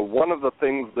one of the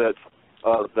things that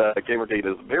Gamergate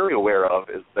is very aware of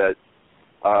is that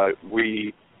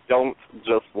we don't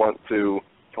just want to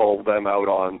call them out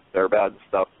on their bad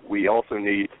stuff. We also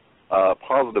need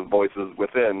positive voices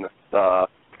within the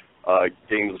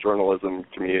games journalism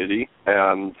community,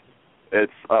 and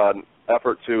it's an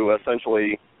effort to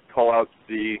essentially give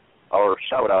a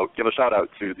shout out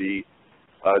to the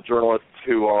journalists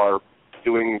who are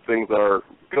doing things that are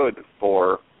good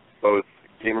for both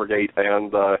Gamergate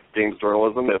and games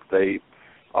journalism. If they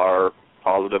are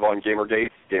positive on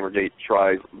Gamergate, Gamergate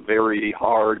tries very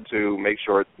hard to make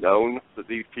sure it's known that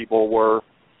these people were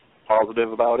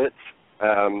positive about it,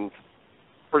 and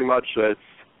pretty much it's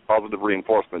positive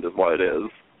reinforcement is what it is.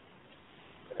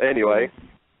 Anyway.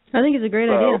 I think it's a great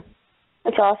idea.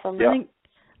 That's awesome. Yeah.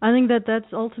 I think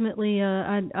that's ultimately,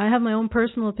 I have my own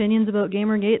personal opinions about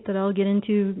Gamergate that I'll get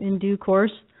into in due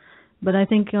course, but I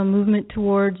think a movement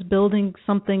towards building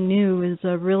something new is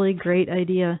a really great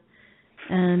idea.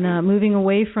 And moving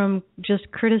away from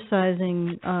just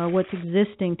criticizing what's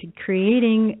existing to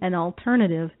creating an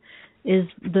alternative is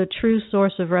the true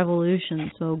source of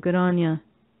revolution. So good on you.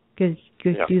 Good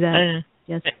do that.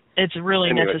 Yes. It's a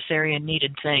really necessary and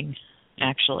needed thing,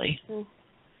 actually.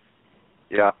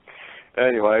 Yeah.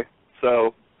 Anyway,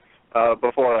 so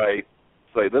before I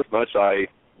say this much, I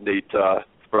need to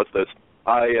express this.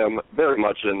 I am very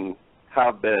much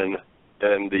have been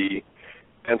in the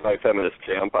anti-feminist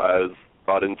camp. I was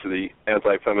brought into the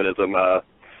anti-feminism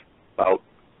about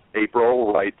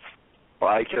April, right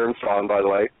by Karen Strong, by the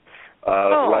way,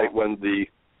 right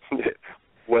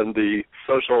when the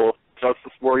social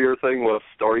justice warrior thing was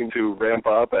starting to ramp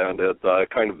up, and it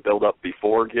kind of built up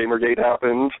before Gamergate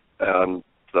happened, and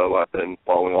so I've been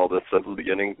following all this since the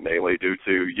beginning, mainly due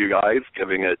to you guys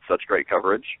giving it such great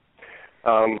coverage.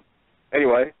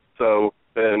 Anyway, so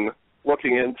been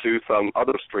looking into some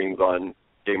other streams on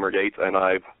Gamergate, and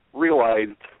I've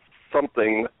realized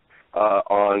something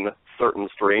on certain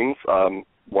streams.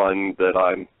 One that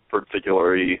I'm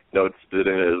particularly interested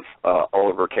in is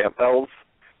Oliver Campbell's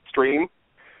stream.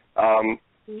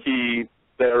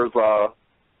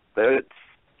 It's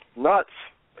not,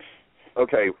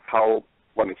 okay,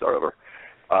 let me start over.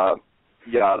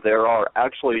 There are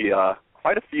actually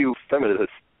quite a few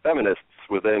feminists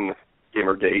within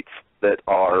Gamergate that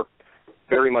are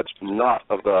very much not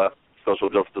of the social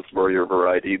justice warrior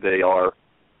variety. They are,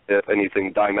 if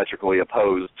anything, diametrically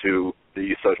opposed to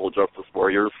the social justice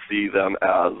warriors, see them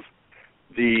as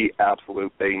the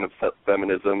absolute bane of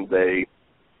feminism. They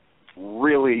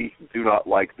really do not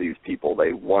like these people.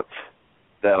 They want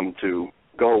them to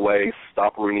go away,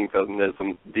 stop ruining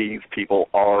feminism. These people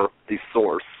are the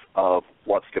source of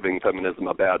what's giving feminism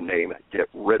a bad name. Get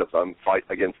rid of them, fight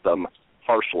against them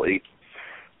harshly.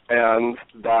 And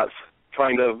that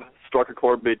kind of struck a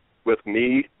chord with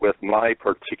me, with my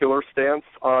particular stance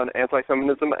on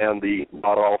anti-feminism and the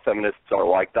not all feminists are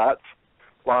like that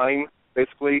line,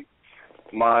 basically.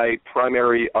 My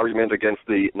primary argument against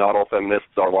the not all feminists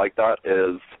are like that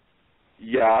is,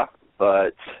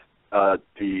 but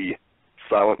the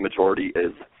silent majority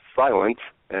is silent,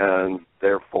 and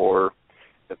therefore,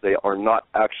 if they are not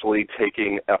actually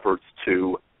taking efforts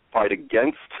to fight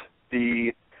against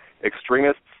the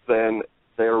extremists, then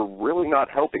they're really not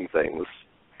helping things.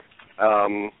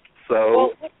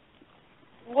 Well,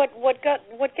 what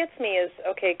gets me is,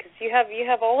 okay, because you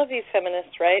have all of these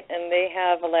feminists, right, and they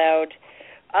have allowed,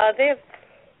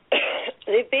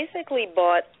 they've basically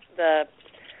bought the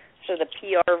sort of the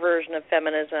PR version of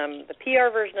feminism,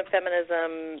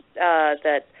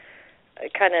 that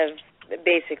kind of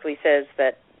basically says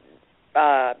that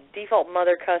default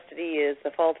mother custody is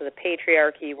the fault of the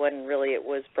patriarchy, when really it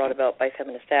was brought about by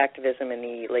feminist activism in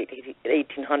the late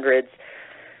 1800s.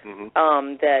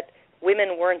 That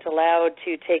women weren't allowed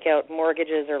to take out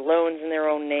mortgages or loans in their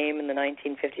own name in the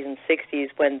 1950s and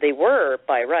 60s, when they were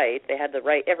by right. They had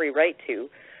every right to,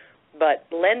 but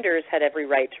lenders had every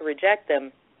right to reject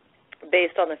them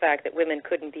based on the fact that women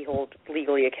couldn't be held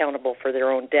legally accountable for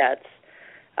their own debts.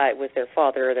 It was their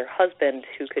father or their husband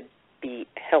who could be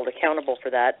held accountable for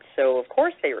that. So, of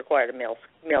course, they required a male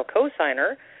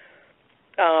co-signer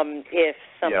if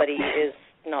somebody is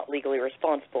not legally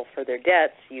responsible for their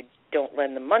debts. You don't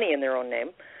lend them money in their own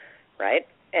name, right?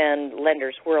 And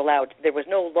lenders were allowed, there was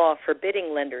no law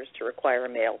forbidding lenders to require a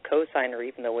male co-signer,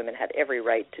 even though women had every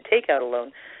right to take out a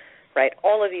loan, right?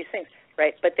 All of these things,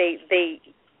 right? But they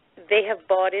have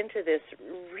bought into this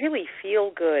really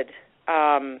feel-good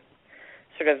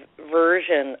sort of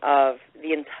version of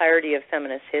the entirety of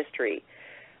feminist history.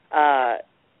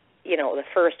 The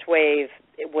first wave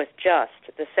was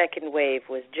just, the second wave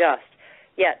was just,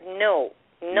 Yeah, no.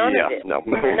 None of it. No.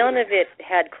 None of it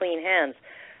had clean hands.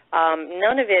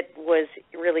 None of it was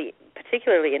really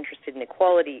particularly interested in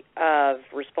equality of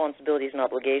responsibilities and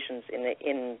obligations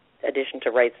in addition to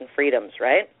rights and freedoms,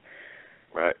 right?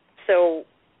 Right. So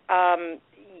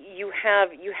you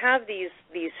have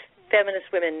these feminist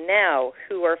women now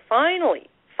who are finally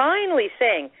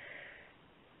saying,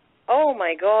 oh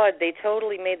my God, they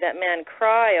totally made that man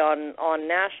cry on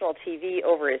national TV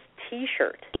over his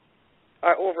T-shirt,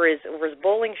 or over his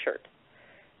bowling shirt,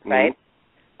 right?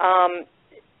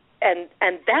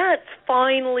 And that's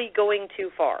finally going too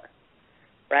far,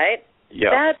 right? Yeah.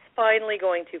 That's finally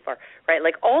going too far, right?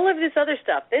 Like all of this other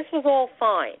stuff, this was all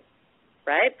fine,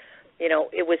 right? You know,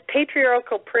 it was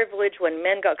patriarchal privilege when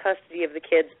men got custody of the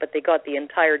kids, but they got the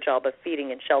entire job of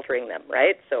feeding and sheltering them,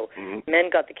 right? So men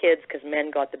got the kids because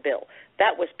men got the bill.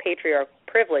 That was patriarchal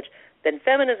privilege. Then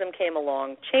feminism came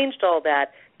along, changed all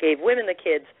that, gave women the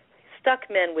kids, stuck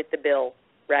men with the bill,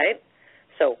 right?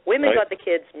 So women got the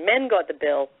kids, men got the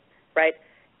bill, right?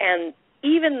 And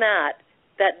even that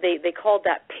they called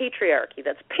that patriarchy.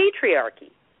 That's patriarchy,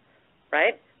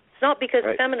 right? It's not because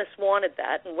feminists wanted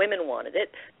that and women wanted it.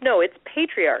 No, it's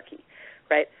patriarchy,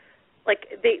 right? Like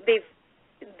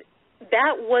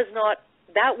that was not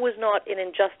an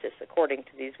injustice according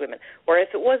to these women. Or if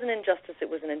it was an injustice, it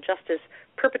was an injustice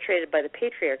perpetrated by the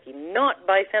patriarchy, not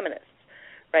by feminists,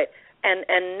 right?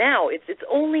 And now it's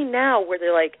only now where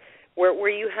they're like where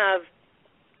you have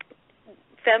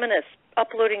feminists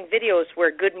uploading videos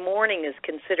where good morning is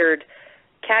considered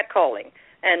catcalling,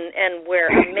 and where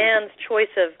a man's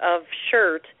choice of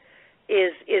shirt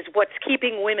is what's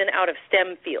keeping women out of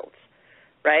STEM fields,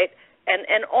 right?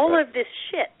 And all of this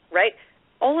shit, right?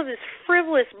 All of this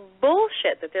frivolous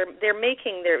bullshit that they're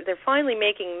making, they're finally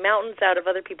making mountains out of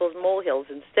other people's molehills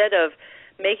instead of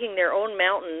making their own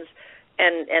mountains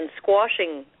and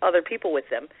squashing other people with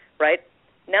them, right?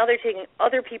 Now they're taking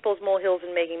other people's molehills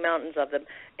and making mountains of them.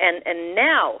 And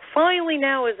now, finally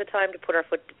now is the time to put our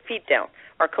feet down,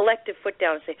 our collective foot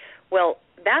down and say, well,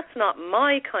 that's not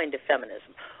my kind of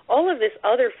feminism. All of this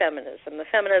other feminism, the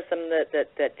feminism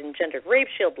that engendered rape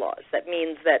shield laws, that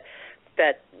means that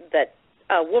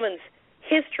a woman's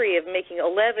history of making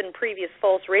 11 previous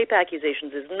false rape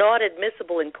accusations is not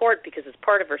admissible in court because it's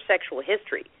part of her sexual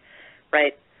history,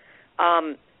 right?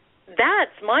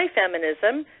 That's my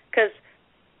feminism, because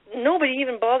nobody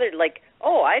even bothered, like,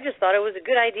 oh, I just thought it was a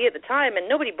good idea at the time, and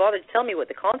nobody bothered to tell me what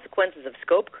the consequences of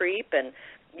scope creep and,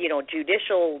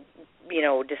 judicial,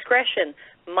 discretion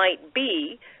might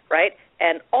be, right?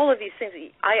 And all of these things,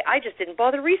 I just didn't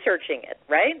bother researching it,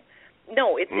 right?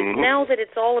 No, it's now that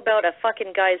it's all about a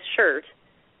fucking guy's shirt,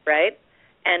 right?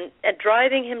 And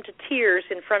driving him to tears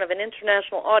in front of an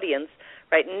international audience,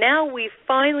 right? Now we've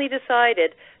finally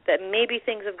decided that maybe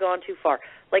things have gone too far.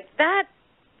 Like that's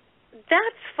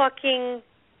fucking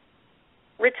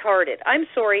retarded. I'm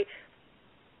sorry.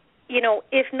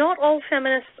 If not all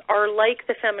feminists are like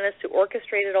the feminists who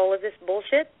orchestrated all of this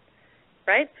bullshit,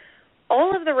 right?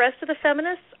 All of the rest of the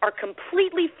feminists are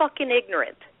completely fucking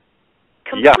ignorant.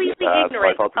 Completely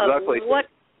ignorant of what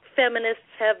feminists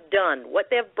have done, what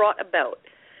they've brought about,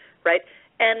 right?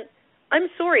 And I'm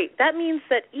sorry, that means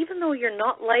that even though you're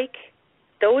not like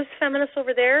those feminists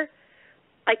over there,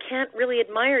 I can't really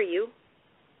admire you.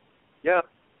 Yeah.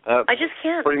 I just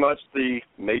can't. Pretty much the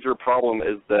major problem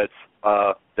is that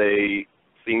they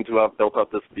seem to have built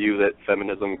up this view that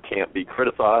feminism can't be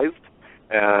criticized,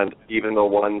 and even the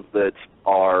ones that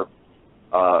are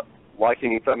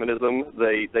liking feminism,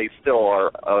 they still are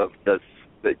of this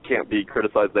that can't be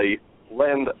criticized. They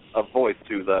lend a voice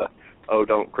to the, oh,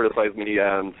 don't criticize me,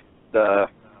 and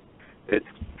it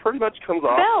pretty much comes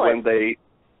off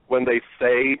when they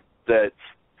say that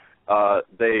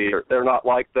they're not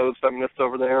like those feminists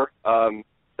over there.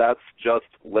 That's just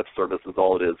lip service is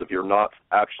all it is. If you're not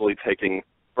actually taking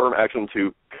firm action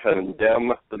to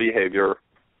condemn the behavior,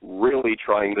 really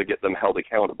trying to get them held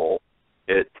accountable,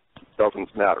 it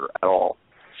doesn't matter at all.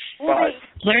 But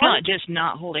they're not just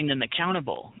not holding them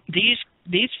accountable.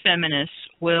 These feminists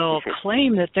will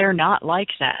claim that they're not like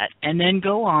that and then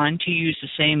go on to use the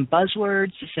same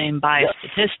buzzwords, the same biased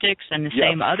statistics, and the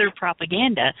same other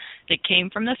propaganda that came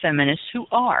from the feminists who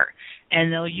are.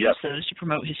 And they'll use those to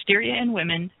promote hysteria in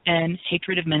women and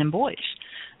hatred of men and boys.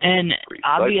 And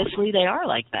obviously they are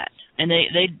like that. And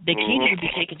they can't even be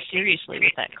taken seriously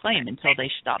with that claim until they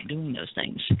stop doing those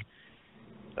things.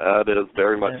 That is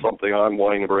very much something I'm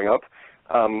wanting to bring up.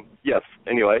 Yes,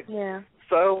 anyway. Yeah.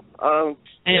 So,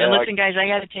 listen, guys, I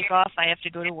got to take off. I have to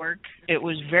go to work. It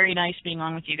was very nice being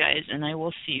on with you guys, and I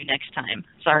will see you next time.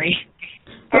 Sorry.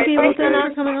 Happy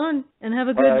Lieutenant coming on, and have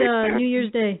a good New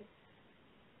Year's Day.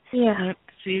 Yeah.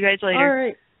 See you guys later. All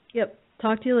right. Yep.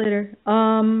 Talk to you later.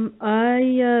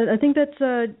 I think that's.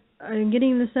 I'm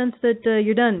getting the sense that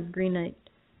you're done, Green Knight.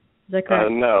 Is that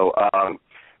correct? No.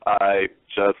 I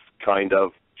just kind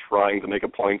of trying to make a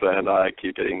point, and I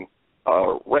keep getting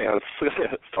rants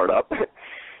start up.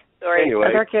 Sorry, anyway.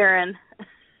 That's our Karen.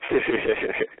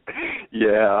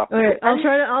 Yeah. All right. I'll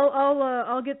try to.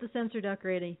 I'll get the censor duck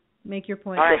ready. Make your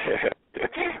point. All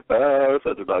right.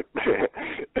 Censor duck.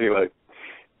 Anyway.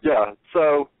 Yeah.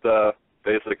 So the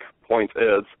basic point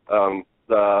is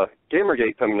the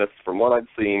Gamergate feminists. From what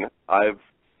I've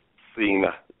seen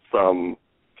some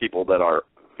people that are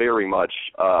very much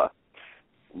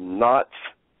not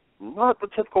the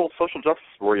typical social justice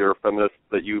warrior feminists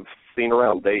that you've seen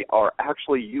around. They are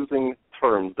actually using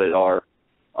terms that are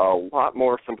a lot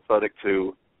more sympathetic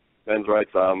to men's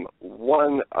rights.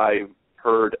 One I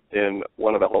heard in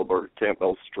one of Albert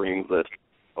Campbell's streams that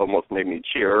almost made me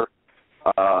cheer.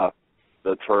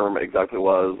 The term exactly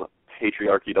was,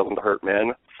 patriarchy doesn't hurt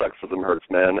men, sexism hurts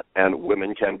men, and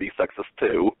women can be sexist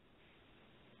too.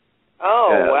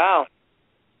 Oh, wow.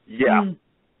 Yeah.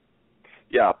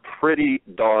 Yeah, pretty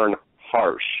darn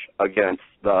harsh against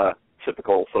the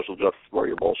typical social justice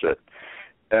warrior bullshit.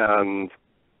 And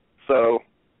so,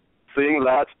 seeing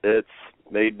that, it's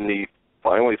made me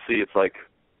finally see it's like,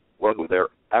 well, there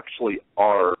actually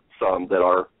are some that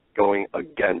are going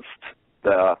against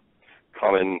the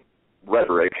common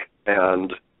rhetoric,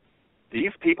 and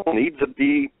these people need to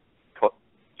be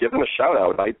given a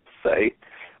shout-out, I'd say.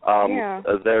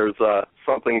 There's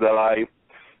something that I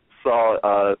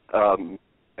saw,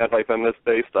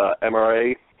 anti-feminist-based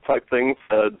MRA type thing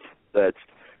said that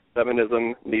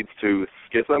feminism needs to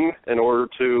schism in order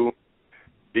to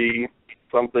be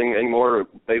something anymore.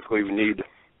 Basically, we need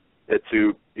it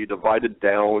to be divided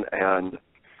down and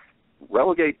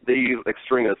relegate these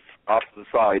extremists off to the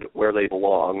side where they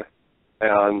belong.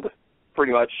 And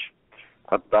pretty much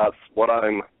that's what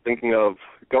I'm thinking of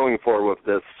going for with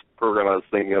this program I was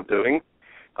thinking of doing,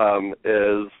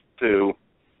 is to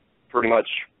pretty much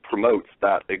promote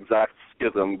that exact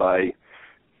schism by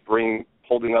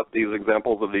holding up these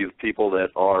examples of these people that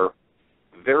are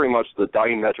very much the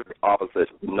diametric opposite,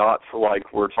 not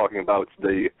like we're talking about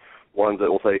the ones that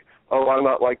will say, oh, I'm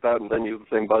not like that, and then use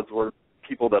the same buzzword.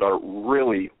 People that are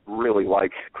really, really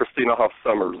like Christina Hoff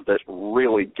Sommers, that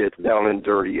really get down and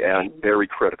dirty and very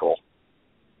critical.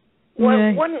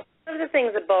 Well, one of the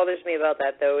things that bothers me about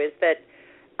that, though, is that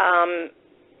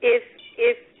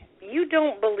if you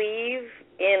don't believe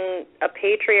in a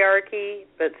patriarchy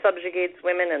that subjugates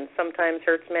women and sometimes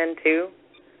hurts men too,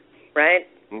 right?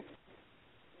 Mm-hmm.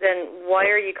 Then why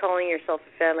are you calling yourself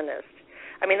a feminist?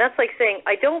 I mean, that's like saying,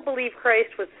 I don't believe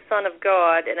Christ was the Son of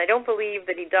God, and I don't believe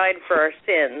that he died for our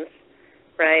sins,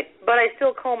 right? But I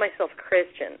still call myself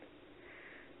Christian,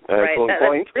 right?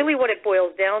 That's really what it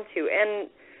boils down to. And,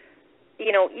 you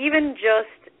know, even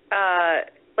just, I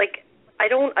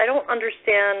don't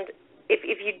understand,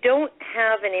 if you don't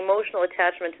have an emotional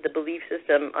attachment to the belief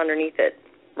system underneath it,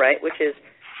 right, which is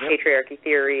patriarchy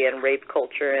theory and rape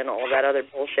culture and all that other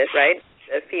bullshit, right?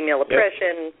 Female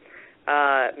oppression,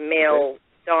 male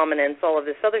dominance, all of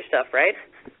this other stuff, right?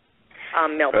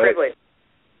 Male privilege.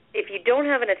 If you don't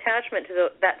have an attachment to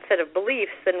that set of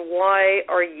beliefs, then why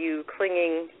are you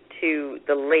clinging to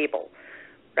the label,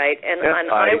 right? And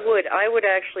I would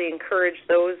actually encourage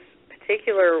those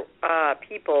particular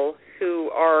people who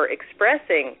are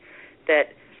expressing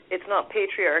that it's not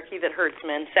patriarchy that hurts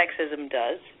men, sexism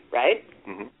does, right?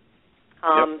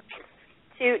 Mm-hmm.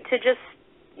 To just,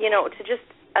 you know, to just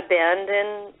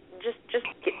abandon,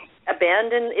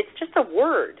 abandon. It's just a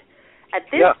word. At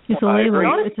this point, I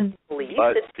agree.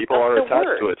 But people are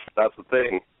attached to it. That's the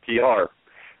thing. PR.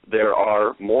 There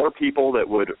are more people that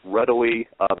would readily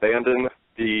abandon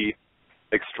the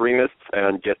extremists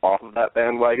and get off of that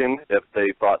bandwagon if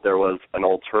they thought there was an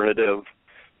alternative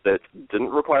that didn't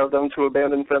require them to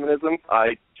abandon feminism.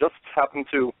 I just happen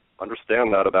to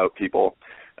understand that about people.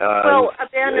 Well,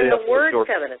 abandon the word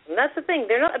feminism. That's the thing.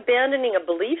 They're not abandoning a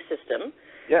belief system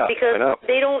because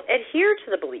they don't adhere to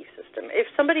the belief system. If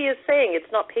somebody is saying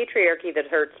it's not patriarchy that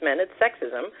hurts men, it's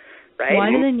sexism, right? Why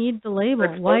do they need the label?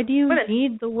 Why do you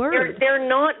need the word? They're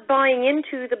not buying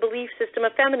into the belief system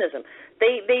of feminism.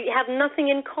 They have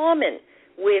nothing in common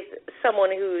with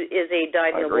someone who is a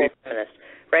dyed-in-the-wool feminist,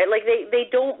 right? Like they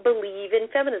don't believe in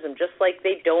feminism, just like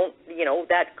they don't, you know,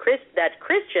 that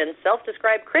Christian,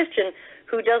 self-described Christian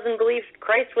who doesn't believe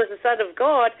Christ was the Son of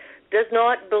God does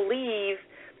not believe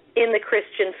in the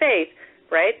Christian faith,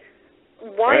 right?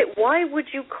 Why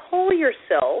would you call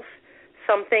yourself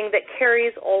something that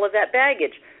carries all of that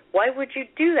baggage? Why would you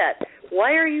do that?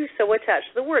 why are you so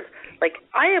attached to the words? Like,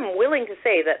 I am willing to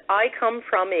say that I come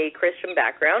from a Christian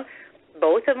background.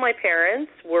 Both of my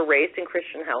parents were raised in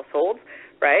Christian households,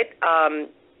 right?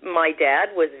 My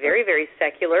dad was very, very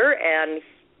secular, and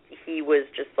he was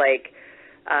just like,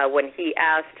 when he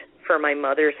asked for my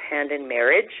mother's hand in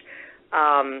marriage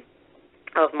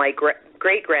of my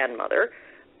great-grandmother,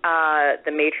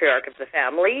 the matriarch of the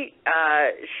family,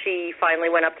 she finally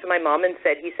went up to my mom and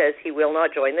said, he says he will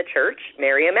not join the church,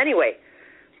 marry him anyway,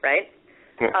 right?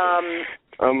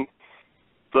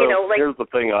 So here's the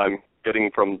thing I'm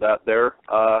getting from that there.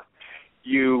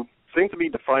 You seem to be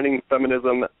defining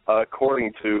feminism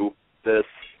according to this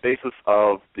basis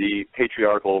of the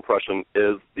patriarchal oppression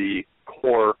is the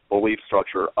core belief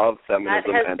structure of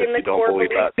feminism, and if you don't believe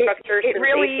that, it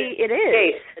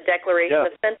is the Declaration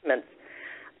of Sentiments.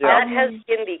 That has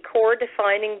been the core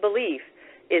defining belief,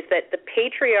 is that the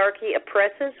patriarchy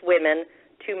oppresses women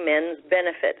to men's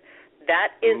benefit.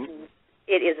 That is,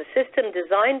 it is a system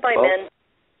designed by men to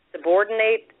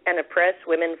subordinate and oppress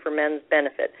women for men's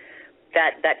benefit.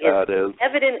 That is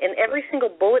evident in every single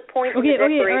bullet point in the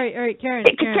Declaration. All right, Karen.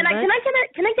 Can I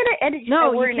get an edit?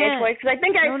 No, word you can't. Because I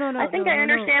think I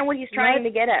understand what he's trying to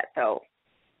get at, though.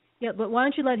 Yeah, but why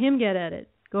don't you let him get at it?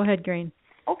 Go ahead, Green.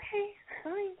 Okay,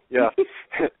 fine. Yeah.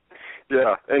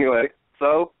 Yeah. Anyway,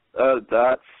 so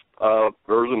that's a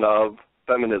version of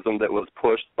feminism that was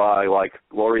pushed by, like,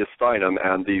 Gloria Steinem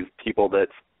and these people that,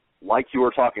 like you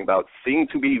were talking about, seem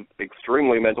to be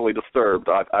extremely mentally disturbed.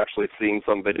 I've actually seen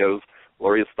some videos.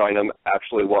 Gloria Steinem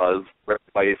actually was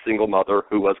raped by a single mother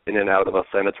who was in and out of a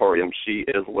sanatorium. She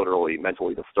is literally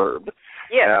mentally disturbed.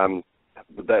 Yeah. And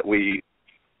that we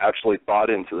actually bought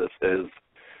into this is,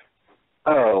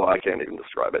 I can't even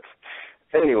describe it.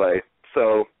 Anyway,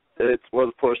 so it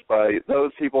was pushed by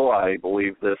those people. I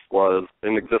believe this was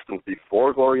in existence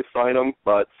before Gloria Steinem,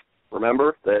 but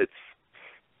remember that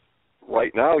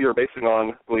right now you're basing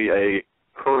on a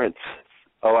current,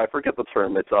 I forget the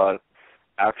term, it's an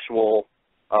actual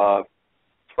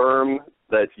term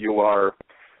that you are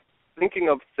thinking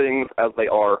of things as they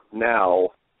are now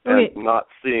and not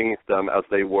seeing them as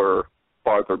they were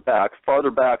farther back.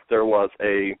 Farther back there was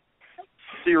a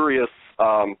serious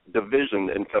division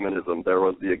in feminism. There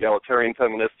was the egalitarian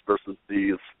feminists versus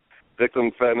these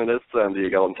victim feminists, and the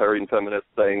egalitarian feminists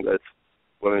saying that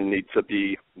women need to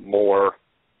be more,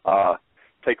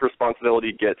 take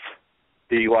responsibility,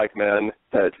 be like men,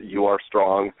 that you are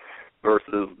strong,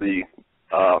 versus the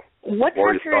what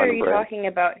country are you talking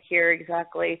about here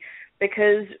exactly?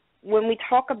 Because when we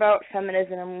talk about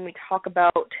feminism and when we talk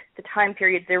about the time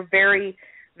period, they're very,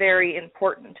 very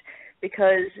important,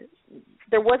 because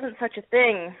there wasn't such a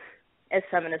thing as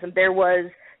feminism. There was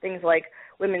things like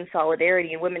women's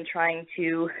solidarity and women trying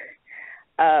to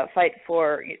fight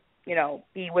for,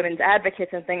 be women's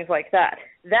advocates and things like that.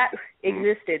 That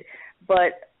existed,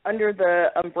 but under the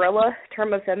umbrella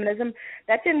term of feminism,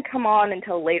 that didn't come on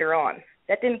until later on.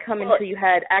 That didn't come until you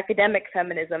had academic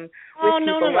feminism with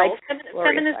people like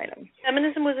Gloria Steinem.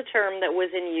 Feminism was a term that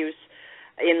was in use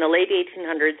in the late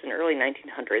 1800s and early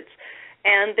 1900s.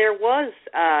 And there was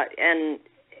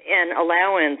an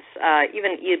allowance,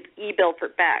 even E.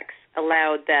 Belfort Bax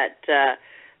allowed that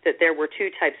there were two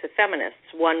types of feminists.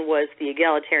 One was the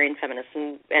egalitarian feminists,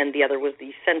 and the other was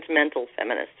the sentimental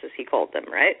feminists, as he called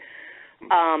them, right?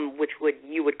 Which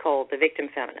you would call the victim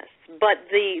feminists.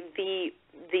 But the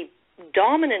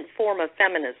dominant form of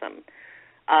feminism,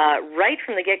 right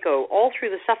from the get-go, all through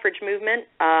the suffrage movement,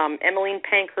 Emmeline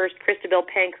Pankhurst, Christabel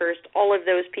Pankhurst, all of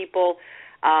those people,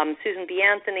 Susan B.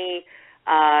 Anthony,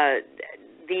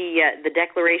 the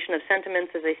Declaration of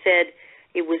Sentiments, as I said,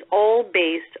 it was all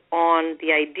based on the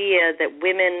idea that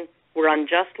women were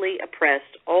unjustly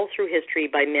oppressed all through history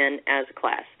by men as a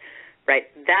class, right?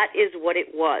 That is what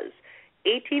it was.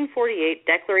 1848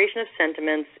 Declaration of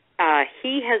Sentiments,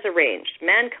 he has arranged,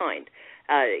 mankind,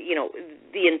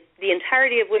 the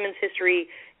entirety of women's history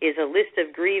is a list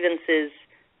of grievances,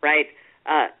 right,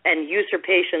 and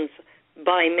usurpations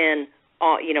by men,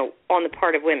 on the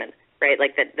part of women, right,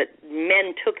 like that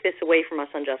men took this away from us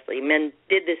unjustly, men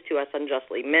did this to us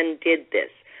unjustly, men did this,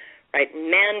 right,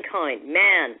 mankind,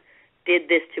 man did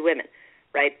this to women,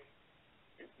 right.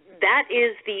 That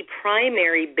is the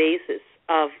primary basis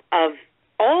of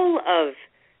all of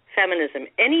feminism,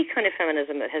 any kind of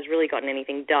feminism that has really gotten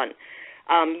anything done.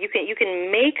 You can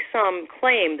make some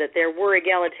claim that there were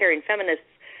egalitarian feminists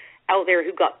out there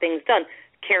who got things done.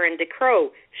 Karen DeCrow,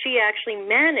 she actually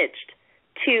managed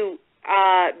to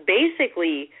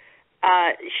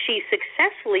she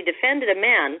successfully defended a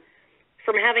man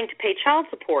from having to pay child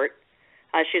support.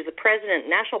 She was the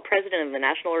national president of the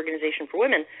National Organization for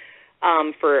Women,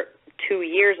 for 2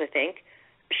 years, I think.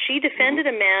 She defended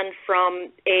a man from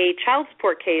a child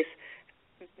support case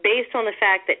based on the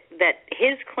fact that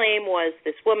his claim was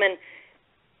this woman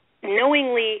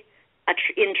knowingly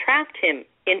entrapped him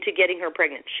into getting her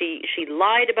pregnant. She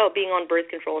lied about being on birth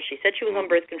control. She said she was on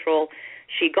birth control.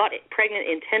 She got pregnant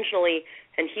intentionally,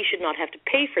 and he should not have to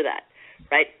pay for that,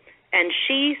 right? And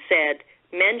she said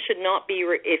men should not be,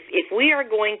 if we are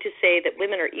going to say that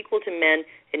women are equal to men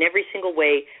in every single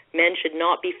way, men should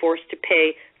not be forced to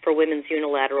pay for women's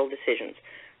unilateral decisions,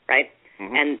 right?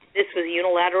 Mm-hmm. And this was a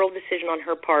unilateral decision on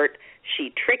her part.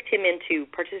 She tricked him into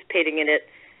participating in it,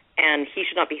 and he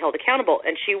should not be held accountable.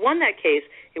 And she won that case.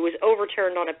 It was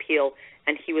overturned on appeal,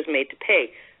 and he was made to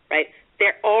pay, right?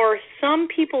 There are some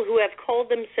people who have called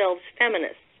themselves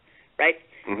feminists, right,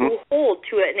 who hold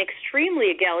to an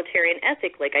extremely egalitarian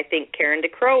ethic, like I think Karen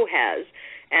DeCrow has.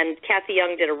 And Kathy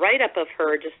Young did a write-up of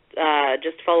her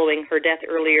just following her death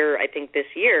earlier, I think, this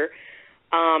year,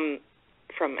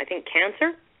 from, I think,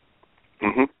 cancer.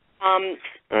 All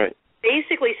right.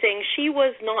 Basically saying she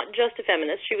was not just a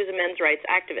feminist, she was a men's rights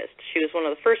activist. She was one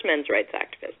of the first men's rights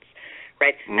activists,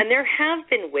 right? And there have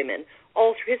been women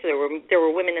all through history. There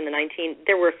were women in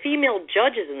there were female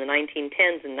judges in the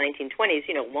 1910s and 1920s,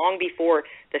 long before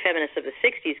the feminists of the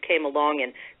 60s came along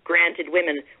and granted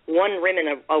won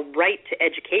women a right to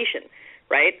education,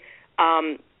 right?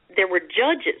 There were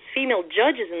female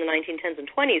judges in the 1910s and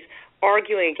 20s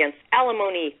arguing against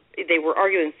alimony. They were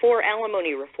arguing for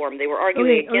alimony reform. They were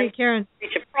arguing against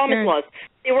breach of promise laws.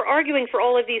 They were arguing for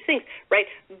all of these things, right?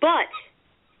 But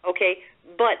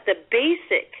the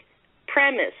basic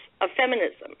premise of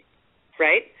feminism,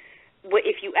 right?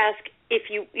 If you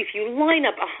line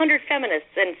up 100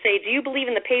 feminists and say, do you believe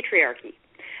in the patriarchy?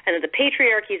 And that the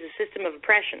patriarchy is a system of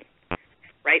oppression,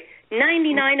 right?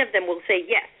 99 of them will say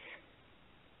yes.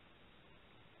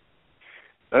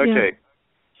 Okay.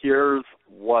 Here's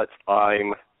what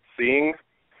I'm seeing.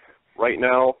 Right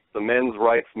now, the men's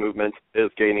rights movement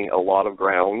is gaining a lot of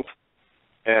ground,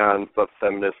 and the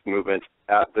feminist movement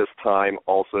at this time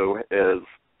also is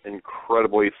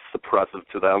incredibly suppressive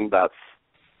to them. That's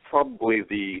probably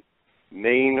the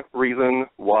main reason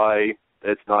why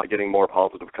it's not getting more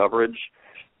positive coverage.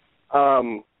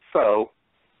 So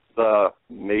the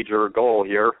major goal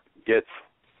here,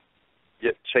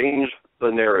 change the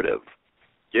narrative.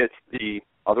 Get the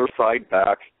other side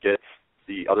back, get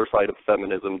the other side of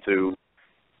feminism to,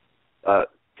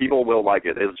 people will like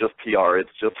it. It's just PR. It's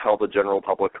just how the general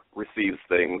public receives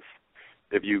things.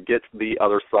 If you get the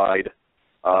other side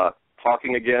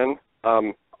talking again,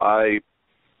 I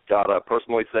gotta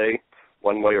personally say,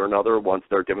 one way or another, once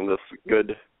they're given this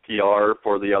good PR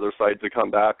for the other side to come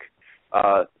back,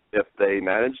 if they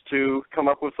manage to come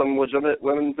up with some legitimate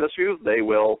women's issues, they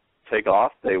will take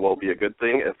off. They will be a good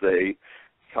thing. If they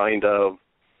kind of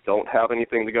don't have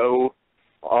anything to go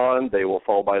on, they will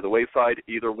fall by the wayside.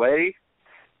 Either way,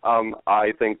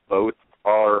 I think both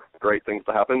are great things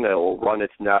to happen. They'll run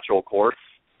its natural course,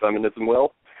 feminism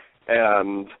will,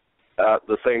 and at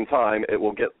the same time, it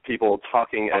will get people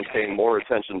talking and paying more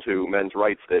attention to men's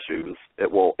rights issues.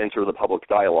 It will enter the public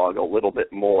dialogue a little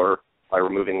bit more by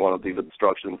removing one of these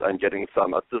obstructions and getting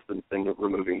some assistance in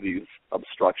removing these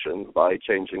obstructions by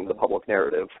changing the public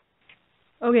narrative.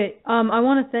 Okay, I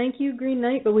want to thank you, Green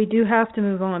Knight, but we do have to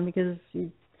move on because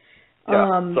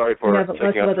sorry for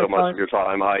taking up so much of your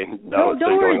time. I know it's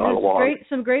been going on a long.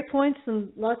 Some great points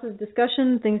and lots of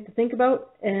discussion, things to think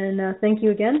about, and thank you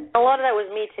again. A lot of that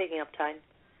was me taking up time.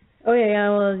 Oh yeah,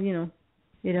 well,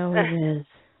 it always is.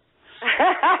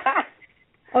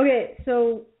 Okay,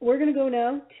 so we're going to go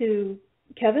now to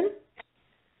Kevin.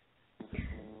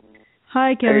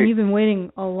 Hi, Kevin. Hey. You've been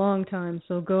waiting a long time,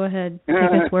 so go ahead. Take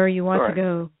us where you want to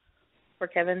go. For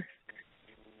Kevin.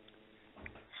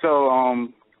 So,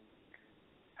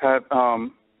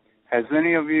 has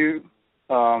any of you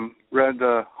read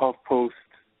the HuffPost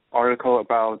article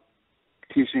about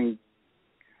teaching,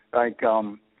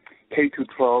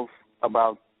 K-12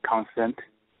 about consent?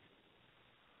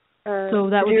 So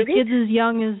that would be kids as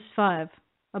young as 5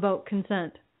 about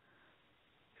consent.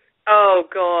 Oh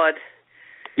God.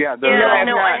 Yeah.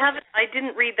 I haven't. I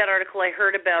didn't read that article. I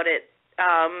heard about it.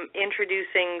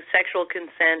 Introducing sexual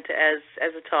consent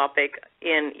as a topic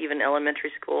in even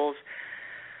elementary schools.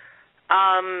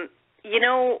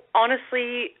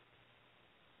 Honestly,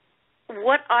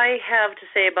 what I have to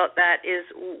say about that is,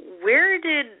 where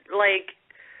did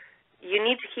you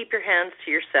need to keep your hands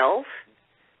to yourself?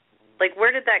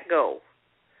 Where did that go?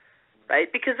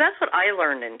 Right? Because that's what I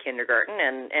learned in kindergarten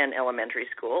and elementary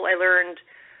school. I learned,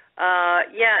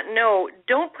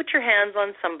 don't put your hands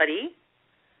on somebody,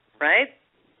 right?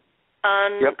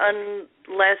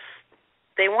 Unless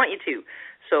they want you to.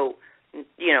 So,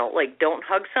 like, don't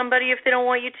hug somebody if they don't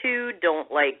want you to.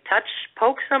 Don't, like,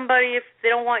 poke somebody if they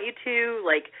don't want you to.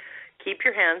 Like, keep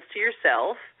your hands to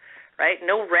yourself, right?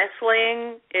 No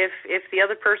wrestling if the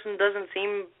other person doesn't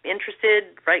seem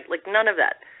interested, right? Like, none of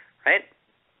that, right?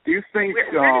 Do you think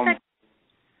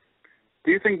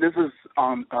do you think this is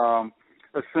on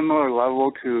a similar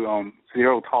level to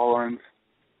zero tolerance?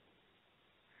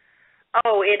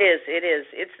 Oh, it is. It is.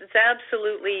 It's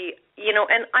absolutely,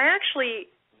 and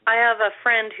I have a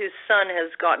friend whose son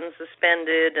has gotten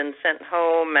suspended and sent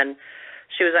home, and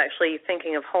she was actually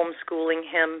thinking of homeschooling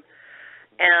him.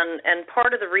 And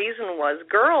part of the reason was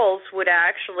girls would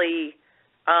actually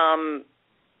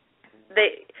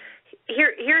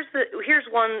here's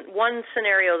one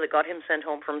scenario that got him sent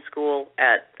home from school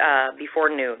at before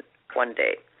noon one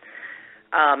day.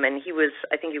 And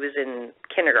I think he was in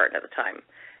kindergarten at the time.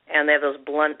 And they have those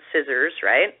blunt scissors,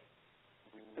 right?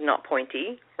 Not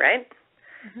pointy, right?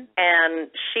 Mm-hmm. And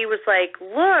she was like,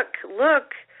 look,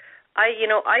 I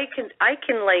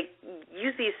can like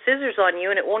use these scissors on you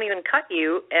and it won't even cut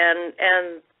you.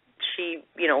 And she,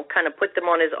 kind of put them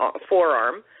on his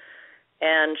forearm.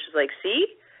 And she's like, see,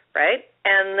 right?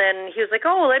 And then he was like,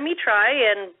 oh, let me try.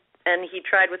 And he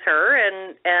tried with her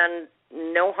and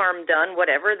no harm done,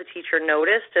 whatever. The teacher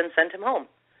noticed and sent him home.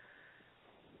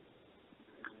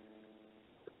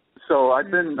 So I've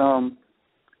been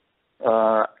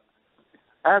I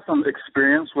had some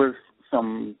experience with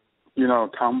some,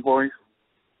 tomboys,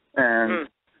 and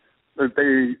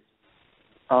they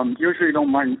usually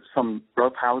don't mind some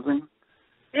rough housing.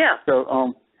 Yeah.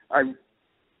 So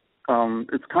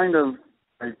it's kind of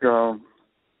like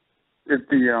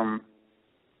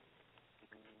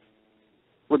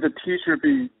would the teacher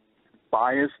be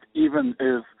biased even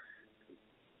if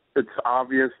it's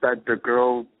obvious that the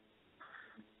girl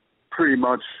pretty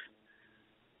much,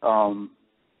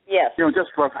 yes, just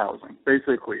roughhousing,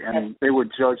 basically, and they would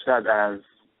judge that as,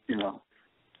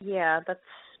 Yeah, that's.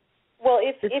 Well,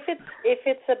 if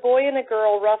it's a boy and a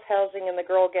girl roughhousing and the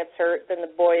girl gets hurt, then the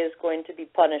boy is going to be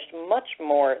punished much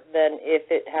more than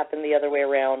if it happened the other way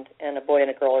around and a boy and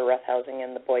a girl are roughhousing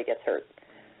and the boy gets hurt.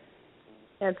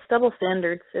 Yeah, it's double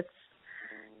standards.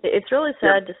 It's really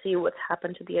sad to see what's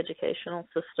happened to the educational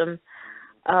system.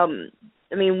 I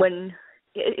mean, when.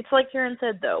 It's like Karen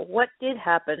said, though. What did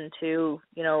happen to,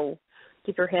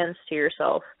 keep your hands to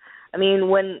yourself? I mean,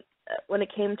 when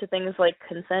it came to things like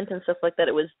consent and stuff like that,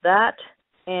 it was that,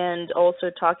 and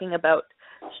also talking about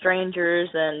strangers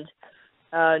and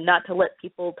not to let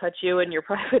people touch you and your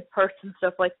private parts and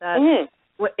stuff like that.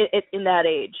 Mm-hmm. At that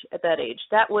age,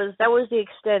 that was the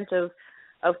extent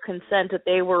of consent that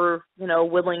they were,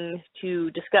 willing to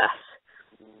discuss.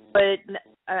 But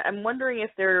I'm wondering if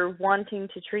they're wanting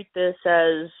to treat this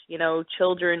as,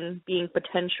 children being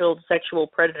potential sexual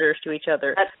predators to each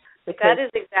other. That is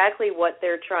exactly what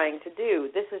they're trying to do.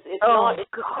 It's not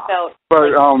about,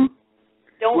 but,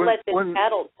 don't let this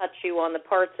adult touch you on the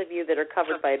parts of you that are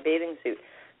covered by a bathing suit.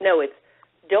 No, it's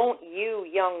don't you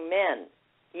young men,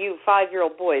 you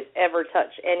 5-year-old boys, ever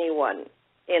touch anyone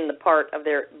in the part of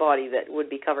their body that would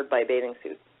be covered by a bathing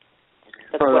suit.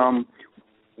 That's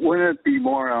wouldn't it be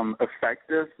more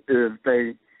effective if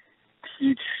they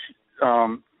teach,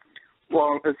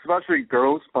 especially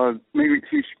girls, but maybe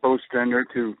teach both gender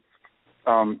to,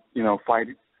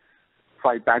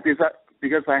 fight back?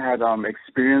 Because I had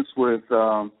experience with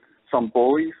some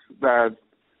bullies that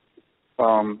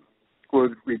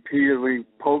would repeatedly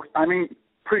poke. I mean,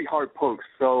 pretty hard pokes.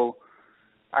 So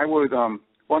I would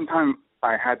one time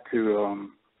I had to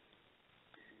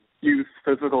use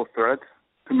physical threats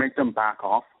to make them back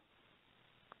off.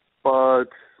 But,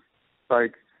 I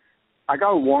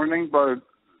got a warning, but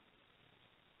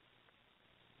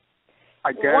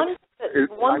I guess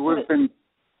I would have been,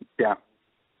 yeah.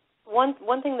 One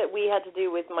thing that we had to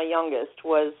do with my youngest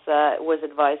was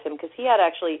advise him, because he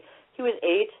was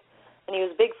 8, and he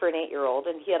was big for an 8-year-old,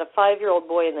 and he had a 5-year-old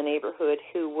boy in the neighborhood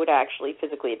who would actually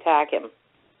physically attack him.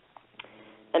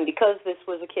 And because this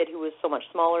was a kid who was so much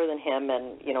smaller than him,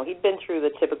 and he'd been through the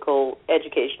typical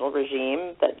educational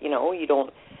regime that you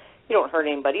don't hurt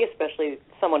anybody, especially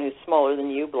someone who's smaller than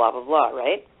you, blah blah blah,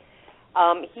 right?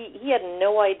 He had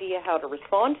no idea how to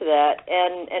respond to that,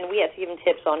 and we had to give him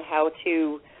tips on how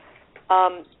to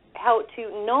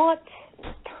not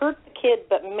hurt the kid,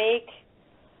 but make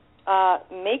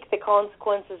the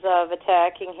consequences of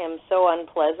attacking him so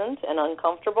unpleasant and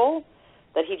uncomfortable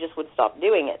that he just would stop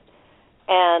doing it.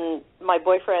 And my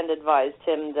boyfriend advised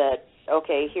him that,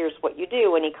 okay, here's what you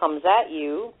do. When he comes at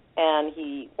you and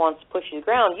he wants to push you to the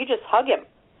ground, you just hug him.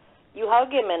 You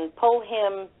hug him and pull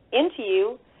him into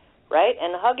you right?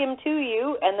 And hug him to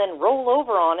you, and then roll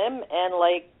over on him,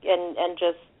 and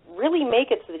just really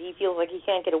make it so that he feels like he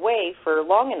can't get away for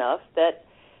long enough that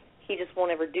he just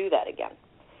won't ever do that again,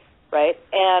 right?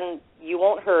 And you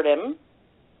won't hurt him,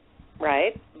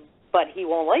 right? But he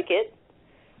won't like it.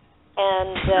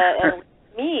 And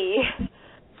me,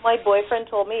 my boyfriend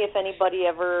told me if anybody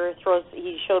ever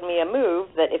he showed me a move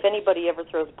that if anybody ever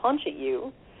throws a punch at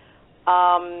you,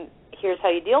 here's how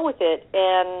you deal with it.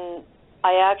 And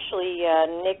I actually,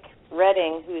 Nick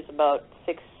Redding, who's about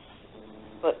 6'2"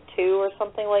 or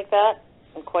something like that,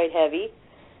 and quite heavy,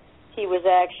 he was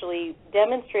actually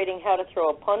demonstrating how to throw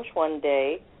a punch one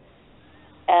day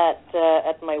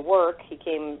at my work. He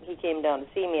came down to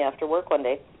see me after work one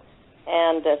day,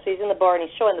 and so he's in the bar and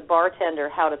he's showing the bartender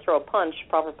how to throw a punch,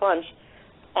 proper punch.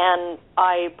 And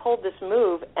I pulled this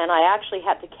move, and I actually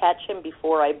had to catch him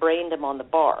before I brained him on the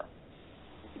bar.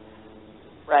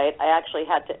 Right? I actually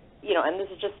had to, and this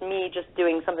is just me just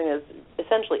doing something that's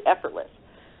essentially effortless,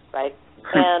 right?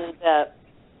 And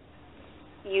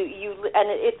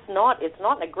it's not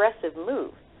an aggressive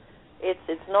move.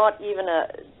 It's not even a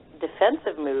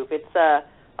defensive move. It's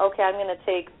okay, I'm going to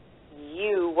take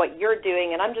what you're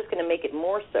doing, and I'm just going to make it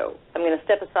more so. I'm going to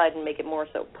step aside and make it more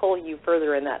so, pull you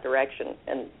further in that direction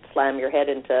and slam your head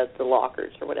into the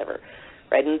lockers or whatever,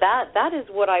 right? And that is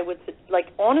what I would,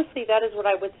 honestly, that is what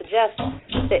I would suggest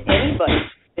to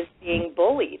anybody who is being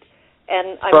bullied.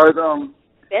 And I would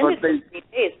spend it for 3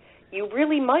 days. You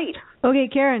really might. Okay,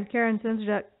 Karen, censor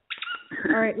that.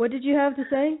 All right, what did you have to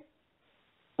say?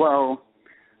 Well,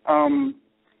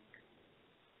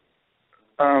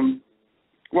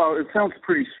 well, it sounds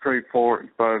pretty straightforward,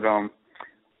 but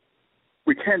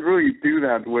we can't really do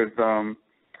that with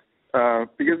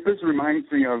because this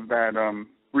reminds me of that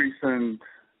recent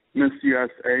Miss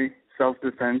USA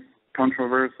self-defense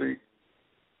controversy.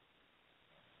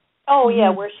 Oh yeah,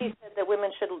 where she said that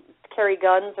women should carry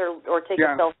guns or take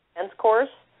a self-defense course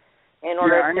in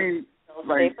order to feel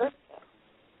safer.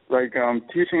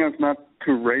 Teaching us not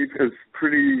to rape is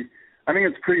pretty. I think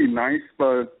it's pretty nice,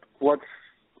 but what's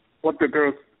the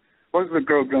girl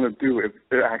gonna do if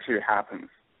it actually happens?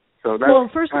 So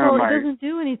that's first of all, it doesn't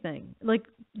do anything. the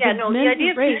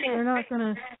idea of teaching they're not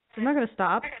gonna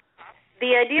stop.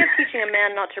 The idea of teaching a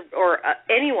man not to, or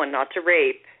anyone not to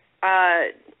rape,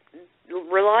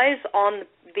 relies on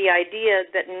the idea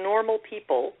that normal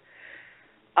people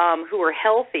who are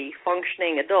healthy,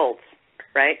 functioning adults,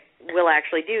 right, will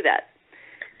actually do that.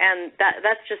 And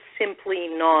that's just simply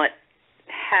not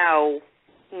how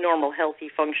normal, healthy,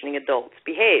 functioning adults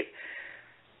behave.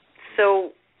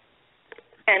 So,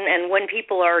 and when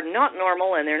people are not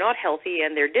normal and they're not healthy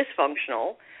and they're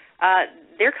dysfunctional,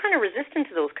 they're kind of resistant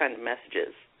to those kind of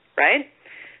messages, right?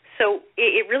 So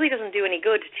it really doesn't do any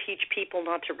good to teach people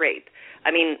not to rape.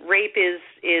 I mean, rape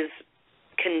is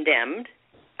condemned,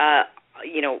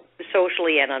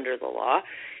 socially and under the law,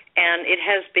 and it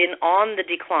has been on the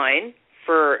decline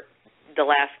for the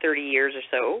last 30 years or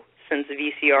so, since the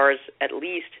VCRs at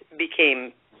least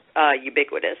became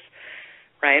ubiquitous,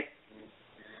 right?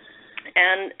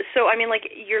 And so, I mean,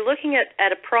 you're looking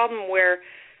at a problem where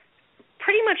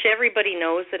pretty much everybody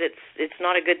knows that it's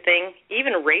not a good thing.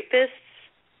 Even rapists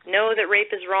know that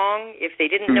rape is wrong. If they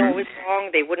didn't know it was wrong,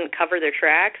 they wouldn't cover their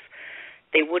tracks.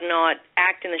 They would not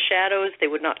act in the shadows.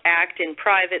 They would not act in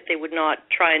private. They would not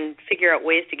try and figure out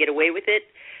ways to get away with it.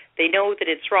 They know that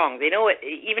it's wrong. They know it,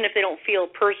 even if they don't feel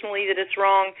personally that it's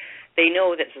wrong, they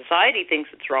know that society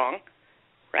thinks it's wrong,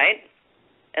 right?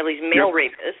 At least male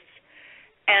rapists.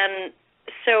 And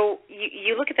so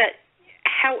you look at that,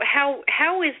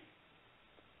 how is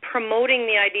promoting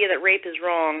the idea that rape is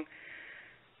wrong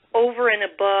over and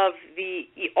above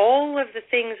all of the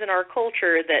things in our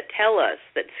culture that tell us,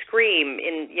 that scream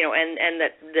in, and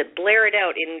that blare it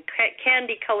out in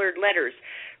candy-colored letters,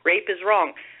 rape is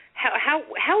wrong.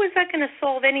 How is that going to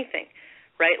solve anything,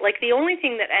 right? The only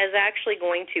thing that is actually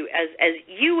going to, as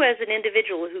you as an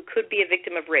individual who could be a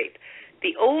victim of rape,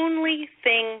 the only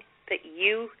thing that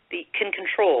you can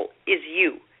control is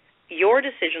your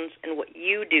decisions and what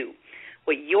you do,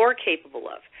 what you're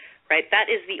capable of, right?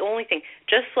 That is the only thing.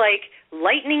 Just like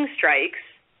lightning strikes,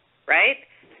 right?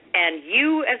 And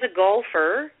you as a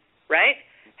golfer, right,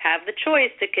 have the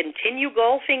choice to continue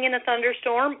golfing in a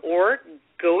thunderstorm or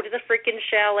go to the freaking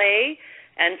chalet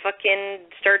and fucking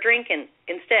start drinking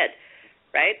instead,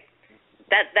 right?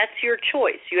 That's your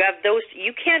choice. You have those.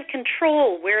 You can't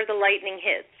control where the lightning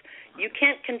hits. You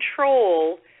can't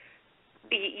control.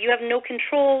 You have no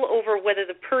control over whether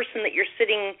the person that you're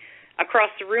sitting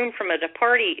across the room from at a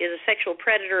party is a sexual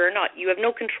predator or not. You have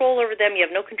no control over them. You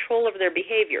have no control over their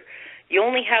behavior. You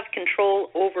only have control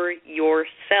over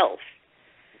yourself,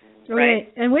 Okay.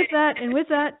 Right. And with that,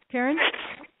 Karen,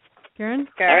 All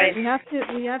right. we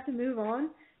have to move on.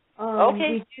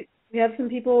 Okay. We have some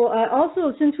people.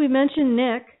 Also, since we mentioned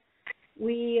Nick,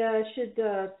 we should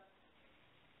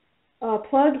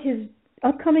plug his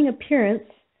upcoming appearance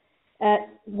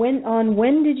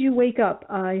When Did You Wake Up?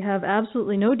 I have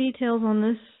absolutely no details on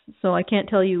this, so I can't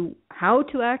tell you how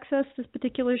to access this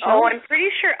particular show. Oh, I'm pretty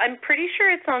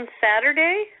sure it's on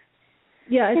Saturday.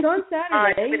 Yeah, it's on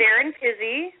Saturday. With Aaron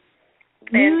Pizzi.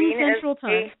 Noon Central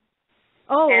Time.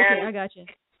 Oh, okay, I got you.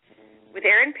 With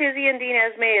Aaron Pizzi and Dean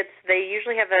Esme, they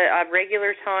usually have a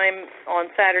regular time on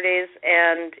Saturdays,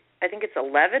 and I think it's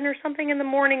 11 or something in the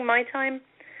morning, my time.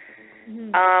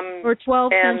 Mm-hmm. Or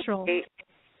 12 Central.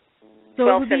 So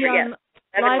it would be on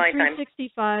Live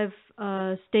 365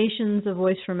 stations of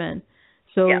Voice for Men.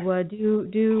 So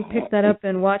do pick that up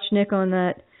and watch Nick on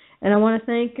that. And I want to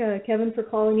thank Kevin for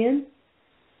calling in.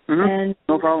 Mm-hmm. And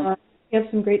no problem. We have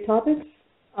some great topics.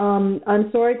 I'm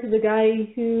sorry to the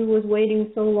guy who was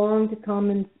waiting so long to come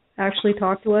and actually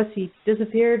talk to us. He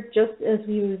disappeared just as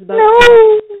he was about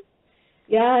to.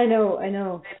 Yeah, I know.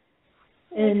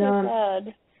 And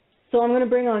so I'm going to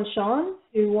bring on Sean,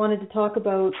 who wanted to talk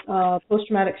about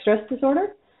post-traumatic stress disorder.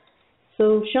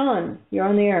 So, Sean, you're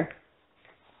on the air.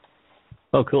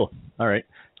 Oh, cool. All right.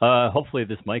 Hopefully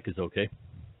this mic is okay.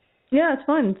 Yeah, it's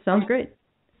fine. Sounds great.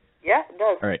 Yeah, it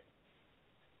does. All right.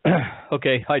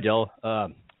 Okay. Hi, Della.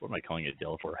 What am I calling it,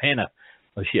 Della for? Hannah.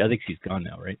 Oh, I think she's gone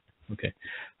now, right? Okay.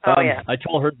 Yeah. I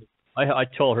told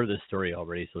her this story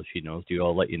already, so she knows.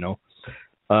 I'll let you know.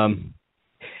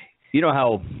 You know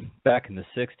how back in the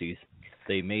 60s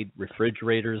they made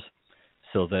refrigerators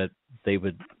so that they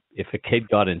would, if a kid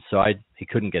got inside, he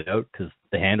couldn't get out because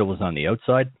the handle was on the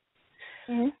outside.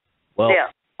 Mm-hmm. Well,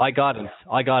 I got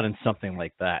in something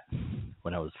like that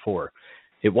when I was 4.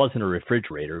 It wasn't a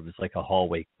refrigerator. It was like a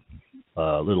hallway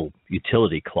little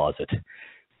utility closet,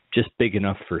 just big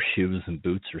enough for shoes and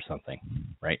boots or something,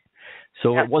 right?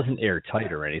 So it wasn't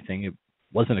airtight or anything. It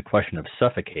wasn't a question of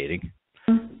suffocating.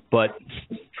 But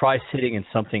try sitting in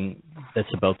something that's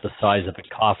about the size of a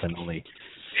coffin, only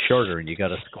shorter, and you got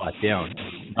to squat down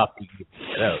and not be able to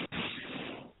get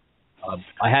out.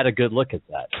 I had a good look at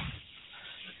that.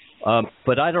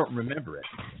 But I don't remember it.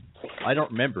 I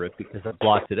don't remember it because I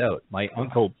blocked it out. My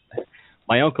uncle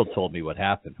told me what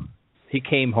happened. He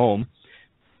came home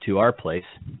to our place.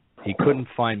 He couldn't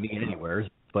find me anywhere,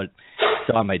 but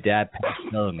saw my dad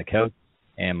passed out on the couch,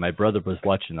 and my brother was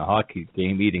watching the hockey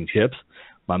game eating chips.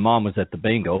 My mom was at the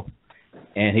bingo,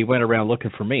 and he went around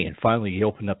looking for me, and finally he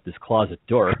opened up this closet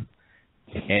door,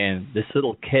 and this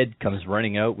little kid comes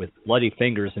running out with bloody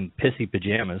fingers and pissy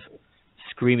pajamas,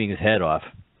 screaming his head off,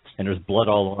 and there's blood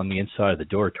all on the inside of the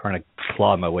door trying to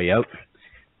claw my way out,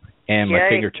 and my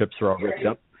fingertips are all ripped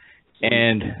up,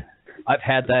 and I've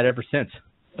had that ever since.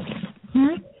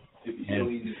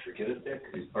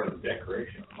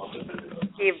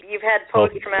 You've had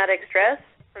post-traumatic stress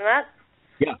from that?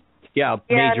 Yeah. Yeah,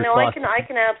 major no, I can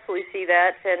absolutely see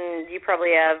that, and you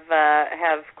probably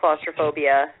have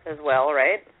claustrophobia as well,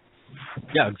 right?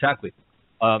 Yeah, exactly.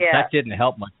 That didn't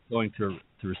help much going through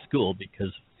school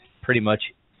because pretty much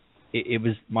it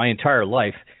was my entire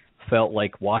life felt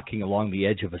like walking along the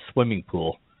edge of a swimming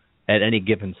pool. At any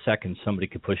given second, somebody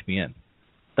could push me in.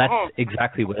 That's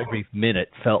exactly what every minute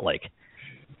felt like.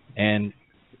 And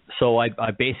so I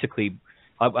basically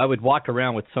would walk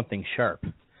around with something sharp.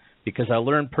 Because I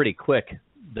learned pretty quick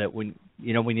that when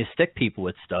you stick people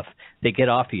with stuff, they get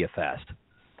off of you fast.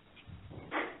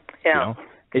 Yeah.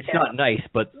 It's not nice,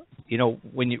 but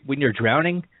when you're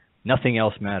drowning, nothing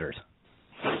else matters.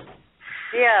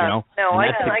 Yeah. And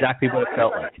that's exactly what it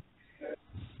felt like.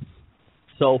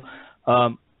 So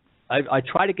I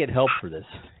try to get help for this.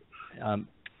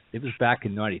 It was back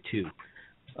in '92.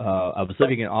 I was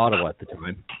living in Ottawa at the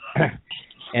time.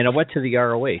 And I went to the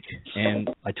ROH, and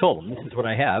I told them, this is what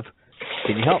I have.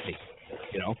 Can you help me?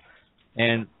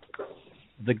 And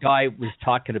the guy was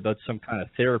talking about some kind of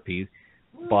therapy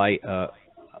by a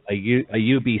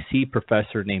UBC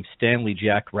professor named Stanley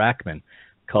Jack Rackman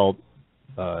called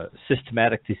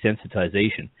systematic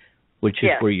desensitization, which is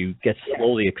where you get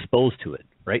slowly exposed to it,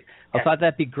 right? I thought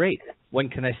that'd be great. When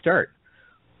can I start?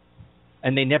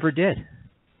 And they never did.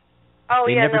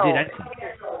 They never did anything.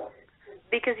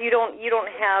 Because you don't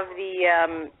have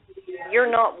the you're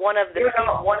not one of the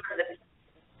people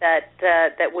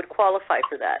that would qualify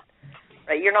for that,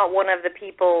 right? You're not one of the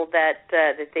people that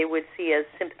they would see as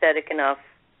sympathetic enough.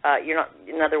 You're not,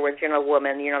 in other words, you're not a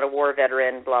woman, you're not a war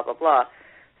veteran, blah blah blah.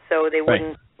 So they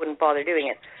wouldn't bother doing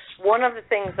it. One of the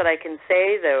things that I can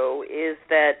say though is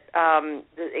that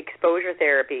the exposure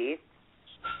therapy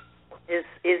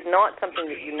is not something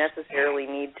that you necessarily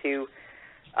need to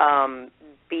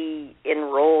be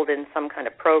enrolled in some kind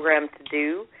of program to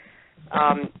do.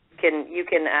 You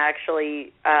can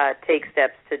actually take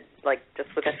steps to, like,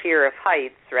 just with a fear of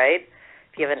heights, right?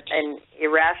 If you have an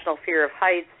irrational fear of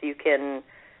heights, you can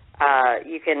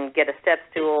get a step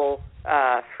stool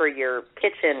for your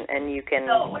kitchen, and you can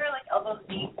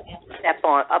step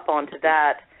up onto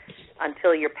that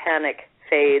until your panic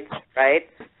fades, right?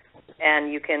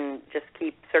 And you can just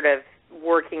keep sort of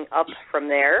working up from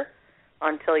there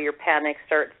until your panic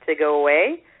starts to go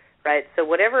away, right? So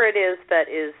whatever it is that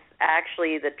is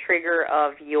actually the trigger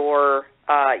of your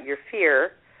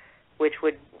fear, which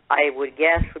I would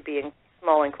guess would be in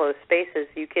small enclosed spaces,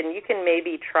 you can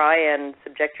maybe try and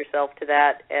subject yourself to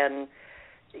that, and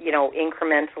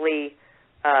incrementally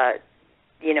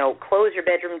close your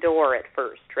bedroom door at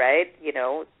first, right?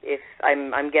 If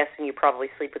I'm guessing you probably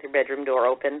sleep with your bedroom door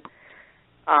open.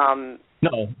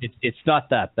 No, it's not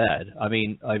that bad. I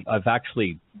mean, I've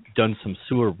actually done some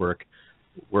sewer work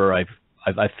where I've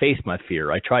faced my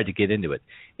fear. I tried to get into it.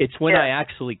 It's when I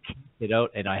actually kick it out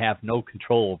and I have no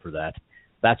control over that.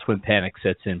 That's when panic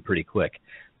sets in pretty quick.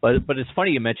 But it's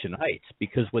funny you mention heights,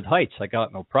 because with heights I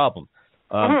got no problem.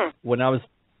 When I was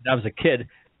a kid,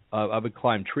 I would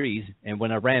climb trees, and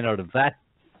when I ran out of that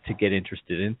to get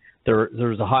interested in, there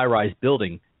was a high-rise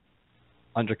building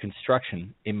under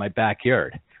construction in my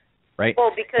backyard, right?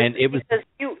 Well, because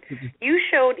you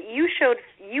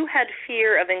had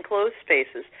fear of enclosed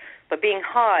spaces, but being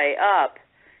high up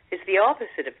is the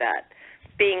opposite of that.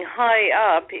 Being high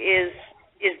up is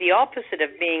the opposite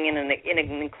of being in an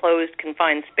enclosed,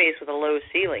 confined space with a low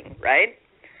ceiling, right?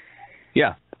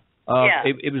 Yeah.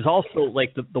 It was also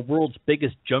like the world's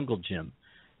biggest jungle gym,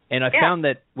 and I found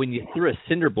that when you threw a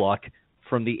cinder block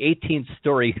from the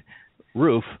 18th-story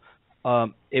roof,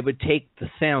 it would take the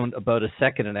sound about a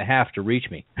second and a half to reach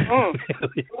me.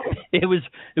 It was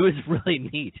really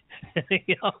neat,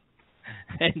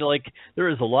 And like there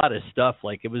was a lot of stuff.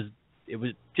 Like it was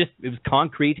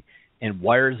concrete and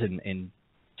wires and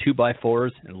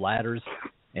 2x4s and ladders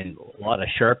and a lot of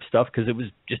sharp stuff because it was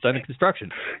just under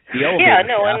construction. And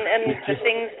the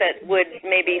things that would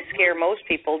maybe scare most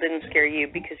people didn't scare you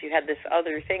because you had this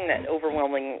other thing that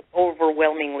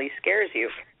overwhelmingly scares you.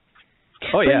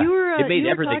 Oh yeah, it made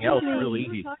everything else really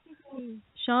easy.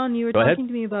 Sean, you were talking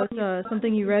to me about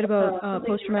something you read about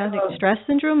post-traumatic stress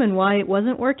syndrome and why it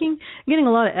wasn't working. I'm getting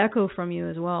a lot of echo from you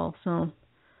as well. So.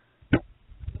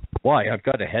 Why? I've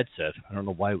got a headset. I don't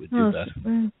know why it would do that.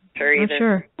 Not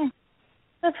sure.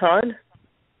 That's odd.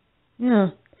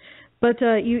 Yeah. But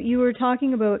you were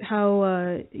talking about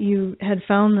how you had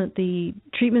found that the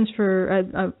treatments for,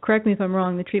 correct me if I'm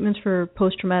wrong, the treatments for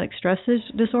post-traumatic stress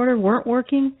disorder weren't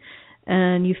working,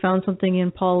 and you found something in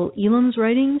Paul Elam's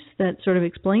writings that sort of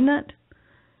explained that?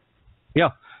 Yeah.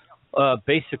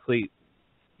 Basically,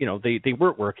 they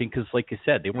weren't working because, like you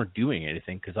said, they weren't doing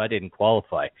anything because I didn't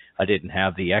qualify. I didn't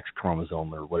have the X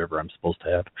chromosome or whatever I'm supposed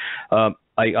to have.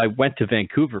 I went to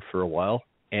Vancouver for a while,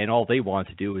 and all they wanted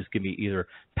to do was give me either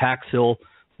Paxil,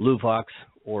 Luvox,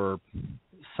 or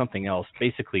something else,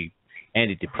 basically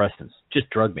antidepressants. Just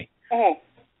drug me. Oh.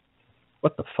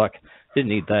 What the fuck? Didn't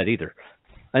need that either.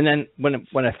 And then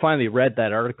when I finally read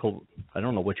that article, I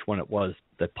don't know which one it was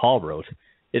that Paul wrote,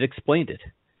 it explained it.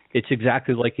 It's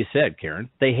exactly like you said, Karen.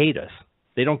 They hate us.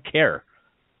 They don't care.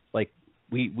 Like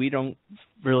we don't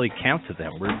really count to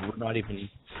them. We're not even. It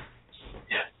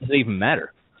doesn't even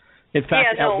matter. In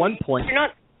fact, at one point, you're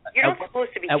not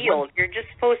supposed to be healed. You're just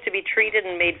supposed to be treated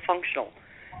and made functional,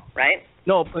 right?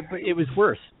 No, but it was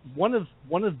worse. One of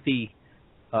the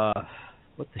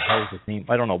what the hell is his name?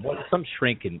 I don't know. Some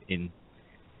shrink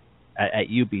at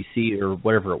UBC or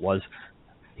whatever it was.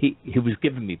 He was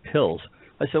giving me pills.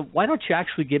 I said, why don't you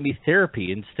actually give me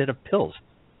therapy instead of pills?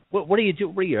 What do you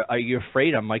do? Are you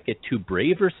afraid I might get too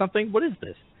brave or something? What is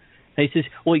this? And he says,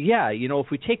 well, yeah, if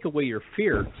we take away your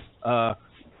fear,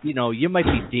 you might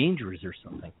be dangerous or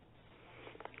something.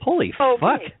 Holy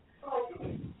fuck.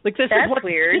 Like this That's is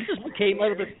weird. This is what came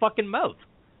out of his fucking mouth.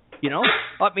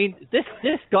 I mean, this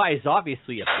guy is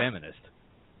obviously a feminist.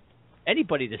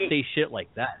 Anybody to say shit like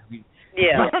that. I mean,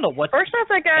 I don't know what. First off,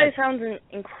 that guy sounds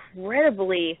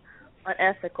incredibly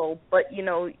unethical, but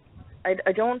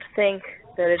I don't think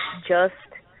that it's just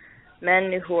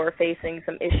men who are facing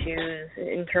some issues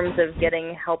in terms of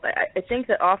getting help. I think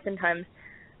that oftentimes,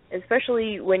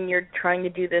 especially when you're trying to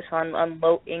do this on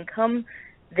low income,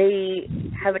 they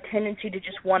have a tendency to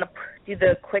just want to do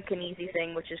the quick and easy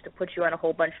thing, which is to put you on a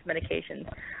whole bunch of medications.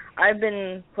 I've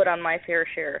been put on my fair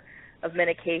share of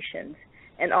medications,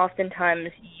 and oftentimes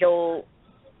you'll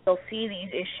see these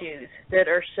issues that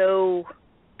are so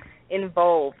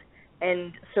involved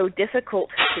and so difficult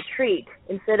to treat,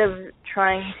 instead of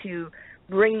trying to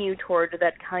bring you toward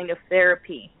that kind of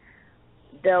therapy,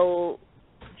 they'll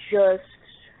just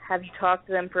have you talk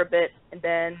to them for a bit and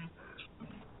then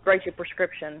write you a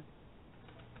prescription.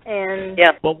 And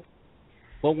well,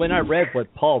 when I read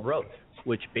what Paul wrote,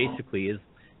 which basically is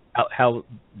how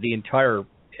the entire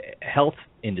health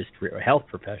industry or health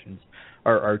professions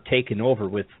are taken over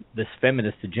with this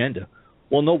feminist agenda,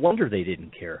 well, no wonder they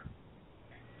didn't care.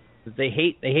 They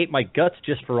hate my guts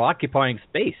just for occupying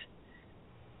space.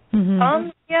 Mm-hmm.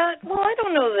 Yeah. Well, I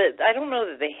don't know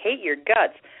that they hate your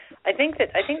guts. I think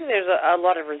that there's a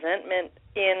lot of resentment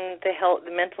in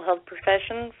the mental health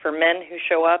profession for men who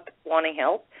show up wanting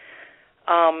help.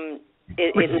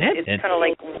 It's kind of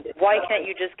like, why can't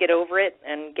you just get over it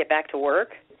and get back to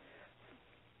work?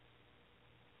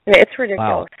 It's ridiculous.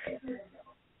 Wow.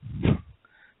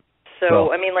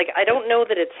 So, I mean, like, I don't know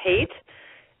that it's hate.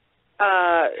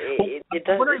 It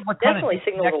definitely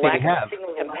signals a lack of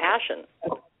compassion.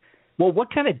 Well,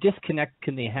 what kind of disconnect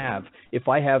can they have if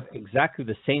I have exactly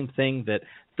the same thing that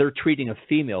they're treating a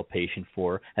female patient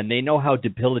for, and they know how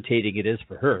debilitating it is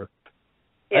for her?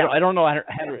 Yeah. I don't know how to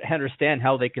understand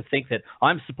how they could think that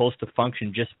I'm supposed to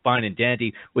function just fine and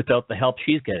dandy without the help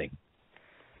she's getting.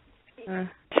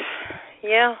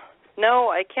 Yeah. No,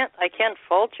 I can't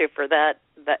fault you for that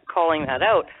calling that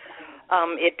out.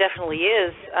 It definitely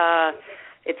is.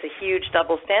 It's a huge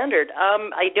double standard.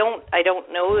 I don't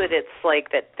know that it's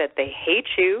like that they hate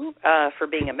you for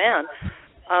being a man.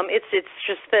 It's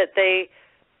just that they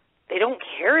don't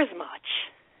care as much.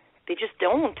 They just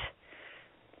don't.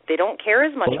 They don't care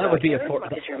as much. Well, that would be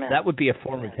a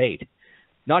form of hate.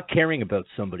 Not caring about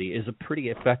somebody is a pretty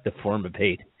effective form of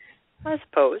hate. I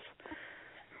suppose.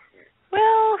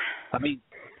 Well, I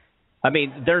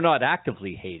mean, they're not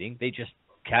actively hating. They just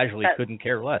casually couldn't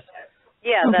care less.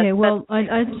 Yeah. Okay.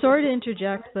 I'm sorry to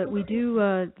interject, but we do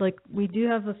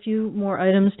have a few more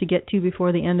items to get to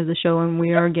before the end of the show, and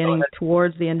we are getting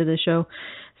towards the end of the show.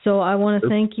 So I want to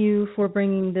thank you for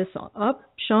bringing this up,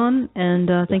 Sean, and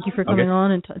thank you for coming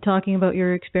on and talking about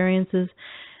your experiences.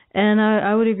 And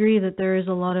I would agree that there is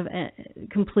a lot of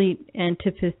complete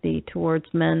antipathy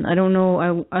towards men. I don't know.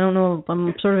 I don't know if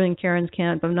I'm sort of in Karen's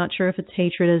camp. I'm not sure if it's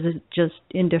hatred as it's just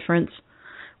indifference,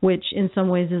 which in some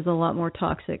ways is a lot more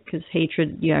toxic, because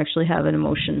hatred, you actually have an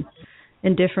emotion.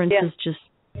 Indifference is just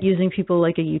using people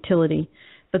like a utility.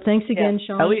 But thanks again,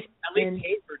 Sean. At least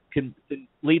hatred can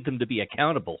lead them to be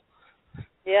accountable.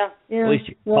 Yeah. At least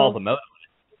you can call them out.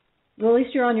 Well, at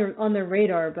least you're on their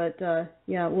radar. But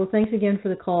well, thanks again for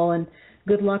the call, and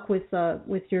good luck with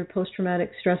your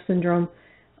post-traumatic stress syndrome.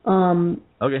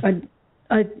 Okay.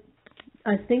 I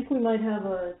think we might have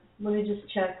a. Let me just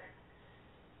check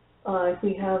if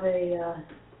we have a.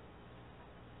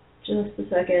 Just a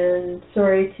second.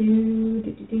 Sorry to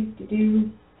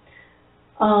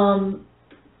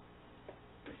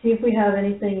see if we have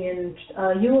anything in.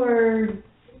 You are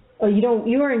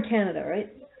in Canada, right?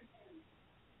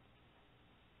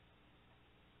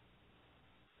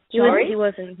 Sorry? He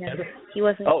was in Canada. He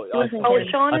was in Canada.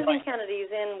 Sean is in Canada.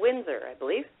 He's in Windsor, I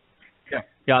believe.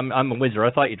 Yeah, I'm in Windsor.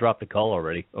 I thought you dropped the call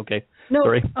already. Okay. No.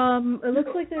 Sorry. It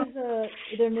looks like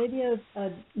there may be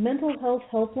a mental health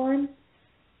helpline.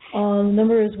 The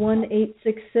number is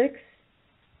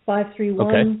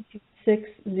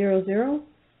 1-866-531-2600.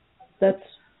 That's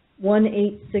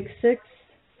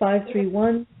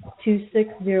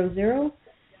 1-866-531-2600.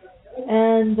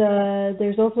 And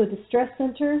there's also a distress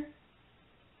center.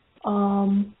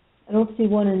 I don't see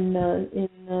one in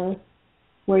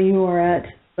where you are at,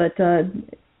 but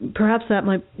perhaps that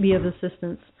might be of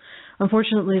assistance.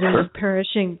 Unfortunately, there's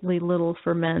perishingly little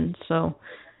for men, so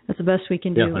that's the best we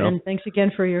can do. And thanks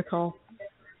again for your call.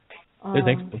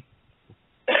 Thanks.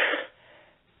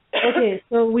 Okay,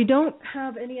 so we don't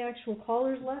have any actual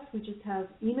callers left. We just have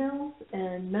emails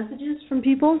and messages from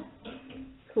people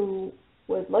who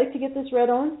would like to get this read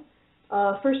on.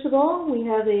 First of all, we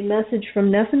have a message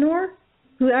from Nephenor,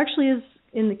 who actually is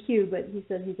in the queue, but he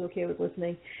said he's okay with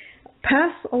listening.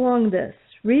 Pass along this.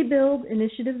 Rebuild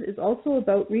Initiative is also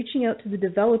about reaching out to the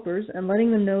developers and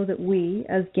letting them know that we,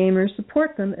 as gamers,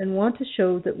 support them and want to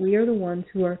show that we are the ones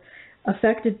who are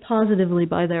affected positively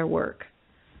by their work.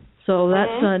 So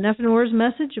that's Nephenor's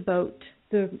message about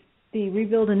the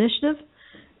Rebuild Initiative.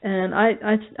 And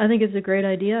I think it's a great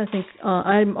idea. I think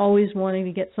I'm always wanting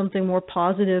to get something more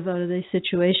positive out of these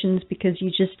situations, because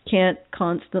you just can't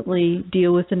constantly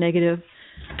deal with the negative.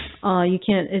 You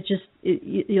can't.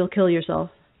 You'll kill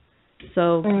yourself.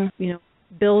 So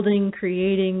building,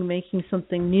 creating, making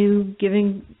something new,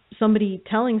 giving somebody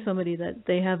telling somebody that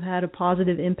they have had a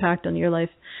positive impact on your life,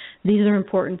 these are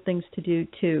important things to do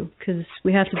too, because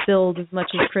we have to build as much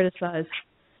as criticize.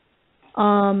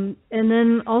 And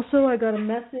then also I got a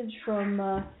message from,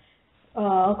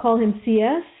 I'll call him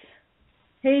CS.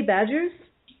 Hey, Badgers.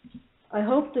 I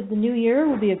hope that the new year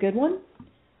will be a good one.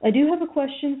 I do have a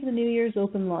question for the New Year's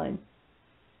open line.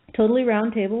 Totally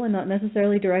round table and not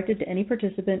necessarily directed to any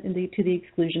participant to the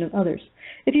exclusion of others.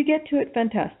 If you get to it,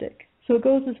 fantastic. So it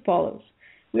goes as follows.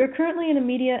 We are currently in a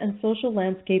media and social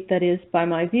landscape that is, by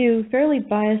my view, fairly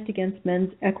biased against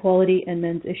men's equality and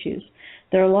men's issues.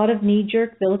 There are a lot of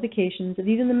knee-jerk vilifications of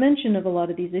even the mention of a lot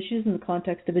of these issues in the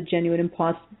context of a genuine and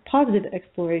positive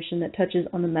exploration that touches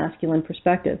on the masculine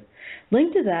perspective.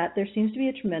 Linked to that, there seems to be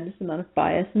a tremendous amount of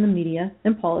bias in the media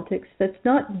and politics that's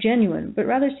not genuine, but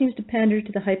rather seems to pander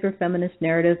to the hyper-feminist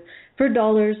narrative for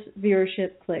dollars,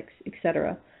 viewership, clicks,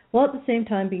 etc., while at the same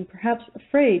time being perhaps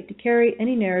afraid to carry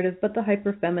any narrative but the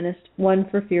hyper-feminist one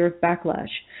for fear of backlash,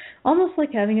 almost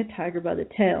like having a tiger by the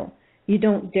tail. You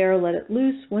don't dare let it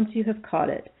loose once you have caught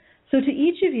it. So to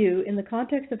each of you, in the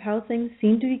context of how things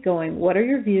seem to be going, what are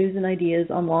your views and ideas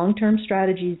on long-term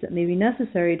strategies that may be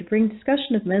necessary to bring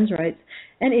discussion of men's rights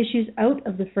and issues out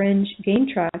of the fringe,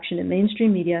 gain traction in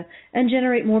mainstream media, and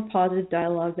generate more positive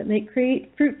dialogue that may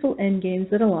create fruitful endgames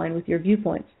that align with your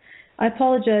viewpoints? I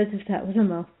apologize if that was a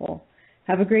mouthful.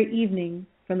 Have a great evening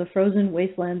from the frozen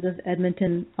wastelands of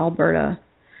Edmonton, Alberta.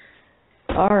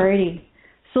 Alrighty.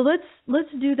 So let's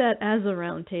do that as a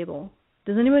round table.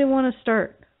 Does anybody want to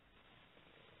start?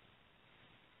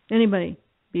 Anybody?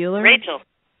 Bueller? Rachel.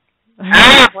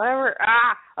 Whatever.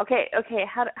 Okay.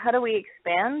 How do we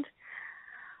expand?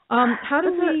 How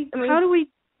do we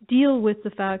deal with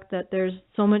the fact that there's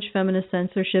so much feminist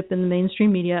censorship in the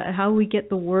mainstream media? How do we get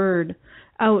the word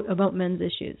out about men's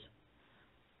issues?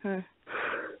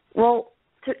 Well,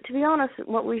 to be honest,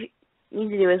 what we need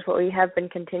to do is what we have been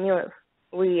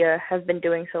have been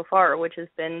doing so far, which has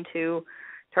been to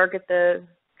target the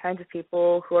kinds of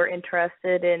people who are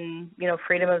interested in,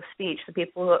 freedom of speech, the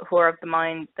people who are of the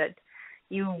mind that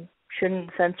you shouldn't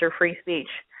censor free speech,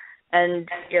 and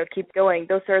keep going.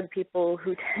 Those are the people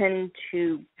who tend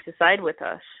to side with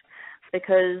us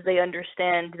because they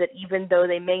understand that even though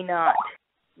they may not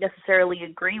necessarily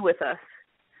agree with us,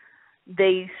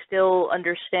 they still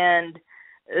understand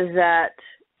that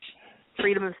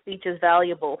freedom of speech is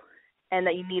valuable and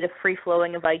that you need a free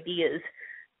flowing of ideas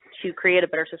to create a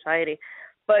better society.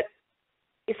 But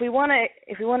if we want to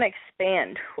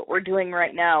expand what we're doing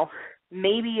right now,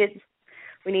 maybe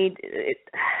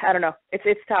I don't know.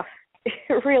 It's tough.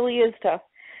 It really is tough.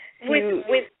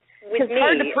 It's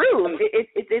hard to prove.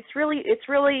 It's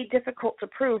really difficult to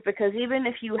prove, because even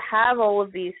if you have all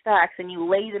of these facts and you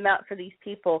lay them out for these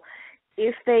people,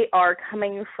 if they are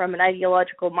coming from an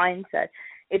ideological mindset,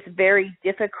 it's very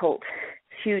difficult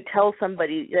to tell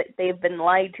somebody that they've been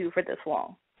lied to for this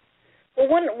long. Well,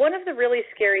 one of the really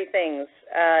scary things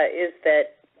is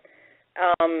that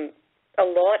a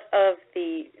lot of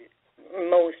the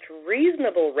most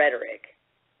reasonable rhetoric,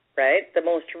 right, the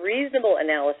most reasonable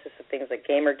analysis of things like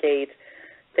Gamergate,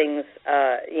 things,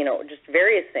 just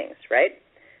various things, right,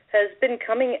 has been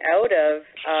coming out of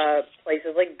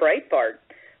places like Breitbart,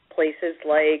 places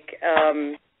like,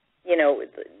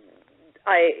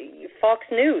 Fox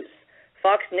News.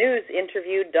 Fox News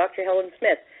interviewed Dr. Helen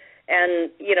Smith,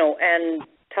 and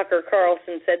Tucker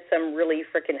Carlson said some really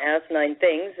frickin' asinine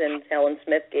things, and Helen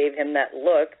Smith gave him that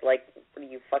look like, what are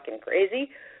you, fucking crazy,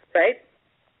 right?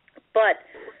 But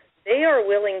they are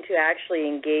willing to actually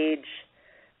engage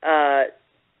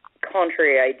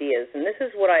contrary ideas, and this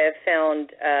is what I have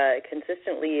found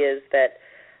consistently is that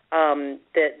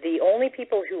the only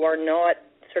people who are not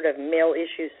sort of male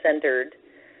issue centered,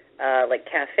 like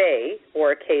Cafe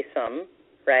or KSUM,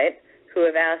 right, who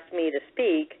have asked me to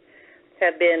speak,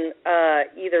 have been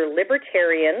either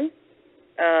libertarian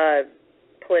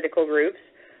political groups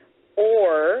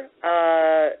or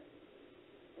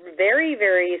very,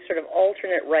 very sort of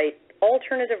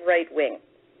alternative right wing,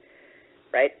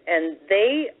 right? And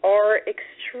they are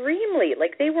extremely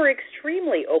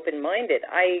open-minded.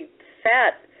 I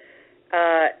sat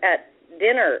at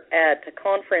dinner at a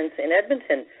conference in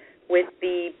Edmonton with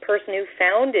the person who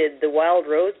founded the Wild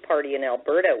Rose Party in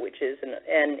Alberta, which is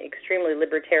an extremely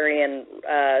libertarian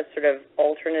sort of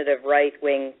alternative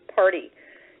right-wing party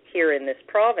here in this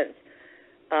province,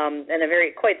 and a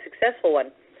very quite successful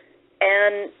one.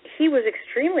 And he was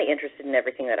extremely interested in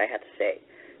everything that I had to say,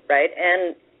 right?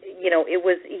 And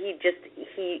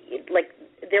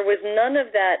there was none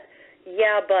of that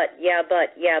but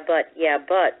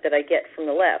that I get from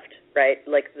the left, right?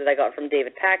 Like that I got from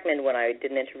David Pakman when I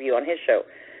did an interview on his show,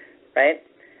 right?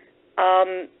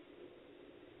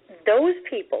 Those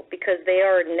people, because they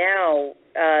are now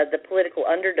the political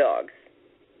underdogs,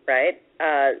 right?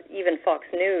 Even Fox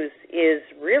News is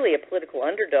really a political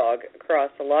underdog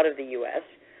across a lot of the U.S.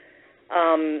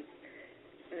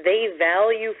 They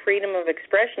value freedom of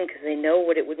expression because they know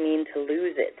what it would mean to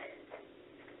lose it,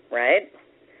 right?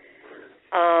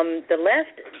 The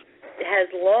left has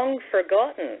long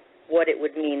forgotten what it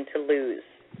would mean to lose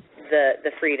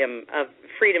the freedom of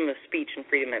speech and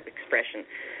freedom of expression,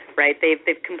 right?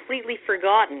 They've completely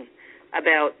forgotten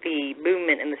about the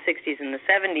movement in the 60s and the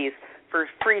 70s for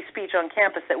free speech on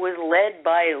campus that was led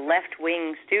by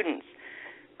left-wing students,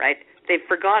 right? They've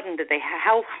forgotten that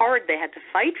how hard they had to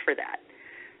fight for that,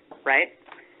 right?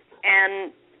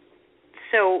 And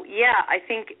so, yeah, I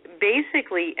think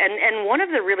basically, and one of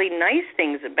the really nice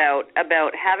things about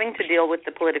having to deal with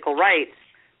the political right,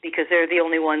 because they're the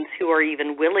only ones who are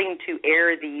even willing to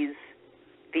air these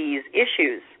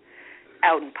issues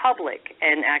out in public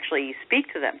and actually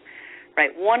speak to them,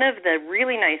 right? One of the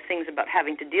really nice things about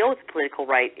having to deal with the political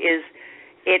right is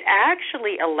it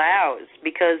actually allows,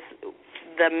 because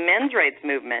the men's rights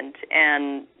movement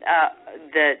and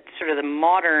the sort of the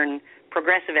modern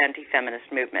progressive anti-feminist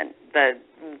movement,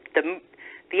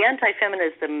 the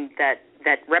anti-feminism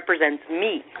that represents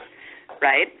me,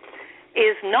 right,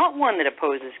 is not one that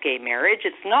opposes gay marriage.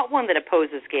 It's not one that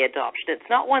opposes gay adoption. It's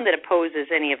not one that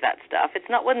opposes any of that stuff. It's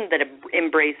not one that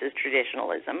embraces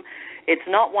traditionalism. It's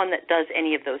not one that does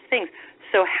any of those things.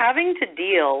 So having to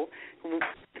deal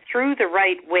through the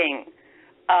right wing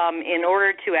in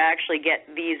order to actually get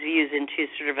these views into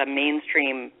sort of a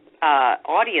mainstream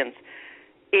audience,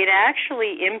 it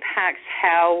actually impacts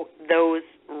how those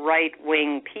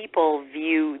right-wing people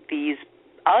view these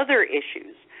other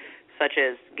issues, such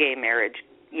as gay marriage,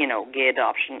 gay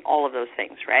adoption, all of those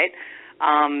things, right?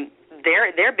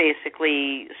 They're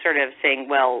basically sort of saying,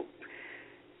 well,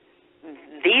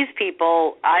 these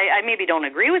people, I maybe don't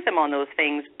agree with them on those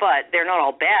things, but they're not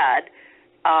all bad,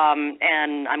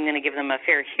 and I'm going to give them a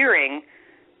fair hearing,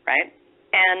 right?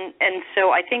 And so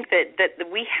I think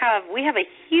that we have a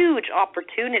huge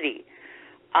opportunity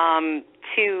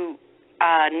to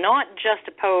not just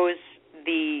oppose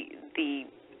the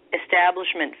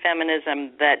establishment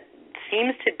feminism that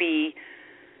seems to be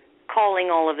calling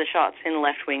all of the shots in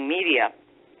left-wing media,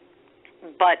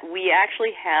 but we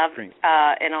actually have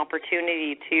an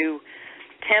opportunity to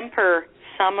temper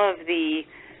some of the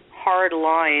hard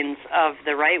lines of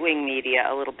the right-wing media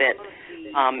a little bit.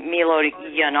 Milo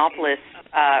Yiannopoulos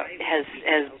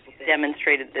has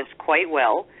demonstrated this quite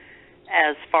well,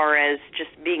 as far as just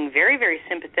being very, very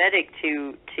sympathetic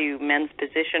to men's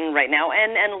position right now,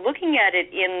 and looking at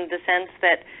it in the sense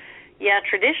that, yeah,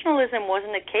 traditionalism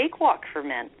wasn't a cakewalk for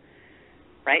men,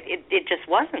 right? It just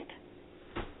wasn't.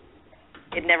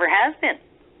 It never has been.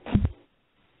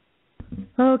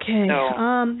 Okay. So,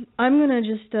 I'm going to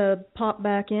just pop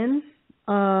back in.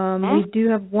 We do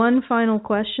have one final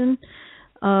question.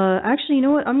 Actually, you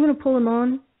know what? I'm going to pull him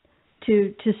on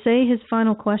to say his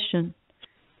final question.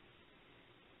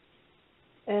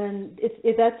 And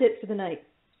if that's it for the night.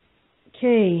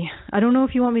 Okay. I don't know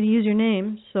if you want me to use your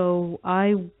name, so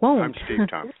I won't. I'm Steve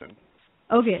Thompson.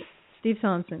 Okay. Steve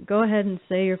Thompson. Go ahead and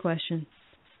say your question.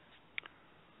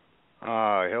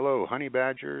 Hello, honey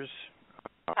badgers.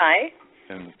 Hi.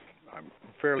 And I'm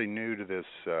fairly new to this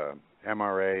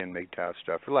MRA and MGTOW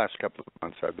stuff. For the last couple of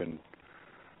months, I've been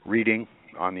reading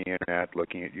on the internet,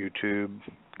 looking at YouTube,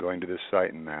 going to this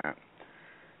site and that.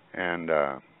 And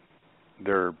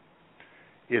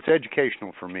it's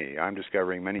educational for me. I'm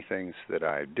discovering many things that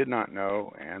I did not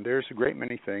know, and there's a great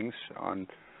many things on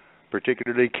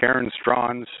particularly Karen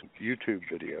Straughn's YouTube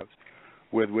videos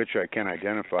with which I can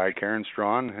identify. Karen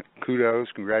Straughn, kudos,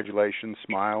 congratulations,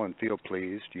 smile and feel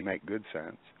pleased. You make good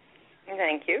sense.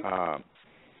 Thank you.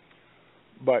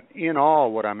 But in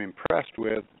all, what I'm impressed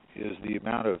with is the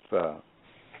amount of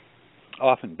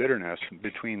often bitterness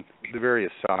between the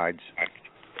various sides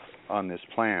on this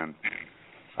plan.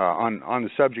 On the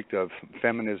subject of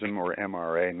feminism or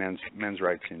MRA, men's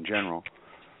rights in general,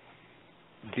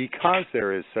 because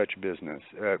there is such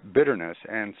bitterness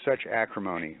and such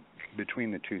acrimony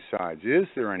between the two sides, is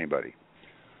there anybody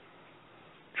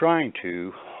trying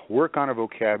to work on a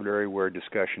vocabulary where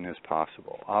discussion is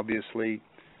possible? Obviously,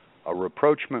 a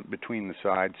rapprochement between the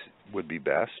sides would be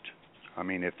best. I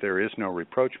mean, if there is no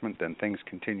rapprochement, then things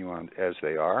continue on as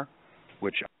they are,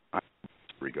 which I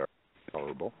regard as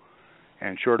tolerable.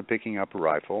 And short of picking up a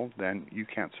rifle, then you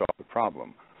can't solve the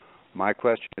problem. My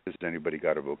question is, has anybody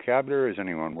got a vocabulary? Is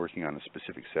anyone working on a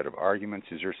specific set of arguments?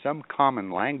 Is there some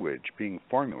common language being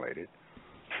formulated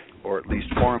or at least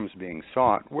forums being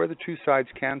sought, where the two sides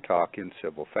can talk in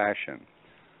civil fashion.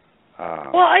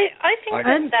 Well, I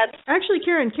think that's... Actually,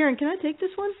 Karen, can I take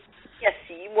this one? Yes,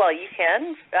 well, you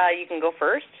can. You can go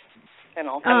first, and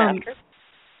I'll come after.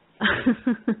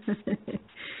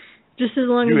 Just as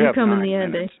long as you come in the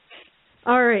end, minutes.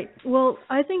 All right. Well,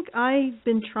 I think I've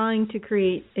been trying to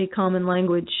create a common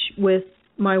language with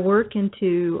my work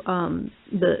into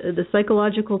the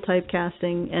psychological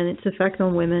typecasting and its effect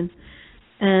on women,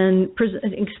 and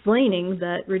explaining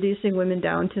that reducing women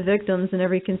down to victims in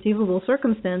every conceivable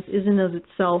circumstance is in of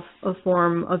itself a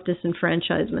form of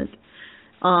disenfranchisement.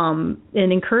 And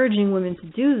encouraging women to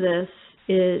do this,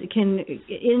 it can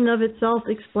in of itself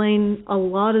explain a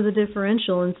lot of the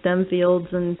differential in STEM fields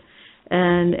and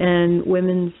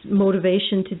women's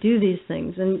motivation to do these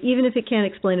things. And even if it can't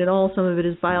explain it all, some of it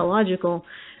is biological,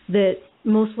 that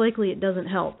most likely it doesn't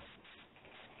help.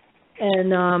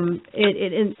 And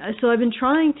so I've been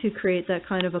trying to create that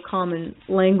kind of a common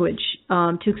language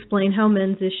to explain how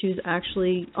men's issues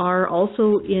actually are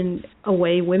also in a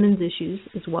way women's issues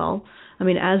as well. I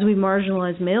mean, as we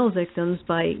marginalize male victims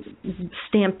by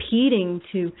stampeding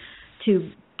to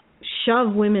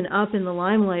shove women up in the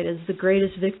limelight as the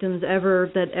greatest victims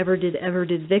ever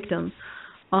did victim,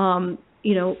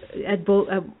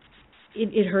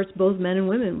 it hurts both men and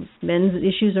women. Men's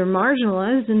issues are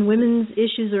marginalized, and women's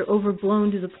issues are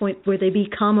overblown to the point where they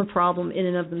become a problem in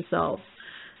and of themselves.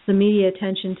 The media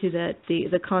attention to that,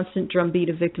 the constant drumbeat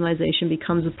of victimization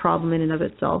becomes a problem in and of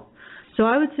itself. So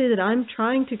I would say that I'm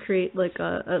trying to create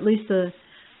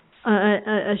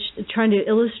trying to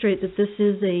illustrate that this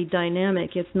is a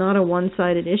dynamic. It's not a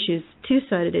one-sided issue. It's a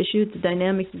two-sided issue. It's a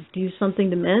dynamic. You do something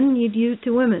to men, you do it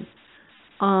to women.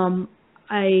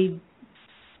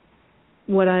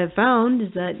 What I have found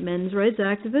is that men's rights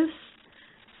activists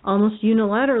almost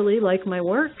unilaterally like my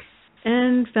work,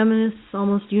 and feminists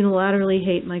almost unilaterally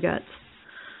hate my guts.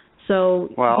 So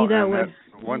well, be that way.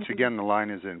 Once again, the line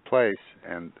is in place,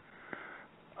 and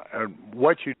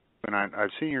what you do, and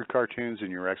I've seen your cartoons and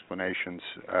your explanations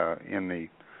in the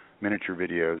miniature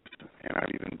videos, and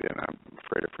I'm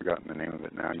afraid I've forgotten the name of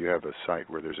it now. You have a site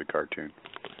where there's a cartoon.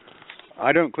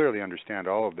 I don't clearly understand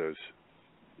all of the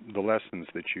lessons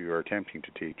that you are attempting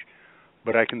to teach,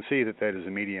 but I can see that is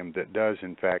a medium that does,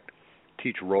 in fact,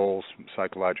 teach roles,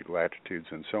 psychological attitudes,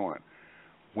 and so on.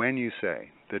 When you say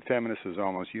that feminists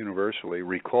almost universally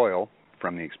recoil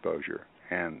from the exposure,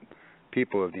 and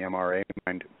people of the MRA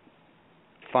mind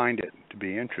find it to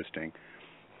be interesting,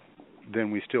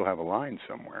 then we still have a line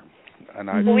somewhere. And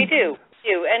well, we do.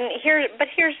 And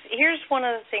here's one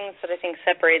of the things that I think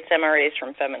separates MRAs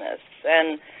from feminists,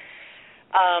 and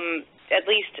at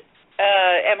least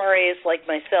MRAs like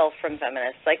myself from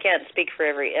feminists. I can't speak for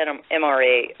every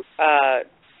MRA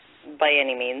by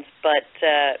any means, but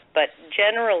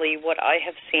generally what I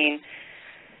have seen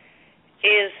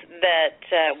is that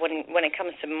when it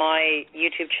comes to my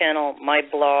YouTube channel, my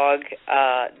blog,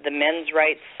 the men's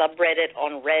rights subreddit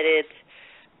on Reddit,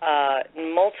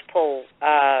 multiple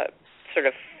sort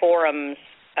of forums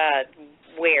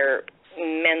where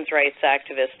men's rights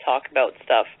activists talk about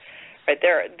stuff, right?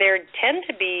 There tend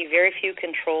to be very few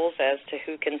controls as to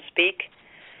who can speak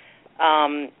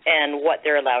and what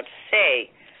they're allowed to say.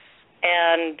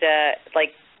 And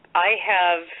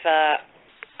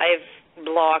I've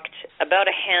blocked about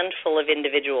a handful of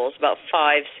individuals, about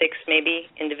 5, 6 maybe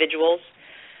individuals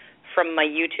from my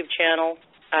YouTube channel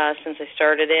since I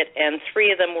started it, and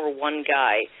 3 of them were one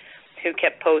guy who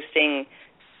kept posting,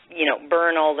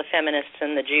 burn all the feminists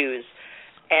and the Jews.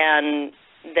 And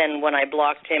then when I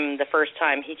blocked him the first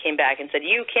time, he came back and said,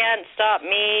 "You can't stop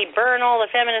me, burn all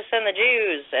the feminists and the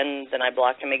Jews." And then I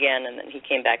blocked him again, and then he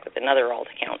came back with another alt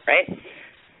account, right?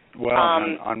 Well,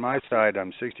 on my side,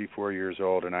 I'm 64 years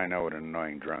old, and I know what an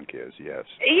annoying drunk is, yes.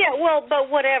 Yeah, well, but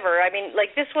whatever. I mean,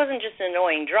 this wasn't just an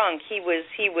annoying drunk. I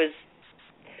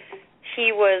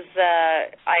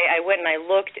went and I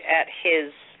looked at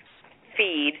his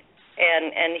feed,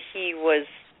 and he was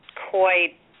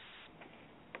quite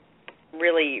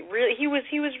really,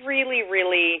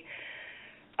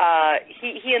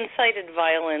 he incited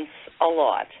violence a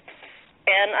lot.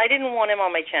 And I didn't want him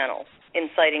on my channel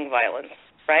inciting violence.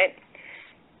 Right?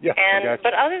 Yeah.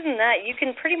 But other than that, you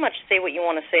can pretty much say what you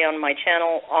want to say on my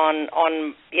channel, on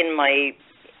my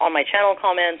channel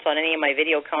comments, on any of my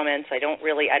video comments. I don't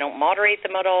moderate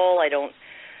them at all. I don't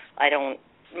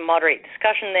moderate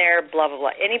discussion there. Blah blah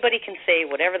blah. Anybody can say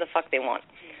whatever the fuck they want.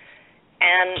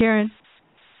 And Karen,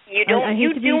 you do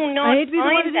not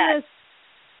find that.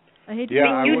 I hate to you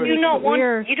do not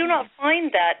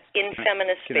find that in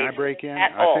feminist spaces. Can I break in?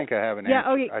 At all. I think I have an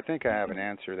answer. I think I have an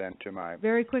answer then to my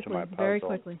very quickly. to my puzzle. Very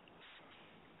quickly.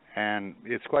 And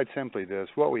it's quite simply this.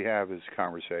 What we have is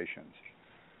conversations.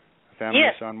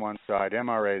 Feminists on one side,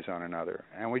 MRAs on another.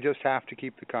 And we just have to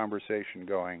keep the conversation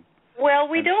going. Well,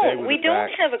 we don't. We don't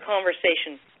have a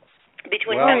conversation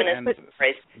between feminists and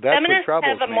MRAs. Feminists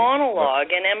have a monologue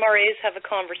and MRAs have a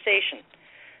conversation.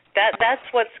 That's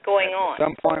what's going on. At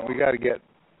some point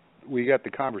the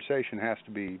conversation has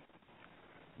to be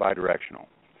bidirectional.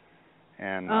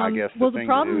 And I guess the thing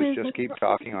to do is just keep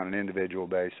talking on an individual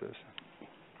basis.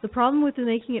 The problem with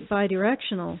making it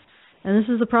bidirectional, and this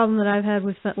is the problem that I've had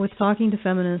with talking to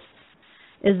feminists,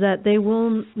 is that they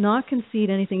will not concede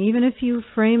anything. Even if you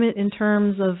frame it in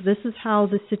terms of this is how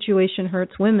the situation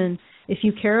hurts women, if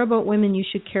you care about women, you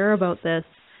should care about this,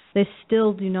 they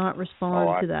still do not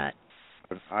respond to that.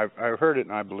 I've heard it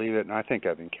and I believe it, and I think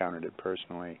I've encountered it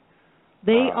personally.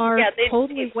 They are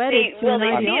totally wedded to an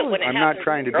ideology. I'm not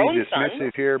trying to be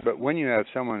dismissive here, but when you have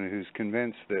someone who's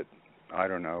convinced that, I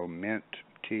don't know, mint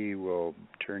tea will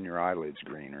turn your eyelids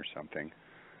green or something,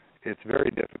 it's very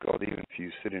difficult even if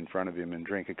you sit in front of him and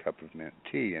drink a cup of mint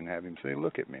tea and have him say,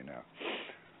 look at me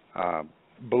now.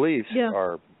 Beliefs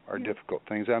are difficult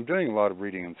things. I'm doing a lot of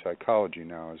reading in psychology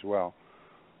now as well.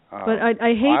 But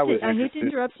I hate to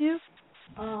interrupt you.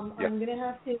 I'm going to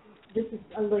have to, this is,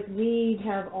 we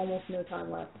have almost no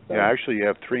time left. So. Yeah, actually you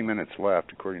have 3 minutes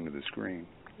left according to the screen.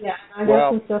 Yeah, I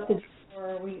got some stuff to do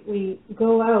before we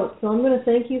go out. So I'm going to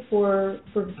thank you for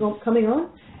coming on.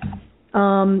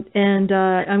 And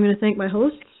I'm going to thank my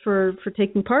hosts for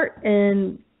taking part.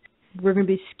 And we're going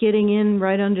to be skidding in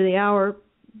right under the hour.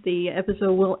 The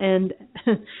episode will end.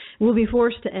 We'll be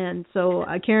forced to end. So,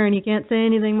 Karen, you can't say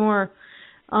anything more.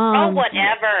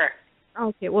 Whatever.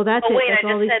 Okay, well, that's it. Wait, that's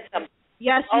I just said something.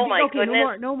 Yes, my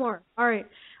goodness. No more. All right.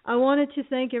 I wanted to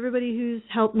thank everybody who's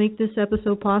helped make this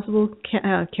episode possible.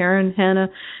 Karen, Hannah,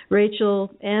 Rachel,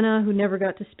 Anna, who never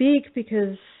got to speak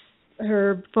because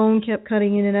her phone kept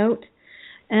cutting in and out.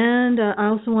 And I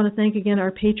also want to thank again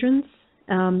our patrons,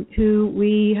 who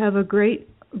we have a great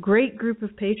group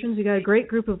of patrons. We got a great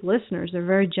group of listeners. They're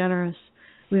very generous.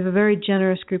 We have a very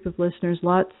generous group of listeners.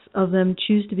 Lots of them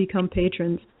choose to become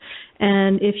patrons.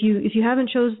 And if you haven't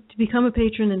chosen to become a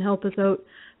patron and help us out,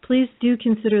 please do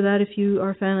consider that if you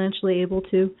are financially able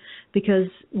to, because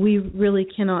we really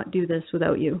cannot do this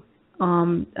without you.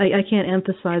 I can't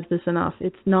emphasize this enough.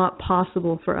 It's not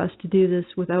possible for us to do this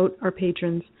without our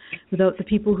patrons, without the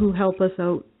people who help us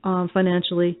out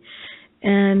financially.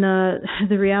 And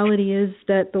the reality is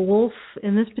that the wolf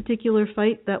in this particular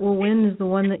fight that will win is the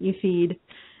one that you feed.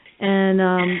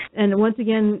 And once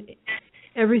again,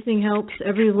 everything helps.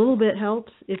 Every little bit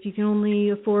helps. If you can only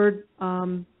afford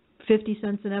 50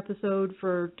 cents an episode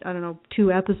for,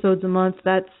 2 episodes a month,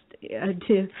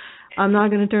 I'm not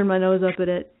going to turn my nose up at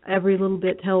it. Every little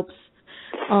bit helps.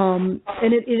 And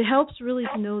it helps really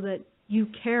to know that you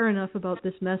care enough about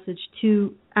this message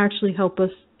to actually help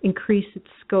us increase its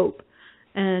scope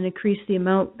and increase the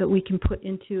amount that we can put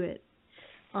into it.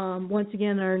 Once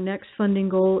again, our next funding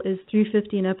goal is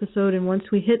 $3.50 an episode, and once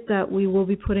we hit that, we will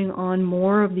be putting on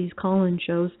more of these call-in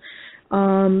shows.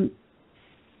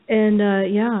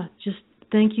 Just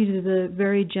thank you to the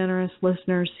very generous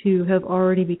listeners who have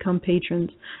already become patrons.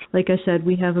 Like I said,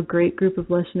 we have a great group of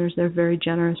listeners. They're very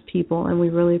generous people, and we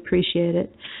really appreciate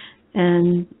it.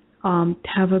 And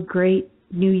have a great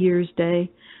New Year's Day,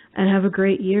 and have a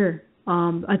great year.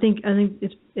 I think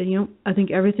it's I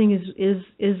think everything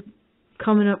is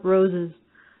coming up roses.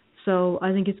 So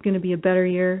I think it's going to be a better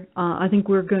year. I think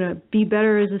we're going to be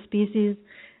better as a species,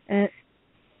 and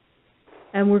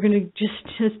we're going to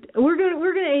we're going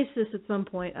to ace this at some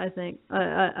point. I think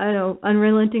I know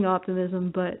unrelenting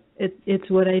optimism, but it's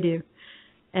what I do.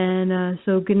 And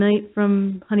so good night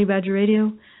from Honey Badger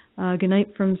Radio. Good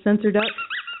night from Censor Duck.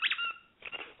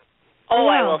 Oh,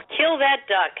 I will kill that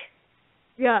duck.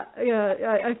 Yeah,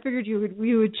 I figured you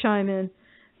would chime in.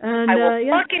 And I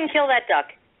will fucking kill that duck.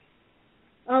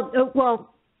 Well,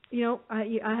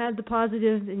 I had the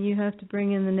positive, and you have to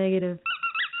bring in the negative.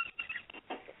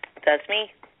 That's me.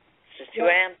 It's just who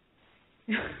I am.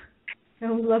 I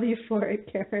love you for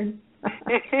it, Karen.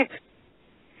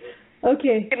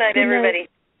 Okay. Good night, everybody.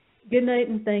 Good night,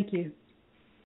 and thank you.